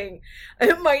this thing.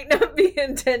 It might not be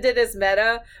intended as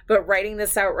meta, but writing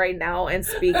this out right now and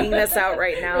speaking this out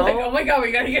right now. Like, oh my God,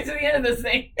 we got to get to the end of this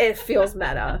thing. It feels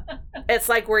meta. It's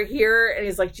like we're here and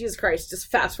he's like, Jesus Christ,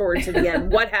 just fast forward to the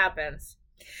end. What happens?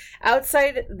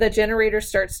 Outside, the generator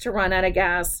starts to run out of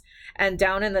gas, and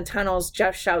down in the tunnels,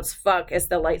 Jeff shouts fuck as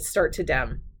the lights start to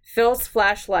dim. Phil's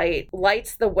flashlight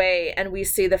lights the way, and we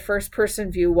see the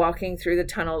first-person view walking through the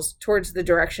tunnels towards the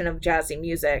direction of jazzy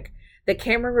music. The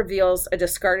camera reveals a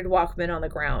discarded Walkman on the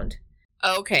ground.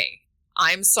 Okay,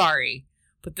 I'm sorry,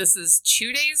 but this is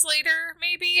 2 days later,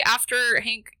 maybe, after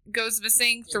Hank goes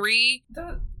missing. 3.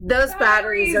 Those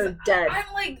batteries are dead.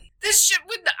 I'm like, This shit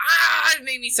would... it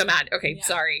made me so mad. Okay, Yeah.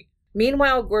 sorry.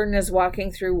 Meanwhile, Gordon is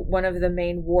walking through one of the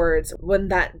main wards when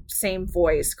that same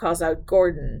voice calls out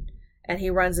Gordon, and he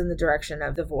runs in the direction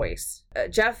of the voice.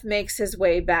 Jeff makes his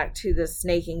way back to the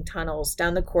snaking tunnels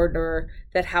down the corridor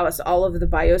that house all of the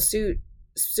biosuits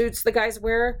the guys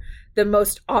wear. The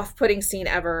most off-putting scene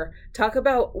ever. Talk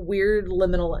about weird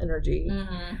liminal energy.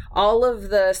 mm-hmm. All of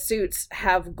the suits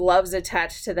have gloves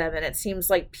attached to them, and it seems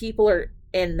like people are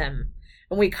in them.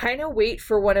 And we kind of wait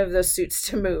for one of those suits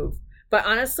to move. But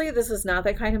honestly, this is not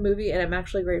that kind of movie, and I'm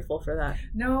actually grateful for that.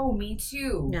 No, me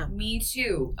too. Yeah. Me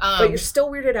too. But you're still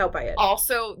weirded out by it.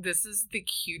 Also, this is the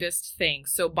cutest thing.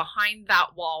 So behind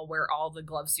that wall where all the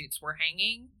glove suits were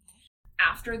hanging,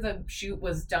 After the shoot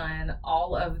was done,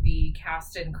 all of the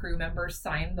cast and crew members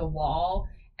signed the wall,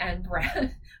 and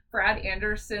Brad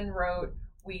Anderson wrote,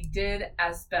 "We did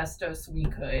as best as we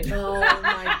could." Oh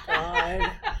my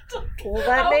God. Well,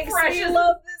 that How makes me precious-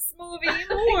 love this movie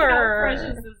more. How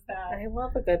precious is that? I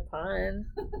love a good pun.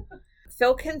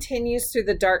 Phil continues through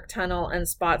the dark tunnel and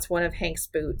spots one of Hank's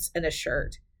boots and a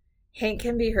shirt. Hank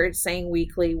can be heard saying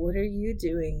weakly, "What are you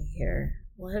doing here?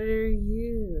 What are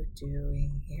you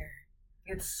doing here?"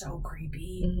 It's so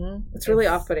creepy. Mm-hmm. It's really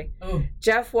off-putting. Oh.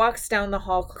 Jeff walks down the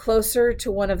hall closer to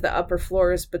one of the upper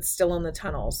floors, but still in the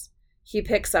tunnels. He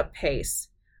picks up pace.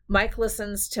 Mike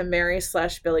listens to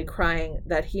Mary/Billy crying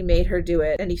that he made her do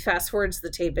it, and he fast-forwards the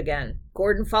tape again.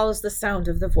 Gordon follows the sound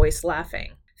of the voice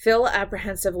laughing. Phil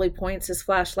apprehensively points his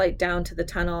flashlight down to the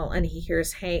tunnel, and he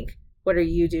hears Hank, "What are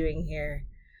you doing here?"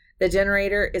 The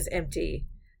generator is empty.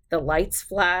 The lights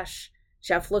flash.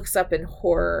 Jeff looks up in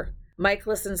horror. Mike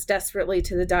listens desperately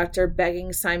to the doctor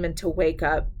begging Simon to wake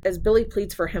up as Billy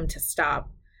pleads for him to stop.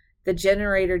 The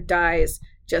generator dies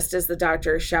just as the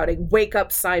doctor is shouting, "Wake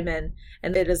up, Simon!"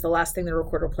 And it is the last thing the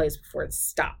recorder plays before it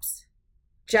stops.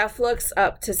 Jeff looks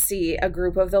up to see a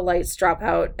group of the lights drop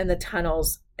out in the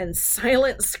tunnels and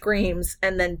silent screams,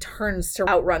 and then turns to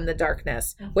outrun the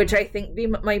darkness, which I think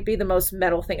might be the most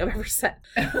metal thing I've ever said.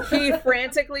 He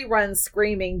frantically runs,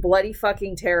 screaming bloody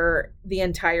fucking terror the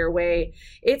entire way.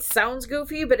 It sounds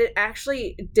goofy, but it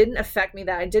actually didn't affect me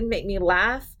that. It didn't make me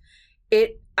laugh.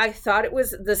 I thought it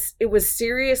was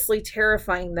seriously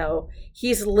terrifying, though.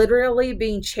 He's literally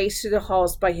being chased through the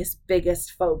halls by his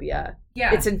biggest phobia.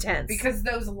 Yeah. It's intense. Because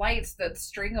those lights, that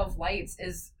string of lights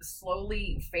is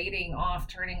slowly fading off,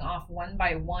 turning off one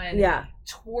by one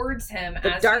towards him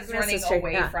the as darkness he's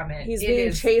running away from it. He's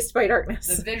being chased by darkness.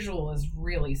 The visual is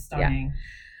really stunning. Yeah.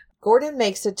 Gordon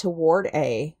makes it to Ward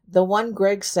A, the one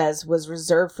Greg says was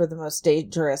reserved for the most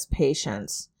dangerous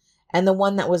patients, and the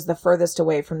one that was the furthest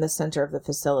away from the center of the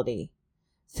facility.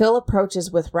 Phil approaches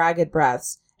with ragged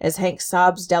breaths as Hank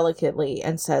sobs delicately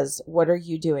and says, "What are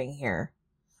you doing here?"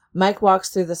 Mike walks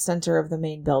through the center of the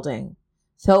main building.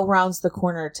 Phil rounds the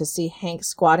corner to see Hank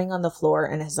squatting on the floor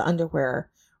in his underwear,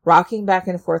 rocking back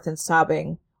and forth and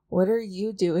sobbing. "What are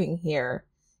you doing here?"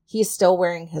 He's still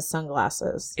wearing his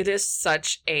sunglasses. It is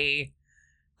such a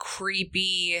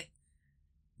creepy,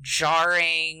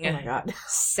 jarring, oh my God,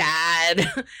 sad,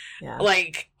 yeah.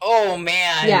 Like, oh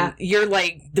man, yeah. You're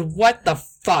like, what the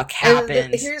fuck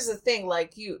happened? Here's the thing,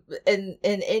 like, you in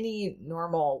any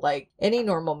normal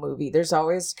movie, there's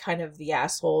always kind of the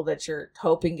asshole that you're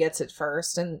hoping gets it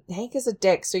first, and Hank is a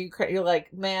dick, so you're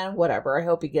like, man, whatever, I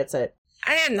hope he gets it.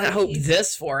 I didn't hope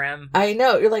this for him. I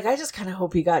know, you're like, I just kind of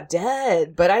hope he got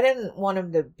dead, but I didn't want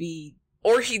him to be.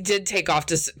 Or he did take off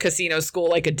to casino school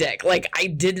like a dick. Like, I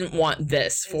didn't want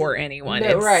this for anyone.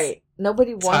 No, right.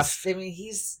 Nobody tough. wants. I mean,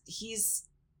 he's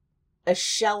a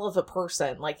shell of a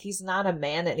person. Like, he's not a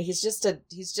man, and he's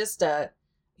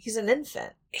an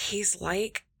infant. He's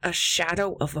like a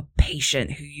shadow of a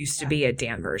patient who used to be at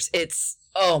Danvers. It's,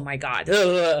 oh my God.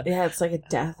 Ugh. Yeah, it's like a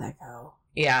death echo.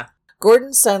 Yeah.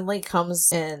 Gordon suddenly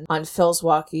comes in on Phil's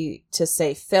walkie to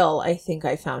say, "Phil, I think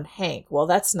I found Hank." Well,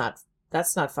 that's not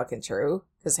fucking true,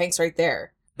 because Hank's right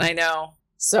there. I know.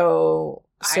 So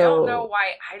I don't know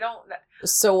why.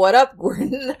 So what up,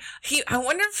 Gordon?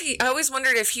 I always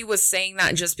wondered if he was saying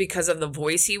that just because of the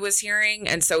voice he was hearing,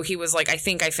 and so he was like, "I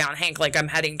think I found Hank," like I'm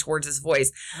heading towards his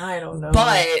voice. I don't know.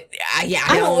 But yeah,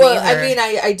 I don't either. I mean,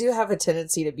 I do have a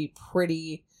tendency to be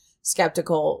pretty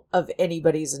skeptical of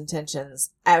anybody's intentions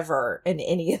ever in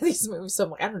any of these movies. So I'm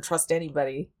like, I don't trust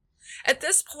anybody. At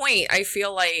this point, I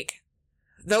feel like,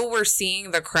 though we're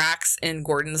seeing the cracks in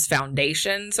Gordon's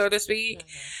foundation, so to speak,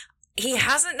 he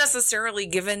hasn't necessarily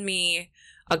given me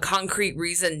a concrete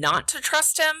reason not to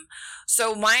trust him.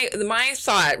 So my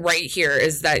thought right here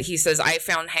is that he says, "I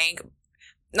found Hank."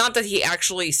 Not that he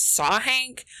actually saw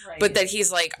Hank, right, but that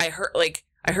he's like, I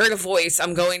heard a voice.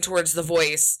 I'm going towards the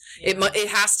voice. Yeah. It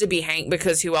has to be Hank,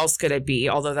 because who else could it be?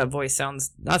 Although that voice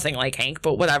sounds nothing like Hank,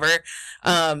 but whatever.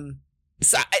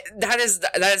 So that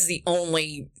is the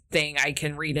only thing I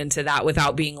can read into that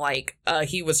without being like,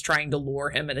 he was trying to lure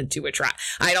him into a trap.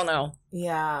 I don't know.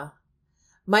 Yeah.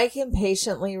 Mike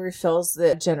impatiently refills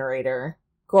the generator.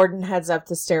 Gordon heads up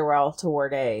the stairwell to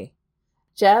Ward A.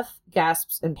 Jeff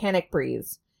gasps and panic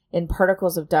breathes in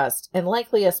particles of dust and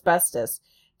likely asbestos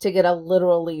to get a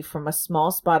literal leaf from a small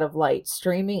spot of light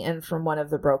streaming in from one of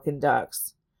the broken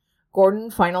ducts. Gordon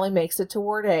finally makes it to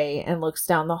Ward A and looks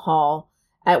down the hall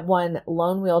at one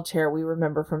lone wheelchair we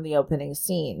remember from the opening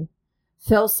scene.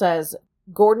 Phil says,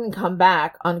 "Gordon, come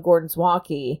back," on Gordon's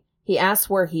walkie. He asks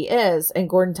where he is, and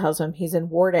Gordon tells him he's in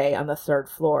Ward A on the 3rd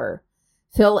floor.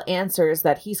 Phil answers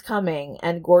that he's coming,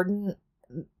 and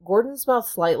Gordon's mouth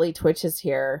slightly twitches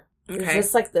here. Okay. It's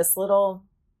just like this little,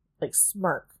 like,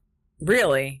 smirk.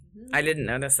 Really? I didn't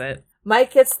notice it.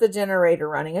 Mike gets the generator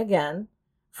running again.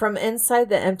 From inside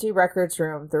the empty records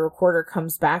room, the recorder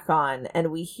comes back on,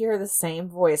 and we hear the same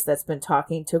voice that's been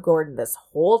talking to Gordon this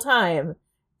whole time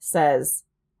says,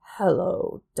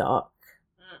 "Hello, Doc."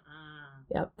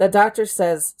 Yep. The doctor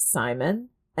says, "Simon,"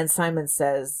 and Simon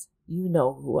says, "You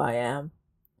know who I am."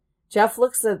 Jeff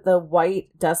looks at the white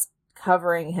dust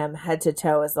covering him head to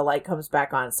toe as the light comes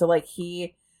back on. So, like,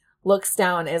 he looks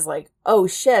down, is like, "Oh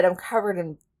shit, I'm covered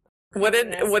in." What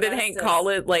did Hank call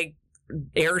it? Like,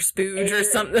 air spooge or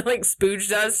something, like spooge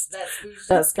dust? That spooge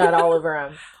dust got all over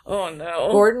him. Oh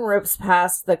no. Gordon rips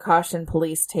past the caution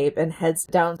police tape and heads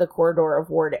down the corridor of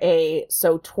Ward A,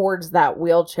 so towards that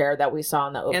wheelchair that we saw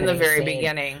in the opening in the very scene,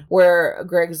 beginning, where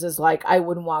Griggs is like, "I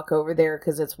wouldn't walk over there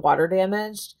because it's water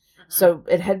damaged." So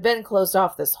it had been closed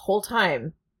off this whole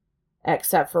time,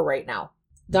 except for right now.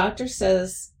 Doctor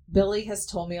says Billy has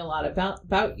told me a lot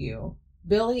about you.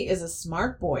 Billy is a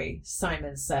smart boy,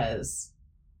 Simon says.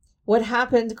 What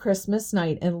happened Christmas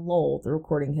night in Lowell, the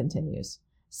recording continues.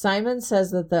 Simon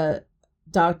says that the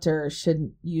doctor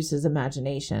should use his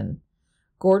imagination.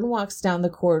 Gordon walks down the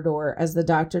corridor as the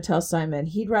doctor tells Simon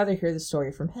he'd rather hear the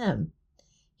story from him.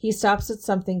 He stops at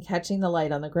something catching the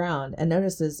light on the ground and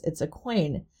notices it's a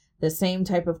coin, the same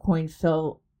type of coin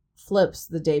Phil flips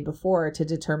the day before to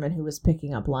determine who was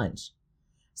picking up lunch.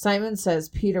 Simon says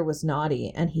Peter was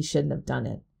naughty and he shouldn't have done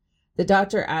it. The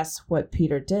doctor asks what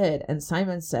Peter did, and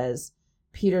Simon says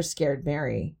Peter scared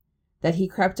Mary, that he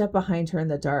crept up behind her in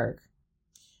the dark.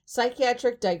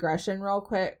 Psychiatric digression real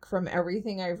quick. From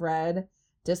everything I've read,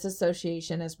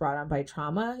 disassociation is brought on by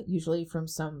trauma, usually from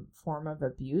some form of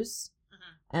abuse.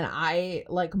 And I,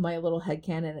 like, my little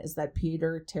headcanon is that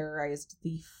Peter terrorized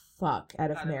the fuck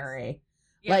out of Mary.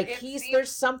 Yeah, like,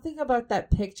 there's something about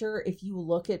that picture. If you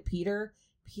look at Peter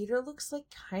looks like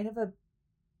kind of a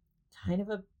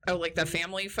Oh, like the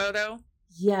family photo?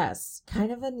 Yes,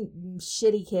 kind of a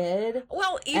shitty kid.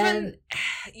 Well, even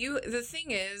the thing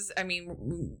is, I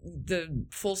mean, the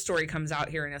full story comes out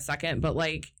here in a second, but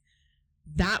like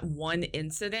that one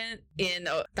incident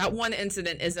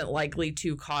isn't likely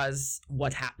to cause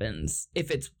what happens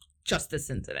if it's just this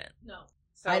incident. No.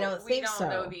 So I don't think so. We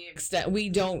don't know the extent. We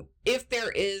don't. If there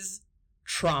is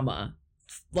trauma,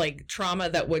 like trauma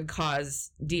that would cause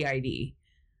DID,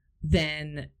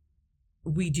 then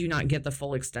we do not get the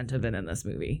full extent of it in this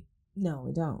movie. No,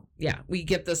 we don't. Yeah, we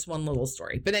get this one little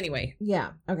story. But anyway.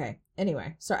 Yeah, okay.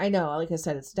 Anyway, so I know, like I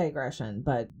said, it's digression,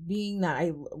 but being that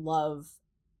I love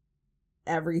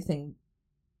everything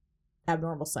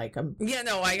abnormal psych, I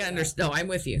understand. No, I'm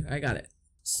with you. I got it.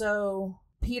 So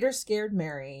Peter scared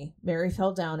Mary. Mary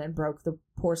fell down and broke the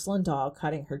porcelain doll,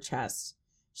 cutting her chest.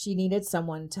 She needed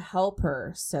someone to help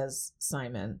her, says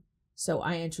Simon. So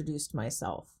I introduced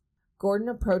myself. Gordon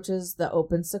approaches the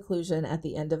open seclusion at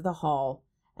the end of the hall,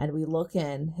 and we look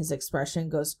in. His expression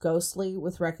goes ghostly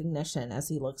with recognition as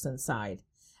he looks inside.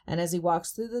 And as he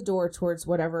walks through the door towards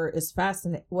whatever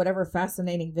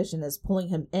fascinating vision is pulling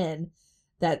him in,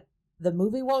 that the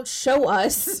movie won't show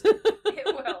us. It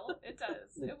will. It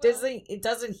does. It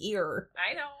doesn't hear.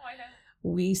 I know.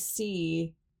 We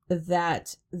see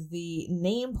that the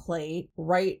nameplate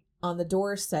right on the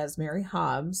door says Mary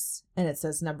Hobbs, and it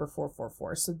says number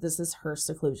 444. So this is her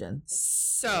seclusion.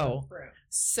 So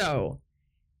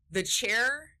the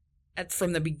chair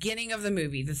from the beginning of the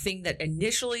movie, the thing that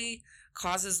initially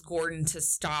causes Gordon to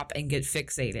stop and get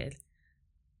fixated,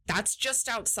 that's just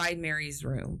outside Mary's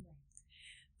room.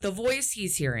 The voice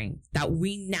he's hearing that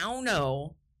we now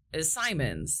know is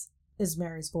Simon's is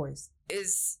Mary's voice.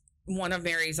 Is one of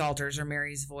Mary's alters or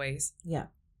Mary's voice. Yeah.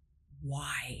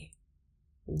 Why?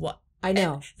 What? I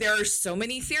know. And there are so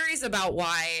many theories about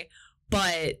why,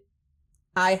 but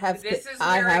I have theories.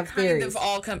 I'm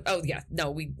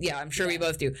sure we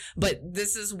both do. But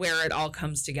this is where it all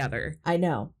comes together. I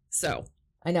know. So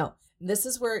I know. This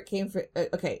is where it came from.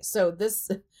 Okay, so this,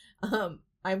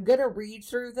 I'm gonna read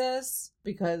through this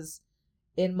because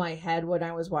in my head when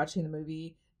I was watching the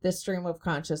movie, this stream of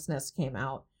consciousness came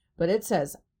out. But it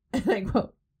says, and I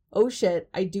quote, "Oh shit,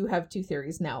 I do have two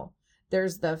theories now.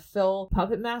 There's the Phil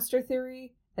Puppet Master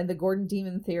theory and the Gordon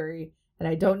Demon theory. And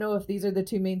I don't know if these are the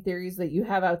two main theories that you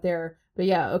have out there. But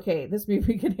yeah, okay, this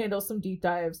movie can handle some deep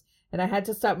dives. And I had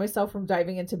to stop myself from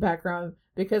diving into background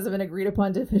because of an agreed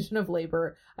upon division of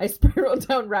labor. I spiraled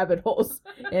down rabbit holes.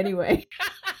 Anyway."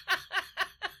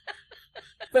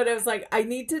 But it was like, I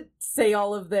need to say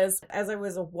all of this. As I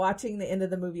was watching the end of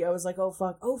the movie, I was like, oh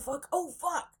fuck, oh fuck, oh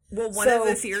fuck. Well, one of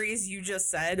the theories you just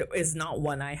said is not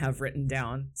one I have written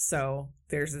down. So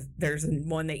there's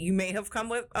one that you may have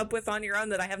come up with on your own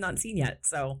that I have not seen yet.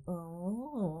 So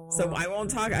so I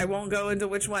won't go into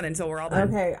which one until we're all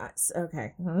done. Okay.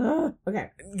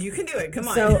 Okay. You can do it. Come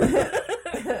on.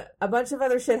 So a bunch of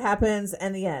other shit happens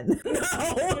and the end.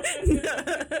 No.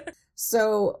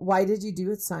 So why did you do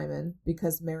it, Simon?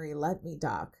 Because Mary let me,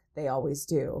 Doc. They always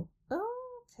do.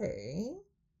 Okay.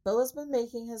 Phil has been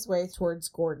making his way towards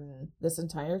Gordon this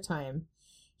entire time.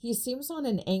 He seems on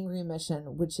an angry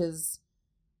mission, which is,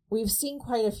 we've seen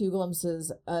quite a few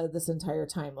glimpses this entire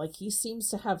time. Like, he seems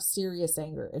to have serious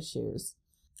anger issues.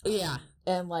 Yeah.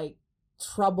 And, like,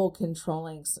 trouble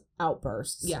controlling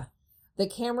outbursts. Yeah. The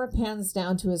camera pans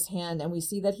down to his hand, and we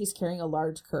see that he's carrying a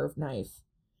large curved knife.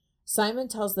 Simon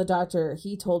tells the doctor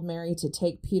he told Mary to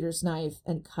take Peter's knife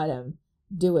and cut him.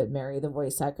 Do it, Mary, the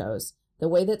voice echoes. The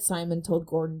way that Simon told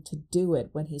Gordon to do it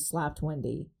when he slapped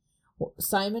Wendy.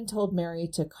 Simon told Mary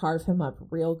to carve him up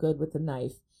real good with the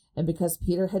knife, and because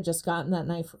Peter had just gotten that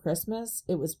knife for Christmas,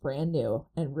 it was brand new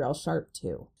and real sharp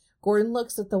too. Gordon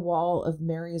looks at the wall of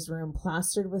Mary's room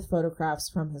plastered with photographs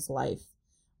from his life.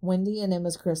 Wendy and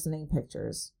Emma's christening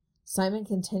pictures. Simon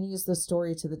continues the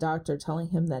story to the doctor, telling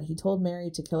him that he told Mary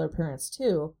to kill her parents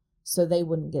too, so they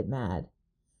wouldn't get mad.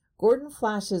 Gordon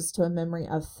flashes to a memory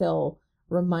of Phil,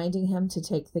 reminding him to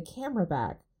take the camera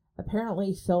back.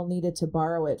 Apparently, Phil needed to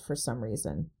borrow it for some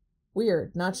reason.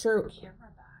 Weird, not sure.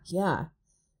 Camera back. Yeah.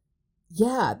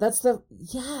 Yeah, that's the...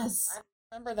 Yes.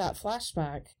 I remember that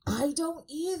flashback. I don't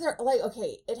either. Like,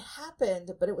 okay, it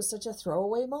happened, but it was such a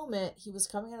throwaway moment. He was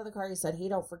coming out of the car. He said, hey,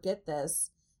 don't forget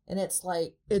this. And it's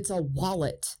like... It's a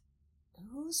wallet.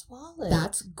 Whose wallet?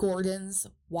 That's Gordon's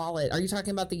wallet. Are you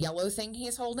talking about the yellow thing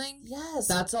he's holding? Yes.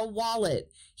 That's a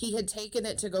wallet. He had taken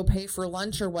it to go pay for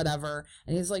lunch or whatever.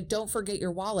 And he's like, don't forget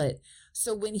your wallet.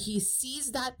 So when he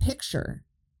sees that picture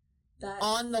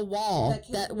on the wall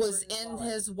that was in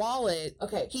his wallet,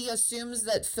 okay, he assumes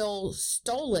that Phil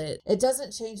stole it. It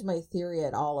doesn't change my theory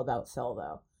at all about Phil,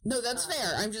 though. No, that's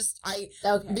fair.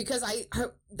 Okay. Because I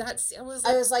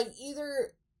was like,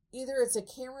 either it's a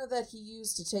camera that he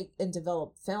used to take and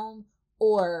develop film,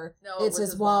 or it's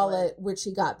his wallet, which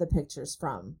he got the pictures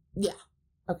from. Yeah.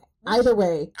 Okay. Either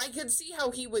way. I could see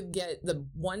how he would get the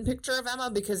one picture of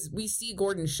Emma, because we see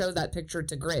Gordon show that picture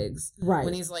to Griggs. Right.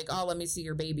 When he's like, oh, let me see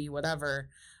your baby, whatever.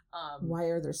 Why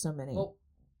are there so many?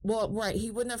 Well, right.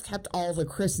 He wouldn't have kept all the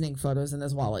christening photos in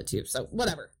his wallet, too. So,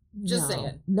 whatever. Just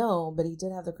saying. No, but he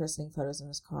did have the christening photos in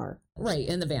his car. Right,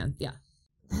 in the van, yeah.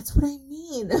 That's what I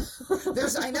mean.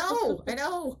 I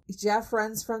know. Jeff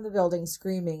runs from the building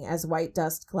screaming as white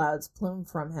dust clouds plume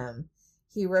from him.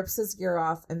 He rips his gear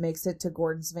off and makes it to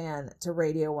Gordon's van to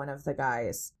radio one of the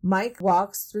guys. Mike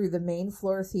walks through the main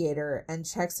floor theater and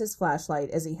checks his flashlight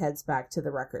as he heads back to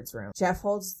the records room. Jeff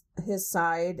holds his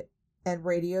side and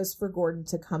radios for Gordon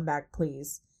to come back,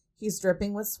 please. He's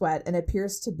dripping with sweat and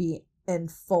appears to be in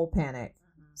full panic.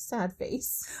 Sad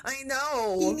face. I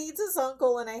know. He needs his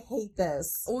uncle, and I hate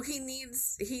this. Well, he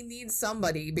needs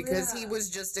somebody, because he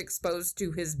was just exposed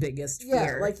to his biggest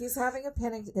fear. Yeah, like he's having a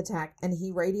panic attack, and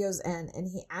he radios in, and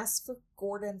he asks for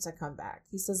Gordon to come back.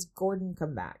 He says, Gordon,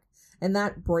 come back. And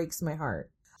that breaks my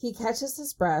heart. He catches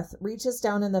his breath, reaches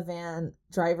down in the van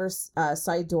driver's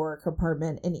side door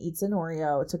compartment, and eats an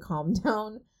Oreo to calm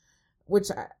down, which...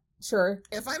 Sure.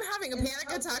 If I'm having a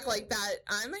panic attack like that,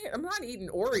 I'm not eating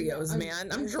Oreos,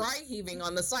 man. I'm dry heaving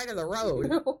on the side of the road.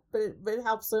 but it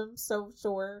helps him, so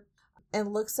sure.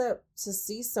 And looks up to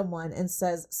see someone and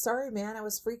says, sorry, man, I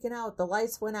was freaking out. The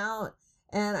lights went out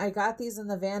and I got these in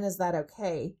the van. Is that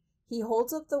okay? He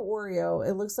holds up the Oreo.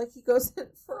 It looks like he goes in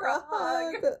for a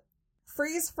hug.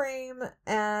 Freeze frame,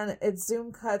 and it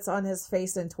zoom cuts on his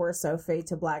face and torso, fade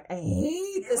to black. I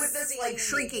hate this. With this like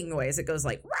shrieking noise, it goes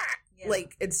like, whack! Yeah.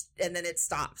 Like and then it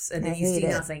stops, and then you see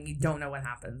nothing. You don't know what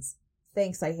happens.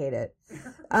 Thanks, I hate it.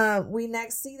 We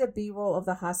next see the B-roll of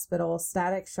the hospital,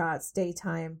 static shots,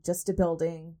 daytime, just a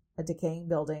building, a decaying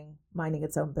building, minding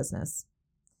its own business.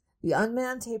 The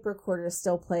unmanned tape recorder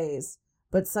still plays,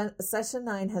 but session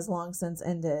 9 has long since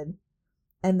ended,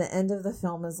 and the end of the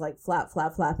film is like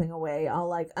flapping away, all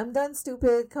like, I'm done,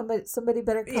 stupid, somebody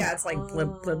better come. Yeah, it's like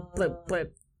blip, blip, blip,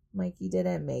 blip. Mikey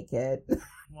didn't make it.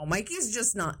 Well, Mikey's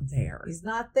just not there. He's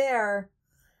not there.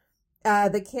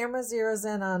 The camera zeroes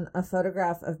in on a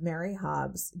photograph of Mary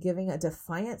Hobbs, giving a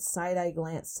defiant side-eye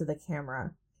glance to the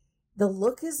camera. The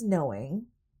look is knowing.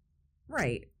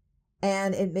 Right.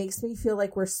 And it makes me feel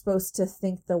like we're supposed to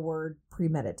think the word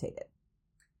premeditated.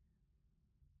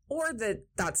 Or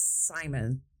that's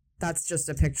Simon. That's just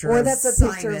a picture or of that's a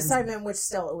Simon. picture of Simon, which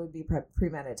still it would be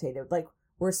premeditated. Like,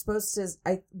 we're supposed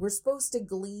to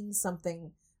glean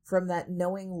something from that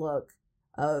knowing look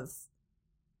of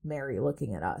Mary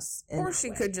looking at us. Or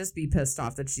she could just be pissed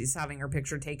off that she's having her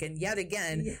picture taken yet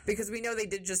again, because we know they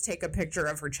did just take a picture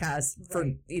of her chest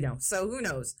for, so who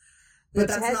knows. But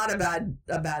that's not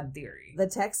a bad theory. The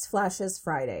text flashes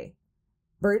Friday.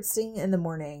 Birds sing in the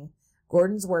morning.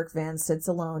 Gordon's work van sits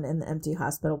alone in the empty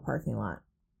hospital parking lot.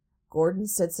 Gordon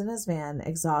sits in his van,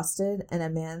 exhausted, and a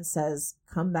man says,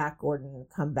 come back, Gordon,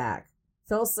 come back.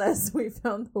 Phil says, we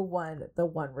found the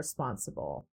one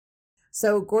responsible.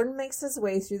 So Gordon makes his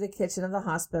way through the kitchen of the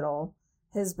hospital.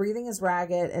 His breathing is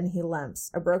ragged and he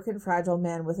limps, a broken, fragile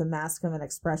man with a mask of an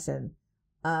expression,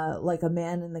 like a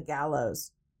man in the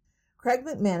gallows. Craig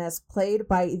McManus, played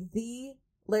by the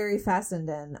Larry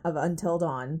Fessenden of Until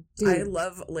Dawn. Dude, I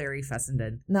love Larry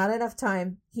Fessenden. Not enough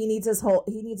time. He needs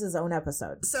his own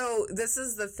episode. So this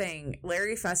is the thing.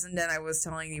 Larry Fessenden, I was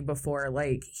telling you before,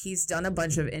 like, he's done a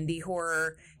bunch of indie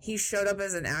horror. He showed up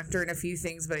as an actor in a few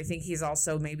things, but I think he's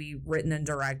also maybe written and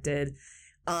directed.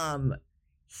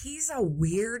 He's a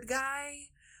weird guy,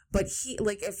 But he,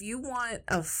 like, if you want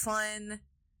a fun,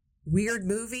 weird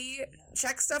movie,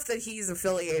 check stuff that he's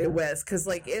affiliated with, because,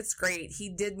 like, it's great. He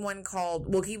did one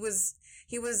called, well, he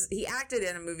acted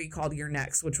in a movie called You're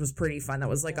Next, which was pretty fun. That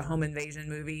was like a home invasion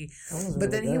movie.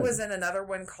 But then he was in another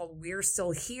one called We're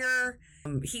Still Here.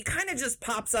 He kind of just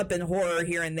pops up in horror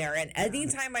here and there. And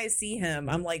anytime I see him,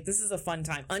 I'm like, this is a fun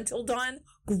time. Until Dawn,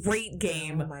 great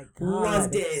game. Oh my God.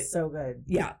 Loved it. It's so good.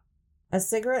 Yeah. A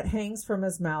cigarette hangs from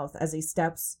his mouth as he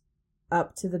steps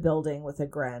up to the building with a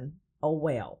grin. A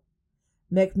whale.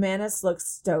 McManus looks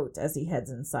stoked as he heads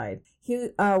inside. He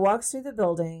walks through the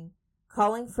building,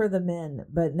 calling for the men,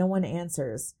 but no one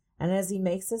answers. And as he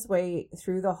makes his way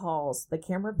through the halls, the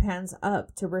camera pans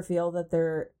up to reveal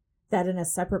that in a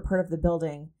separate part of the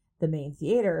building, the main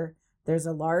theater, there's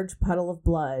a large puddle of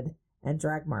blood and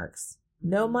drag marks.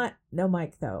 No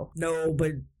Mike though. No,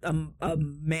 but a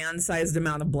man-sized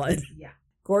amount of blood. Yeah.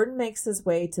 Gordon makes his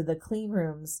way to the clean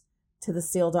rooms to the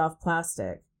sealed off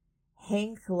plastic.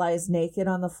 Hank lies naked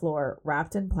on the floor,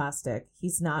 wrapped in plastic.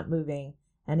 He's not moving,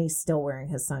 and he's still wearing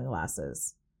his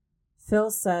sunglasses. Phil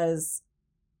says,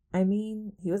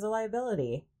 he was a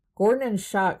liability. Gordon in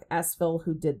shock asks Phil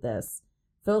who did this.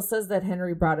 Phil says that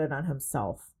Henry brought it on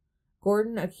himself.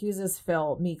 Gordon accuses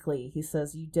Phil meekly. He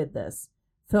says, you did this.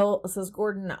 Phil says,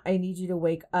 Gordon, I need you to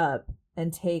wake up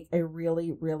and take a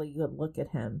really, really good look at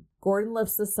him. Gordon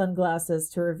lifts the sunglasses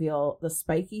to reveal the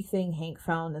spiky thing Hank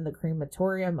found in the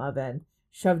crematorium oven,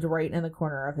 shoved right in the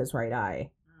corner of his right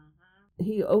eye.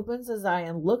 He opens his eye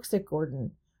and looks at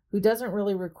Gordon, who doesn't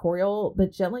really recoil,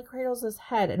 but gently cradles his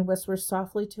head and whispers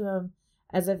softly to him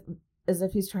as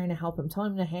if he's trying to help him. Tell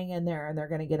him to hang in there and they're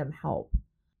going to get him help.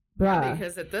 Bruh. Yeah,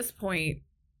 because at this point,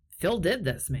 Phil did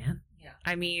this, man. Yeah.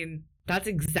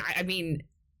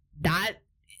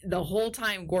 The whole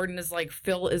time Gordon is like,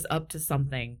 Phil is up to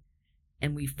something.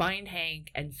 And we find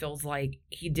Hank, and Phil's like,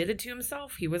 he did it to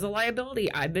himself. He was a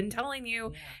liability. I've been telling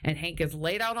you. Yeah. And Hank is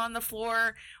laid out on the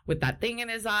floor with that thing in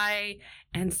his eye.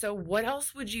 And so what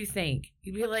else would you think?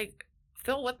 You'd be like,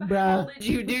 Phil, what the hell did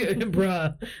you do?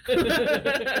 Bruh.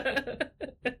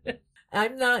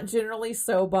 I'm not generally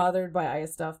so bothered by eye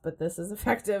stuff, but this is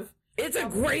effective. It's a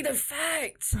great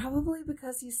effect. Probably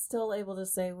because he's still able to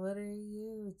say, what are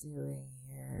you doing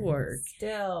here?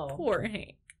 Poor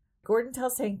Hank. Gordon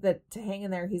tells Hank that to hang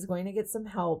in there, he's going to get some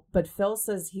help, but Phil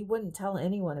says he wouldn't tell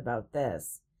anyone about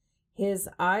this. His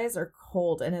eyes are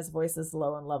cold and his voice is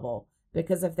low and level,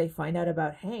 because if they find out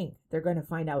about Hank, they're going to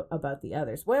find out about the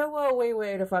others. Whoa,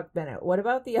 wait a fuck minute. What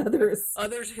about the others?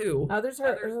 Others who? Others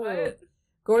what?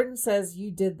 Gordon says, you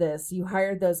did this. You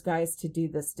hired those guys to do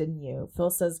this, didn't you?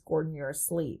 Phil says, Gordon, you're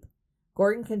asleep.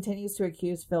 Gordon continues to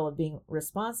accuse Phil of being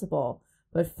responsible,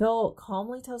 but Phil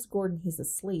calmly tells Gordon he's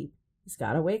asleep. He's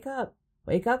got to wake up.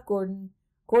 Wake up, Gordon.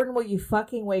 Gordon, will you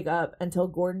fucking wake up until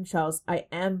Gordon shouts, I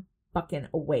am fucking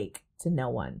awake to no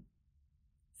one.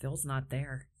 Phil's not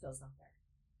there. Phil's not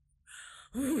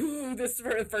there. Ooh, this is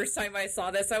for the first time I saw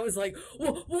this. I was like,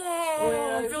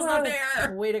 whoa, Phil's not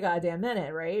there. Wait a goddamn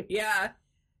minute, right? Yeah.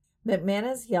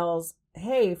 McManus yells,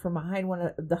 hey, from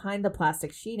behind the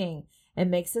plastic sheeting and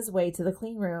makes his way to the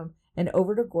clean room and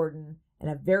over to Gordon and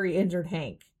a very injured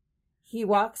Hank. He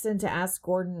walks in to ask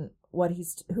Gordon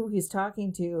who he's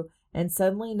talking to and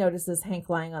suddenly notices Hank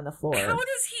lying on the floor. How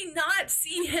does he not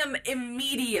see him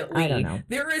immediately? I don't know.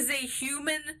 There is a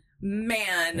human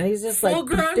man, he's just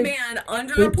full-grown man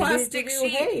under a plastic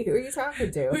sheet. Hey, who are you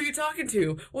talking to? Who are you talking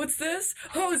to? What's this?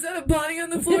 Oh, is that a body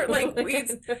on the floor? Like,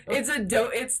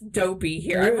 it's dopey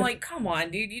here. I'm like, come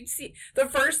on, dude. You'd see the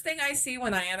first thing I see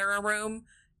when I enter a room,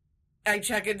 I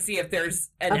check and see if there's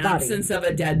an absence of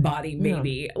a dead body,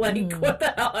 maybe. Yeah. Like, what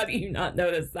the hell? How do you not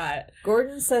notice that?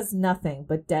 Gordon says nothing,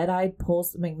 but Dead-Eyed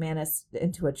pulls McManus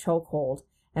into a chokehold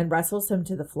and wrestles him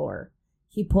to the floor.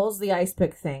 He pulls the ice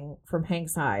pick thing from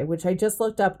Hank's eye, which I just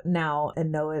looked up now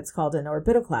and know it's called an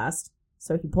orbitoclast.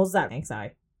 So he pulls that Hank's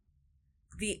eye.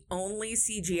 The only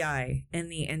CGI in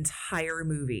the entire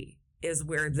movie is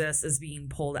where this is being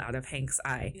pulled out of Hank's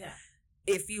eye. Yeah.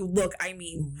 If you look,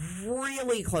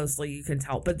 really closely, you can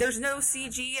tell. But there's no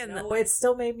CG. No, it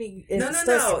still made me...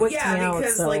 No. Yeah,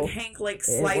 because Hank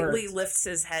slightly lifts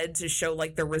his head to show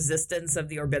the resistance of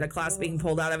the orbitoclast being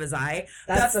pulled out of his eye.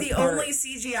 That's the only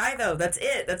CGI, though. That's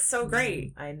it. That's so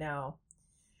great. I know.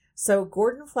 So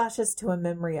Gordon flashes to a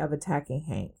memory of attacking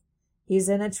Hank. He's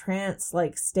in a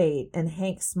trance-like state, and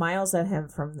Hank smiles at him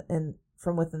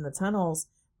from within the tunnels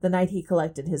the night he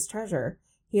collected his treasure.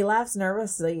 He laughs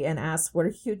nervously and asks, what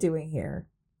are you doing here?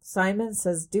 Simon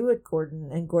says, do it, Gordon,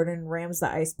 and Gordon rams the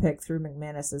ice pick through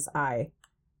McManus's eye.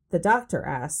 The doctor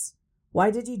asks, why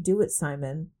did you do it,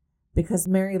 Simon? Because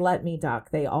Mary let me, Doc.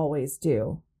 They always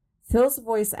do. Phil's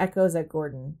voice echoes at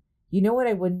Gordon. You know what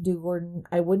I wouldn't do, Gordon?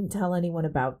 I wouldn't tell anyone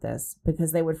about this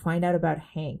because they would find out about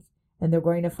Hank and they're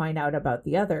going to find out about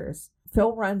the others.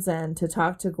 Phil runs in to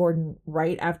talk to Gordon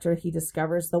right after he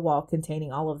discovers the wall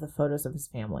containing all of the photos of his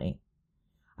family.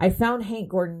 I found Hank,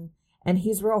 Gordon, and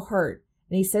he's real hurt,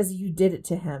 and he says you did it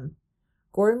to him.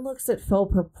 Gordon looks at Phil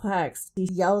perplexed. He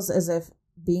yells as if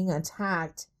being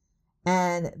attacked,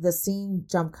 and the scene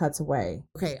jump cuts away.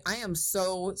 Okay, I am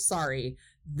so sorry.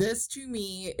 This to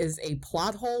me is a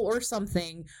plot hole or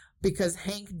something because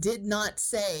Hank did not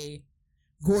say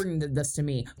Gordon did this to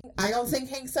me. I don't think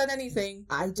Hank said anything.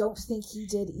 I don't think he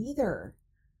did either.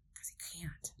 Because he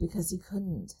can't. Because he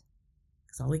couldn't.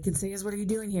 Because all he can say is, what are you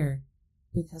doing here?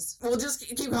 Because... We'll just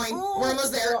keep going. We're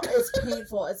almost there. It's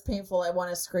painful. It's painful. I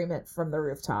want to scream it from the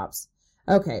rooftops.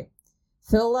 Okay.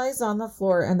 Phil lies on the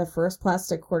floor in the first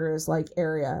plastic quarters-like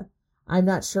area. I'm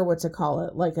not sure what to call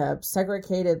it. Like a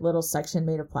segregated little section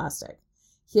made of plastic.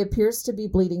 He appears to be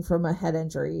bleeding from a head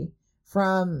injury.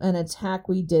 From an attack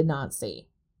we did not see.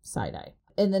 Side-eye.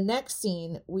 In the next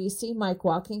scene, we see Mike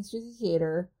walking through the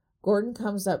theater. Gordon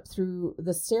comes up through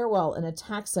the stairwell and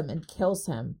attacks him and kills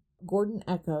him. Gordon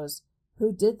echoes,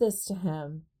 who did this to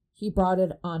him? He brought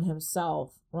it on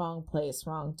himself. Wrong place,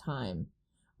 wrong time.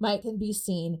 Mike can be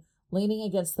seen leaning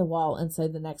against the wall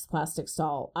inside the next plastic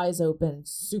stall, eyes open,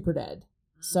 super dead.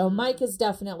 So Mike is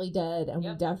definitely dead, and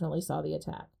we definitely saw the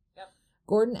attack. Yep.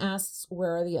 Gordon asks,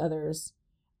 where are the others?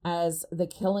 As the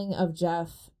killing of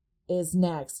Jeff is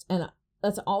next. And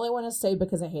that's all I want to say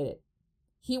because I hate it.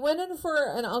 He went in for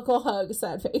an uncle hug,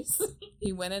 sad face.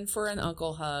 He went in for an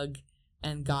uncle hug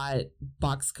and got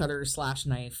box cutter /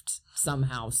 knifed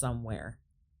somehow, somewhere.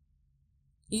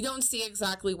 You don't see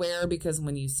exactly where because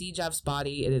when you see Jeff's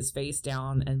body, it is face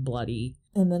down and bloody.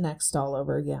 In the next stall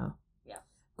over, yeah. Yeah.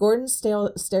 Gordon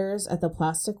stares at the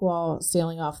plastic wall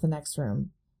sailing off the next room.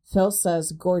 Phil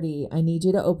says, Gordy, I need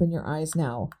you to open your eyes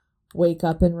now. Wake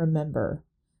up and remember.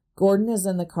 Gordon is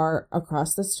in the car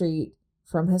across the street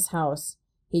from his house.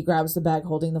 He grabs the bag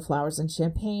holding the flowers and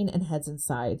champagne and heads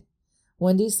inside.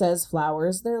 Wendy says,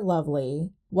 flowers, they're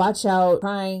lovely. Watch out,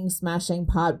 crying, smashing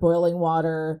pot, boiling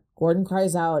water. Gordon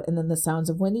cries out, and then the sounds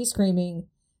of Wendy screaming,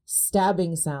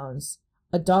 stabbing sounds,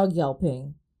 a dog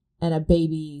yelping, and a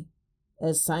baby.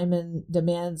 As Simon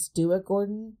demands, do it,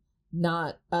 Gordon.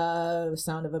 Not a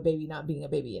sound of a baby not being a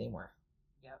baby anymore.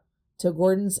 Yep. To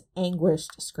Gordon's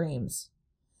anguished screams.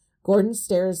 Gordon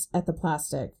stares at the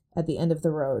plastic at the end of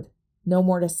the road. No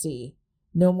more to see.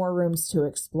 No more rooms to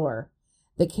explore.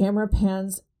 The camera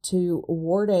pans to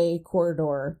Ward A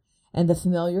corridor and the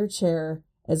familiar chair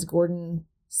as Gordon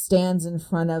stands in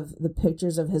front of the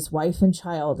pictures of his wife and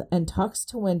child and talks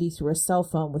to Wendy through a cell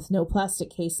phone with no plastic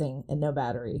casing and no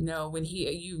battery. No, when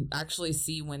you actually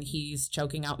see when he's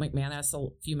choking out McManus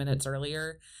a few minutes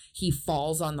earlier, he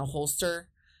falls on the holster.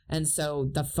 And so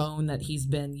the phone that he's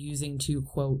been using to,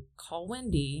 quote, call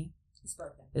Wendy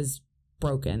is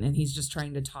broken. And he's just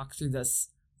trying to talk through this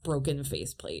broken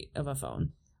faceplate of a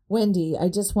phone. Wendy, I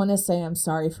just want to say I'm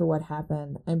sorry for what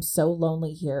happened. I'm so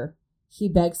lonely here. He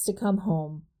begs to come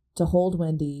home, to hold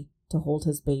Wendy, to hold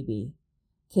his baby.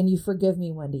 Can you forgive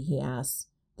me, Wendy, he asks,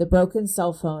 the broken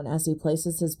cell phone as he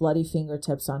places his bloody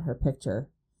fingertips on her picture.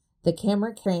 The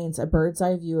camera cranes a bird's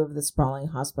eye view of the sprawling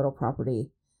hospital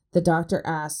property. The doctor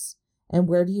asks, and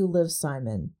where do you live,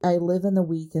 Simon? I live in the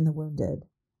weak and the wounded.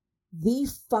 The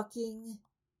fucking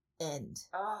end.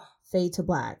 Fade to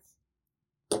black.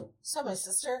 So, my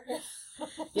sister.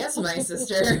 Yes, my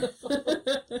sister.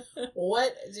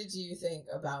 What did you think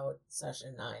about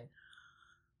Session 9?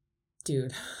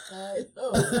 Dude.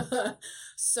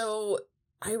 So,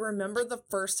 I remember the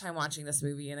first time watching this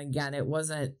movie, and again, it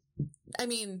wasn't, I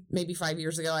mean, maybe 5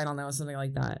 years ago, I don't know, something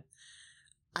like that.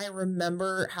 I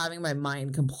remember having my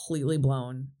mind completely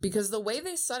blown because the way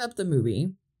they set up the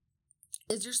movie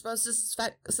is you're supposed to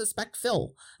suspect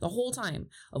Phil the whole time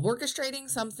of orchestrating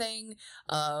something,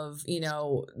 of, you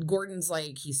know, Gordon's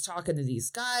like, he's talking to these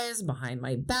guys behind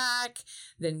my back.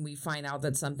 Then we find out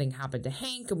that something happened to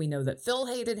Hank and we know that Phil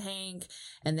hated Hank.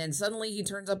 And then suddenly he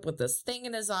turns up with this thing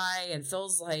in his eye and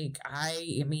Phil's like,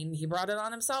 I mean, he brought it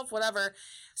on himself, whatever.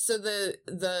 So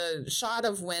the shot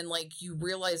of when, like, you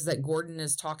realize that Gordon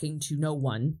is talking to no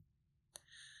one,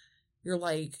 you're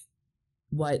like,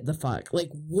 what the fuck? Like,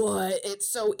 what?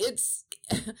 It's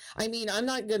I mean, I'm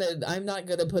not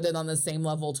gonna put it on the same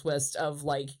level twist of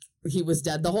like he was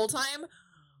dead the whole time,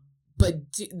 but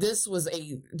this was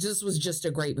just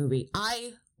a great movie.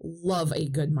 I love a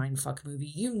good mindfuck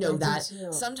movie. You know that.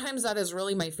 Sometimes that is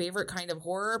really my favorite kind of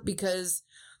horror because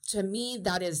to me,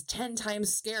 that is 10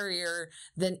 times scarier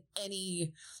than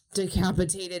any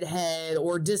decapitated head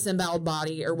or disemboweled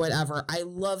body or whatever. I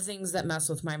love things that mess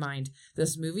with my mind.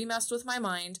 This movie messed with my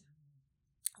mind.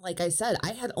 Like I said,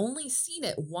 I had only seen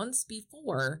it once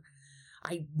before.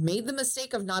 I made the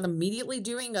mistake of not immediately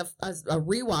doing a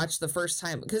rewatch the first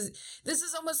time, because this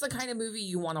is almost the kind of movie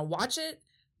you want to watch it,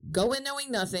 go in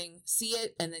knowing nothing, see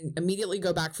it, and then immediately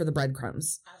go back for the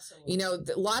breadcrumbs. Absolutely. You know,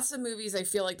 lots of movies I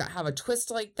feel like that have a twist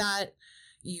like that.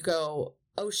 You go,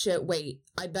 oh shit, wait,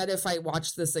 I bet if I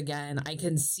watch this again, I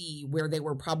can see where they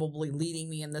were probably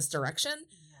leading me in this direction.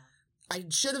 I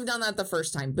should have done that the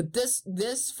first time, but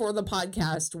this for the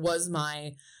podcast was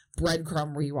my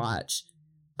breadcrumb rewatch.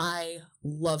 I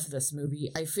love this movie.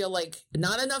 I feel like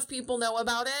not enough people know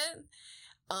about it.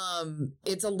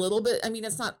 It's a little bit, I mean,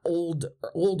 it's not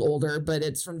older, but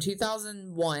it's from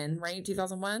 2001, right?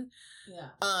 2001?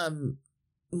 Yeah.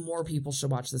 More people should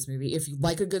watch this movie. If you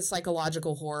like a good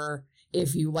psychological horror,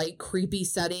 if you like creepy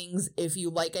settings, if you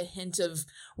like a hint of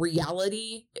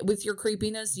reality with your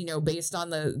creepiness, you know, based on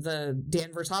the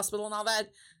Danvers Hospital and all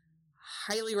that,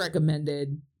 highly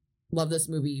recommended. Love this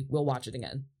movie. We'll watch it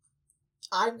again.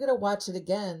 I'm going to watch it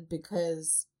again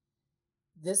because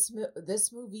this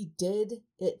movie did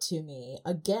it to me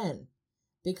again,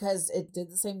 because it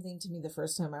did the same thing to me the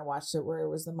first time I watched it, where it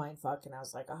was the mind fuck, and I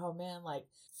was like, oh man, like,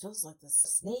 feels like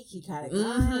this snaky kind of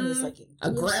guy, and he's like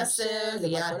aggressive,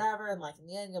 and like whatever, and like in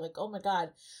the end you're like, oh my god,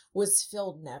 was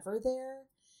Phil never there?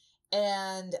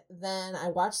 And then I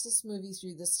watched this movie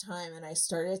through this time, and I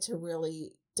started to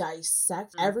really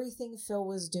dissect everything Phil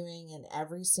was doing in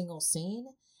every single scene,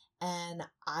 and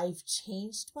I've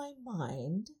changed my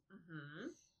mind,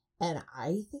 and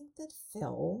I think that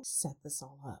Phil set this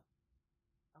all up.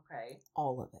 Okay.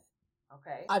 All of it.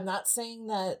 Okay. I'm not saying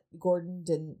that Gordon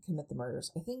didn't commit the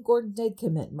murders. I think Gordon did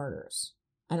commit murders.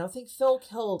 I don't think Phil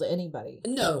killed anybody.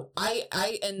 No,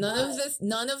 and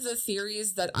none of the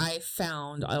theories that I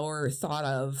found or thought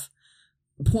of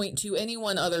point to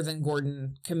anyone other than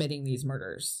Gordon committing these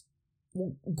murders.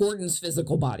 Gordon's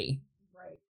physical body.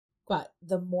 Right. But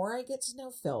the more I get to know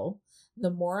Phil,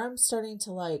 the more I'm starting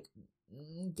to like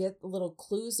get little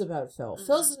clues about Phil.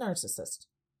 Phil's a narcissist.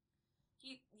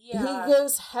 He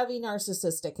goes heavy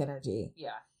narcissistic energy.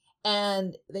 Yeah.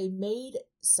 And they made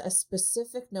a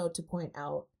specific note to point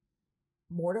out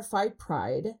mortified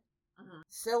pride.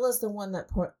 Phil is the one that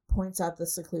points out the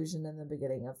seclusion in the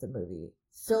beginning of the movie.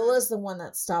 Phil is the one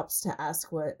that stops to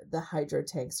ask what the hydro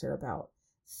tanks are about.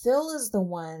 Phil is the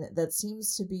one that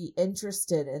seems to be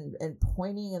interested in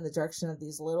pointing in the direction of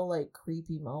these little like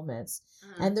creepy moments.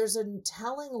 And there's a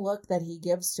telling look that he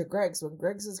gives to Griggs when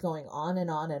Griggs is going on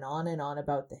and on and on and on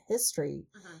about the history.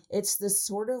 It's this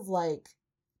sort of like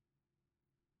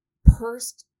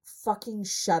pursed fucking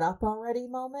shut up already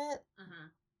moment.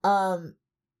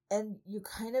 And you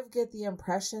kind of get the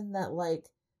impression that like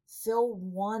Phil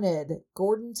wanted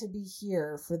Gordon to be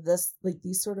here for this, like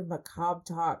these sort of macabre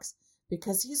talks,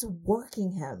 because he's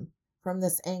working him from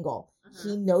this angle.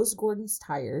 He knows Gordon's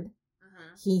tired.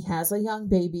 He has a young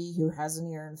baby who has an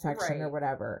ear infection or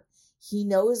whatever. He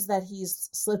knows that he's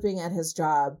slipping at his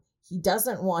job. He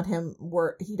doesn't want him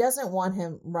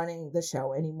running the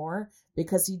show anymore,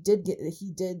 because he did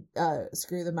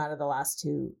screw them out of the last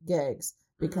 2 gigs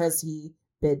because he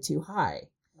bid too high.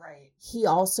 Right. He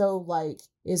also like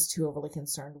is too overly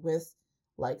concerned with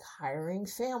like hiring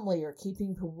family or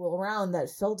keeping people around that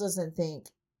Phil doesn't think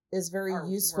is very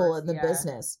useful in the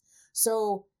business.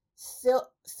 So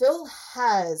Phil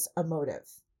has a motive.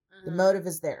 The motive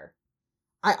is there.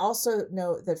 I also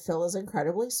know that Phil is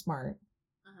incredibly smart.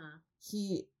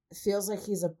 He feels like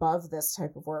he's above this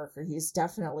type of work, or he's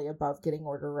definitely above getting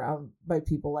ordered around by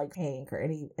people like Hank or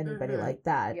anybody like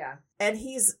that. Yeah. And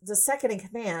he's the second in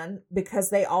command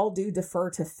because they all do defer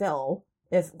to Phil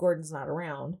if Gordon's not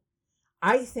around.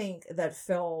 I think that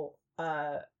Phil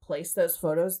placed those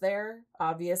photos there.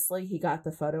 Obviously, he got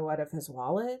the photo out of his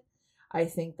wallet. I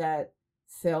think that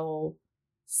Phil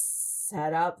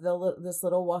set up this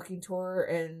little walking tour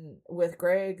and with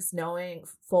Griggs, knowing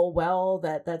full well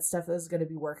that stuff is going to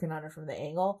be working on it from the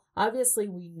angle. Obviously,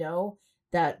 we know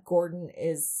that Gordon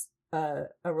is a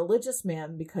religious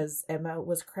man because Emma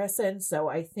was christened, so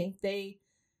I think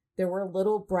there were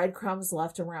little breadcrumbs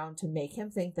left around to make him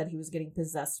think that he was getting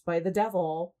possessed by the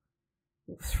devil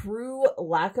through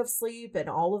lack of sleep and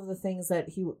all of the things that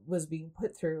he was being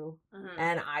put through.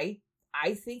 And I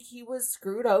think he was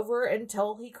screwed over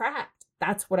until he cracked.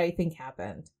 That's what I think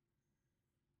happened.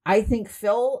 I think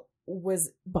Phil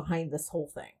was behind this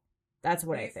whole thing. That's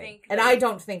what I think. And I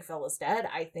don't think Phil is dead.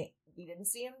 I think we didn't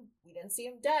see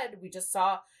him dead. We just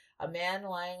saw a man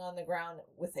lying on the ground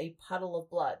with a puddle of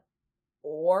blood,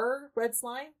 or red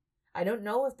slime. I don't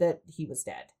know if that he was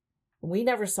dead. We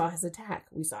never saw his attack.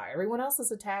 We saw everyone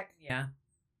else's attack. Yeah.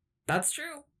 That's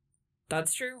true.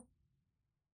 That's true.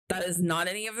 That is not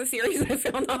any of the theories I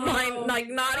found online. Like,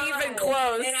 not even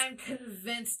close. And I'm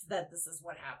convinced that this is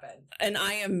what happened. And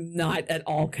I am not at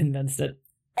all convinced at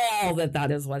all that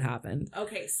that is what happened.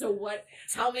 Okay, so what?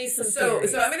 Tell me some So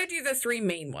theories. I'm going to do the three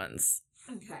main ones.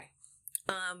 Okay.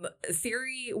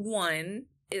 Theory one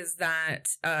is that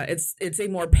it's a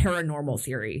more paranormal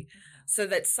theory. So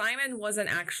that Simon wasn't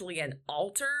actually an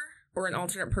alter or an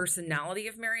alternate personality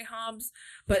of Mary Hobbs,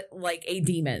 but like a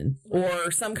demon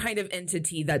or some kind of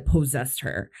entity that possessed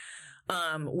her,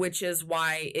 which is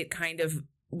why it kind of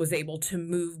was able to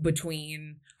move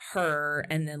between her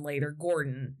and then later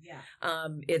Gordon. Yeah.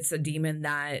 It's a demon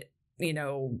that, you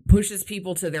know, pushes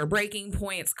people to their breaking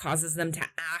points, causes them to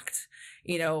act,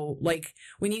 you know, like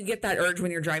when you get that urge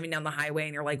when you're driving down the highway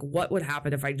and you're like, what would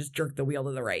happen if I just jerked the wheel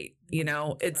to the right? You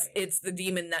know, it's the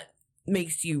demon that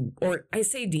makes you, or I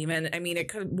say demon, I mean, it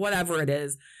could, whatever it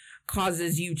is,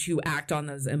 causes you to act on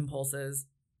those impulses.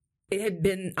 It had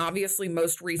been obviously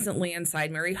most recently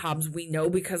inside Mary Hobbs. We know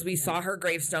because we saw her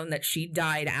gravestone that she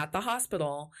died at the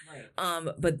hospital.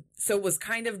 Right. But so was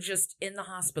kind of just in the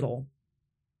hospital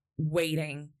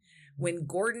waiting. When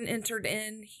Gordon entered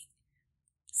in,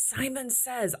 Simon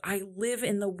says, I live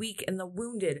in the weak and the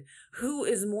wounded. Who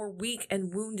is more weak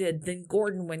and wounded than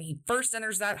Gordon when he first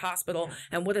enters that hospital?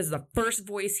 And what is the first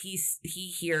voice he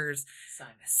hears?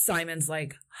 Simon's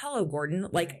like, hello, Gordon.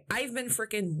 Like, I've been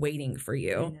freaking waiting for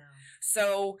you.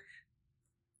 So,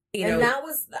 you know. And that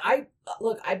was,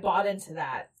 I bought into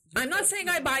that. I'm not saying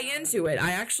I buy into it.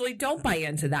 I actually don't buy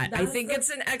into that. I think it's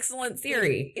an excellent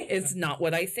theory. It's not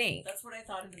what I think. That's what I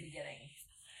thought in the beginning.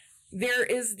 There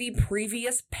is the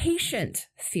previous patient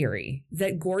theory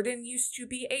that Gordon used to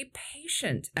be a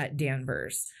patient at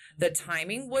Danvers. The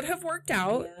timing would have worked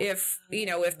out if, you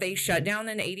know, if they shut down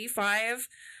in 85,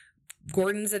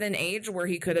 Gordon's at an age where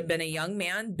he could have been a young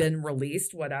man, been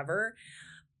released, whatever.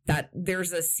 That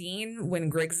there's a scene when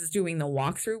Griggs is doing the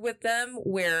walkthrough with them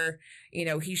where, you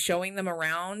know, he's showing them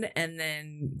around and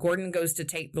then Gordon goes to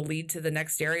take the lead to the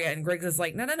next area and Griggs is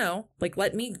like, no. Like,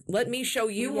 let me show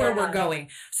you where we're going.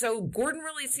 So Gordon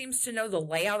really seems to know the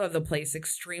layout of the place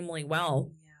extremely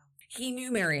well. Yeah. He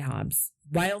knew Mary Hobbs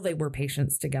while they were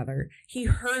patients together. He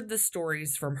heard the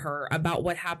stories from her about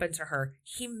what happened to her.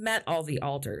 He met all the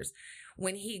alters.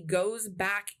 When he goes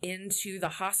back into the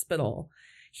hospital,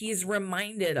 he's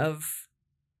reminded of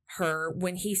her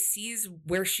when he sees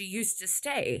where she used to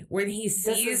stay. When he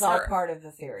sees this is all part of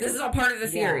the theory. This is all part of the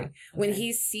theory. Yeah. When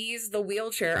he sees the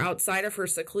wheelchair outside of her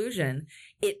seclusion,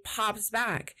 it pops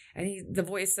back. And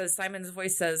Simon's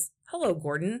voice says, hello,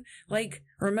 Gordon. Like,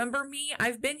 remember me?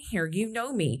 I've been here. You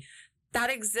know me. That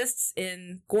exists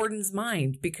in Gordon's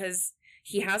mind because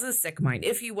he has a sick mind,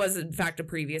 if he was in fact a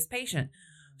previous patient.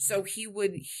 So he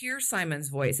would hear Simon's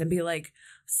voice and be like,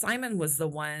 Simon was the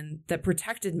one that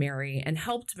protected Mary and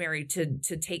helped Mary to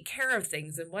take care of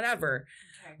things and whatever.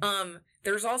 Okay.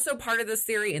 There's also part of this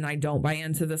theory, and I don't buy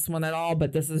into this one at all,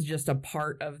 but this is just a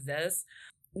part of this,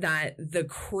 that the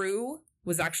crew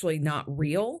was actually not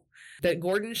real, that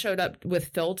Gordon showed up with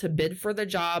Phil to bid for the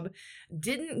job,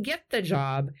 didn't get the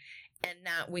job, and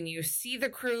that when you see the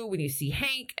crew, when you see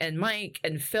Hank and Mike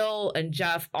and Phil and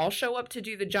Jeff all show up to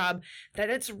do the job, that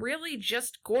it's really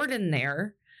just Gordon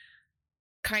there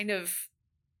kind of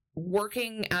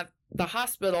working at the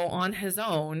hospital on his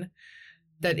own,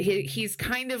 that he's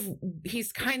kind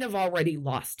of already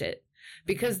lost it.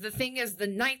 Because the thing is, the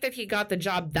night that he got the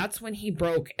job, that's when he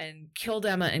broke and killed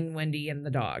Emma and Wendy and the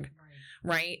dog.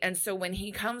 Right. And so when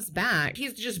he comes back,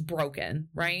 he's just broken.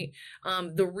 Right.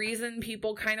 The reason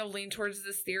people kind of lean towards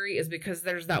this theory is because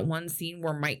there's that one scene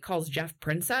where Mike calls Jeff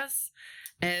princess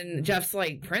and Jeff's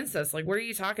like, princess, like, what are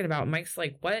you talking about? Mike's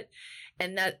like, what?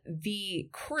 And that the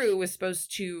crew is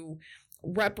supposed to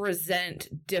represent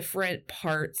different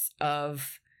parts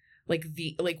of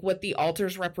what the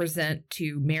altars represent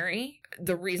to Mary.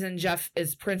 The reason Jeff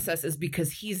is princess is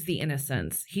because he's the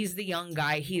innocence. He's the young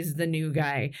guy. He's the new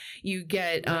guy. You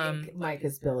get Mike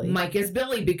is Billy. Mike is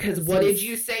Billy because what did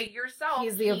you say yourself?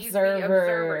 He's the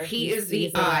observer. He is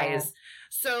the eyes.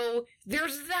 So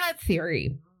there's that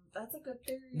theory. That's a good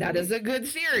theory. That is a good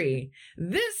theory.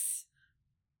 This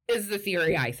is the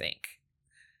theory I think.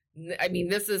 I mean,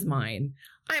 this is mine.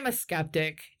 I'm a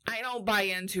skeptic. I don't buy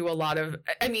into a lot of,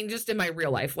 I mean, just in my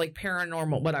real life, like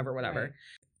paranormal, whatever. Right.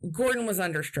 Gordon was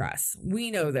under stress. We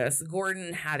know this.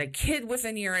 Gordon had a kid with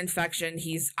an ear infection.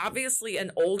 He's obviously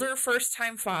an older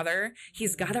first-time father.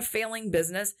 He's got a failing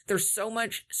business. There's so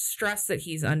much stress that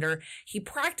he's under. He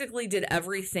practically did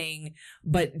everything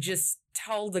but just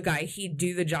tell the guy he'd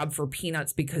do the job for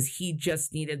peanuts because he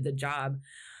just needed the job.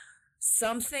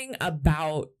 Something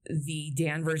about the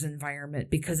Danvers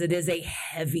environment, because it is a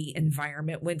heavy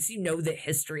environment once you know the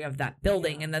history of that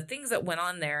building and the things that went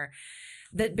on there,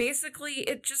 that basically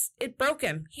it broke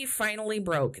him. He finally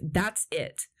broke. That's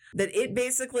it. That it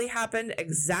basically happened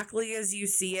exactly as you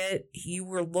see it. You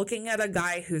were looking at a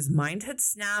guy whose mind had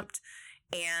snapped.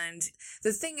 And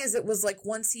the thing is, it was like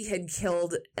once he had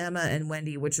killed Emma and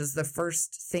Wendy, which is the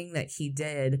first thing that he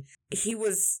did, he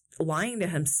was lying to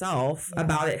himself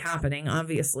about it happening,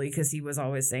 obviously, because he was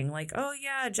always saying like, oh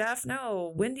yeah, Jeff,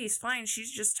 no, Wendy's fine.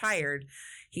 She's just tired.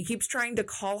 He keeps trying to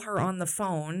call her on the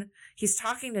phone. He's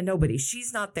talking to nobody.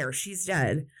 She's not there. She's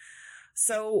dead.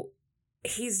 So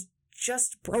he's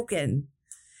just broken.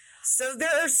 So there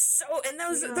are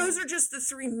those are just the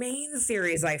three main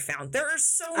theories I found. There are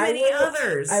so many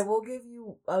others. I will give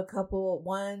you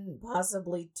one,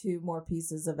 possibly two more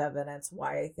pieces of evidence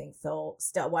why I think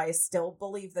why I still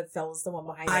believe that Phil is the one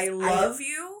behind this. I love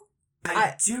you.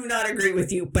 I do not agree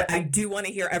with you, but I do want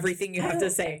to hear everything you have to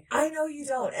say. I know you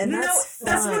don't, and that's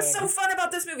what's so fun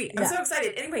about this movie. I'm so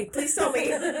excited. Anyway, please tell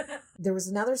me. There was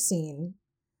another scene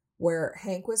where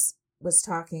Hank was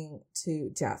talking to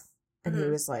Jeff, and he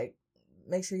was like,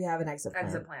 make sure you have an exit plan.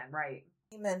 Exit plan, right.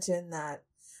 He mentioned that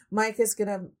Mike is going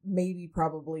to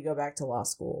probably go back to law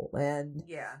school, and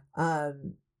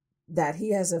that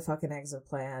he has a fucking exit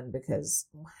plan because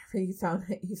he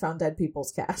found dead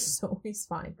people's cash, so he's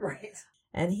fine. Right.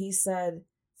 And he said,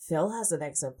 Phil has an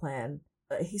exit plan.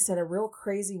 He said a real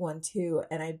crazy one too,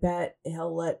 and I bet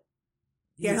he'll let...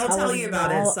 Yeah, he'll tell you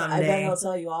about it someday. I bet he'll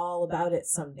tell you all about it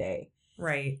someday.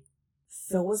 Right.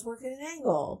 Phil was working an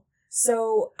angle.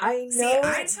 So I know. See,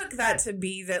 I took that to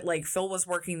be that like Phil was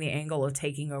working the angle of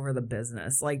taking over the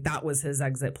business. Like that was his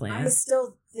exit plan. I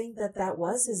still think that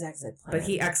was his exit plan. But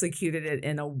he executed it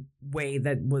in a way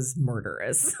that was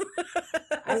murderous.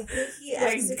 I think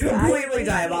he completely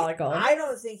diabolical. I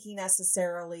don't think he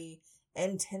necessarily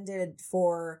intended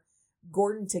for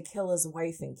Gordon to kill his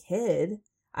wife and kid.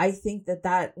 I think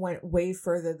that went way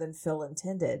further than Phil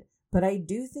intended. But I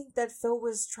do think that Phil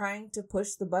was trying to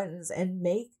push the buttons and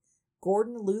make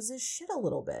Gordon loses shit a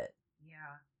little bit.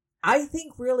 Yeah. I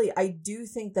do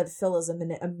think that Phil is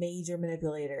a major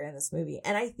manipulator in this movie.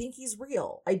 And I think he's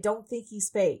real. I don't think he's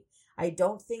fake. I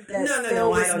don't think that Phil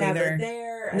was never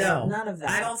there. No, none of that.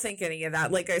 I don't think any of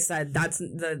that. Like I said, that's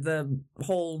the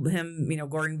whole him,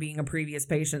 Gordon being a previous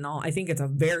patient and all. I think it's a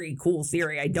very cool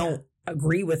theory. I don't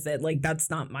agree with it. Like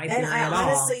that's not my theory at all.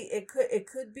 Honestly, it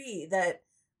could be that,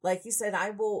 like you said,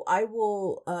 I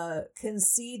will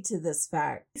concede to this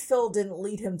fact. Phil didn't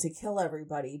lead him to kill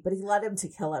everybody, but he led him to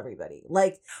kill everybody.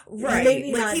 Like, right.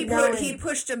 Maybe like he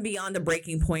pushed him beyond a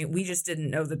breaking point. We just didn't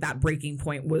know that breaking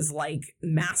point was like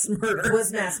mass murder.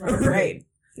 Was mass murder, right?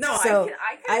 No, so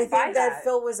I think that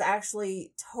Phil was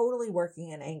actually totally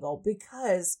working an angle,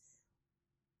 because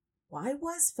why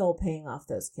was Phil paying off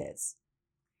those kids?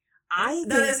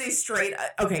 That is a straight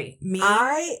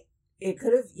It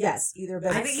could have, either been.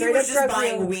 I think he was just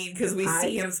buying weed because we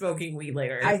see him smoking weed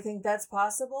later. I think that's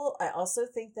possible. I also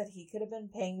think that he could have been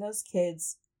paying those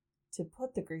kids to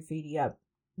put the graffiti up,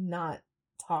 not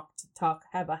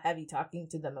have a heavy talking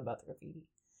to them about the graffiti,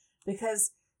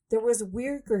 because there was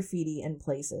weird graffiti in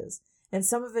places, and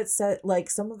some of it said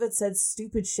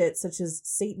stupid shit such as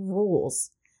Satan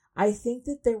rules. I think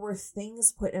that there were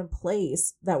things put in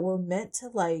place that were meant to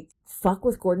like fuck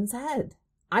with Gordon's head.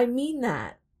 I mean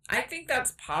that. I think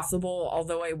that's possible,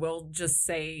 although I will just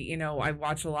say, I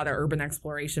watch a lot of urban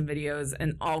exploration videos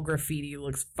and all graffiti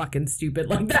looks fucking stupid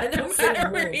like that no matter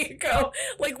where you go.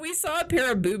 Like, we saw a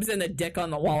pair of boobs and a dick on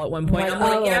the wall at one point. I'm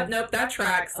like, yeah, nope, that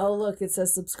tracks. Oh, look, it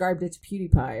says subscribe to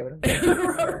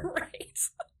PewDiePie. Right.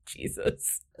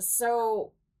 Jesus.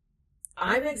 So,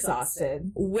 I'm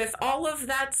exhausted. With all of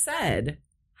that said,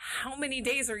 how many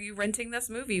days are you renting this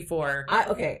movie for?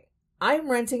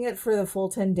 I'm renting it for the full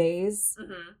 10 days.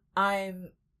 Mm-hmm.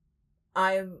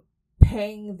 I'm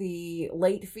paying the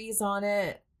late fees on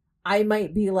it. I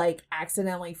might be like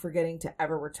accidentally forgetting to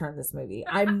ever return this movie.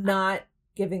 I'm not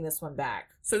giving this one back.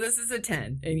 So this is a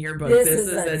 10 in your book. This is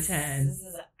a 10. This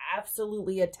is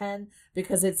absolutely a 10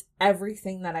 because it's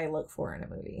everything that I look for in a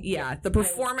movie. Yeah, the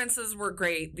performances were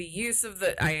great. The use of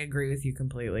I agree with you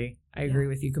completely.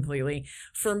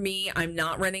 For me, I'm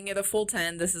not renting it a full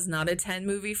 10. This is not a 10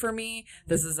 movie for me.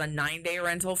 This is a 9-day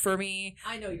rental for me.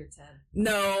 I know you're 10.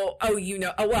 No. Oh, you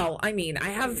know. Oh, well, I mean, I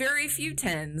have very few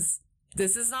 10s.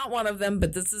 This is not one of them,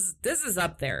 but this is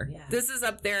up there. Yeah. This is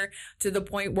up there to the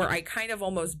point where I kind of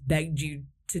almost begged you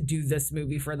to do this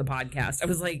movie for the podcast. I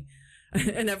was like,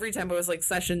 and every time I was like,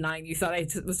 session 9, you thought I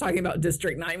was talking about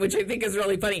District 9, which I think is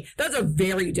really funny. That's a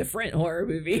very different horror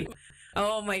movie.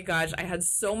 Oh my gosh, I had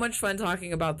so much fun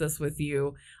talking about this with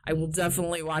you. I will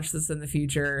definitely watch this in the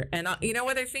future. And you know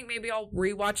what? I think maybe I'll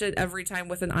rewatch it every time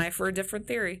with an eye for a different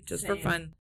theory, just for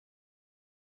fun.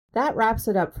 That wraps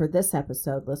it up for this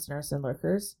episode, listeners and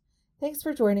lurkers. Thanks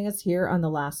for joining us here on The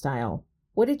Last Aisle.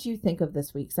 What did you think of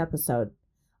this week's episode?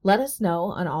 Let us know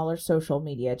on all our social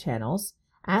media channels,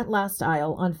 at Last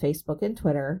Aisle on Facebook and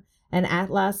Twitter, and at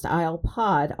Last Aisle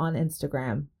Pod on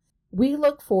Instagram. We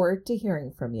look forward to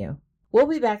hearing from you. We'll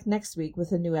be back next week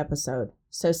with a new episode,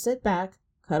 so sit back,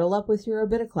 cuddle up with your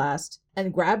Obiticlast,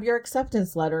 and grab your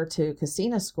acceptance letter to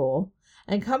Casina School,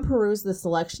 and come peruse the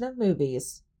selection of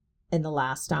movies in The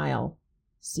Last Aisle.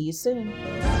 See you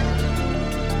soon.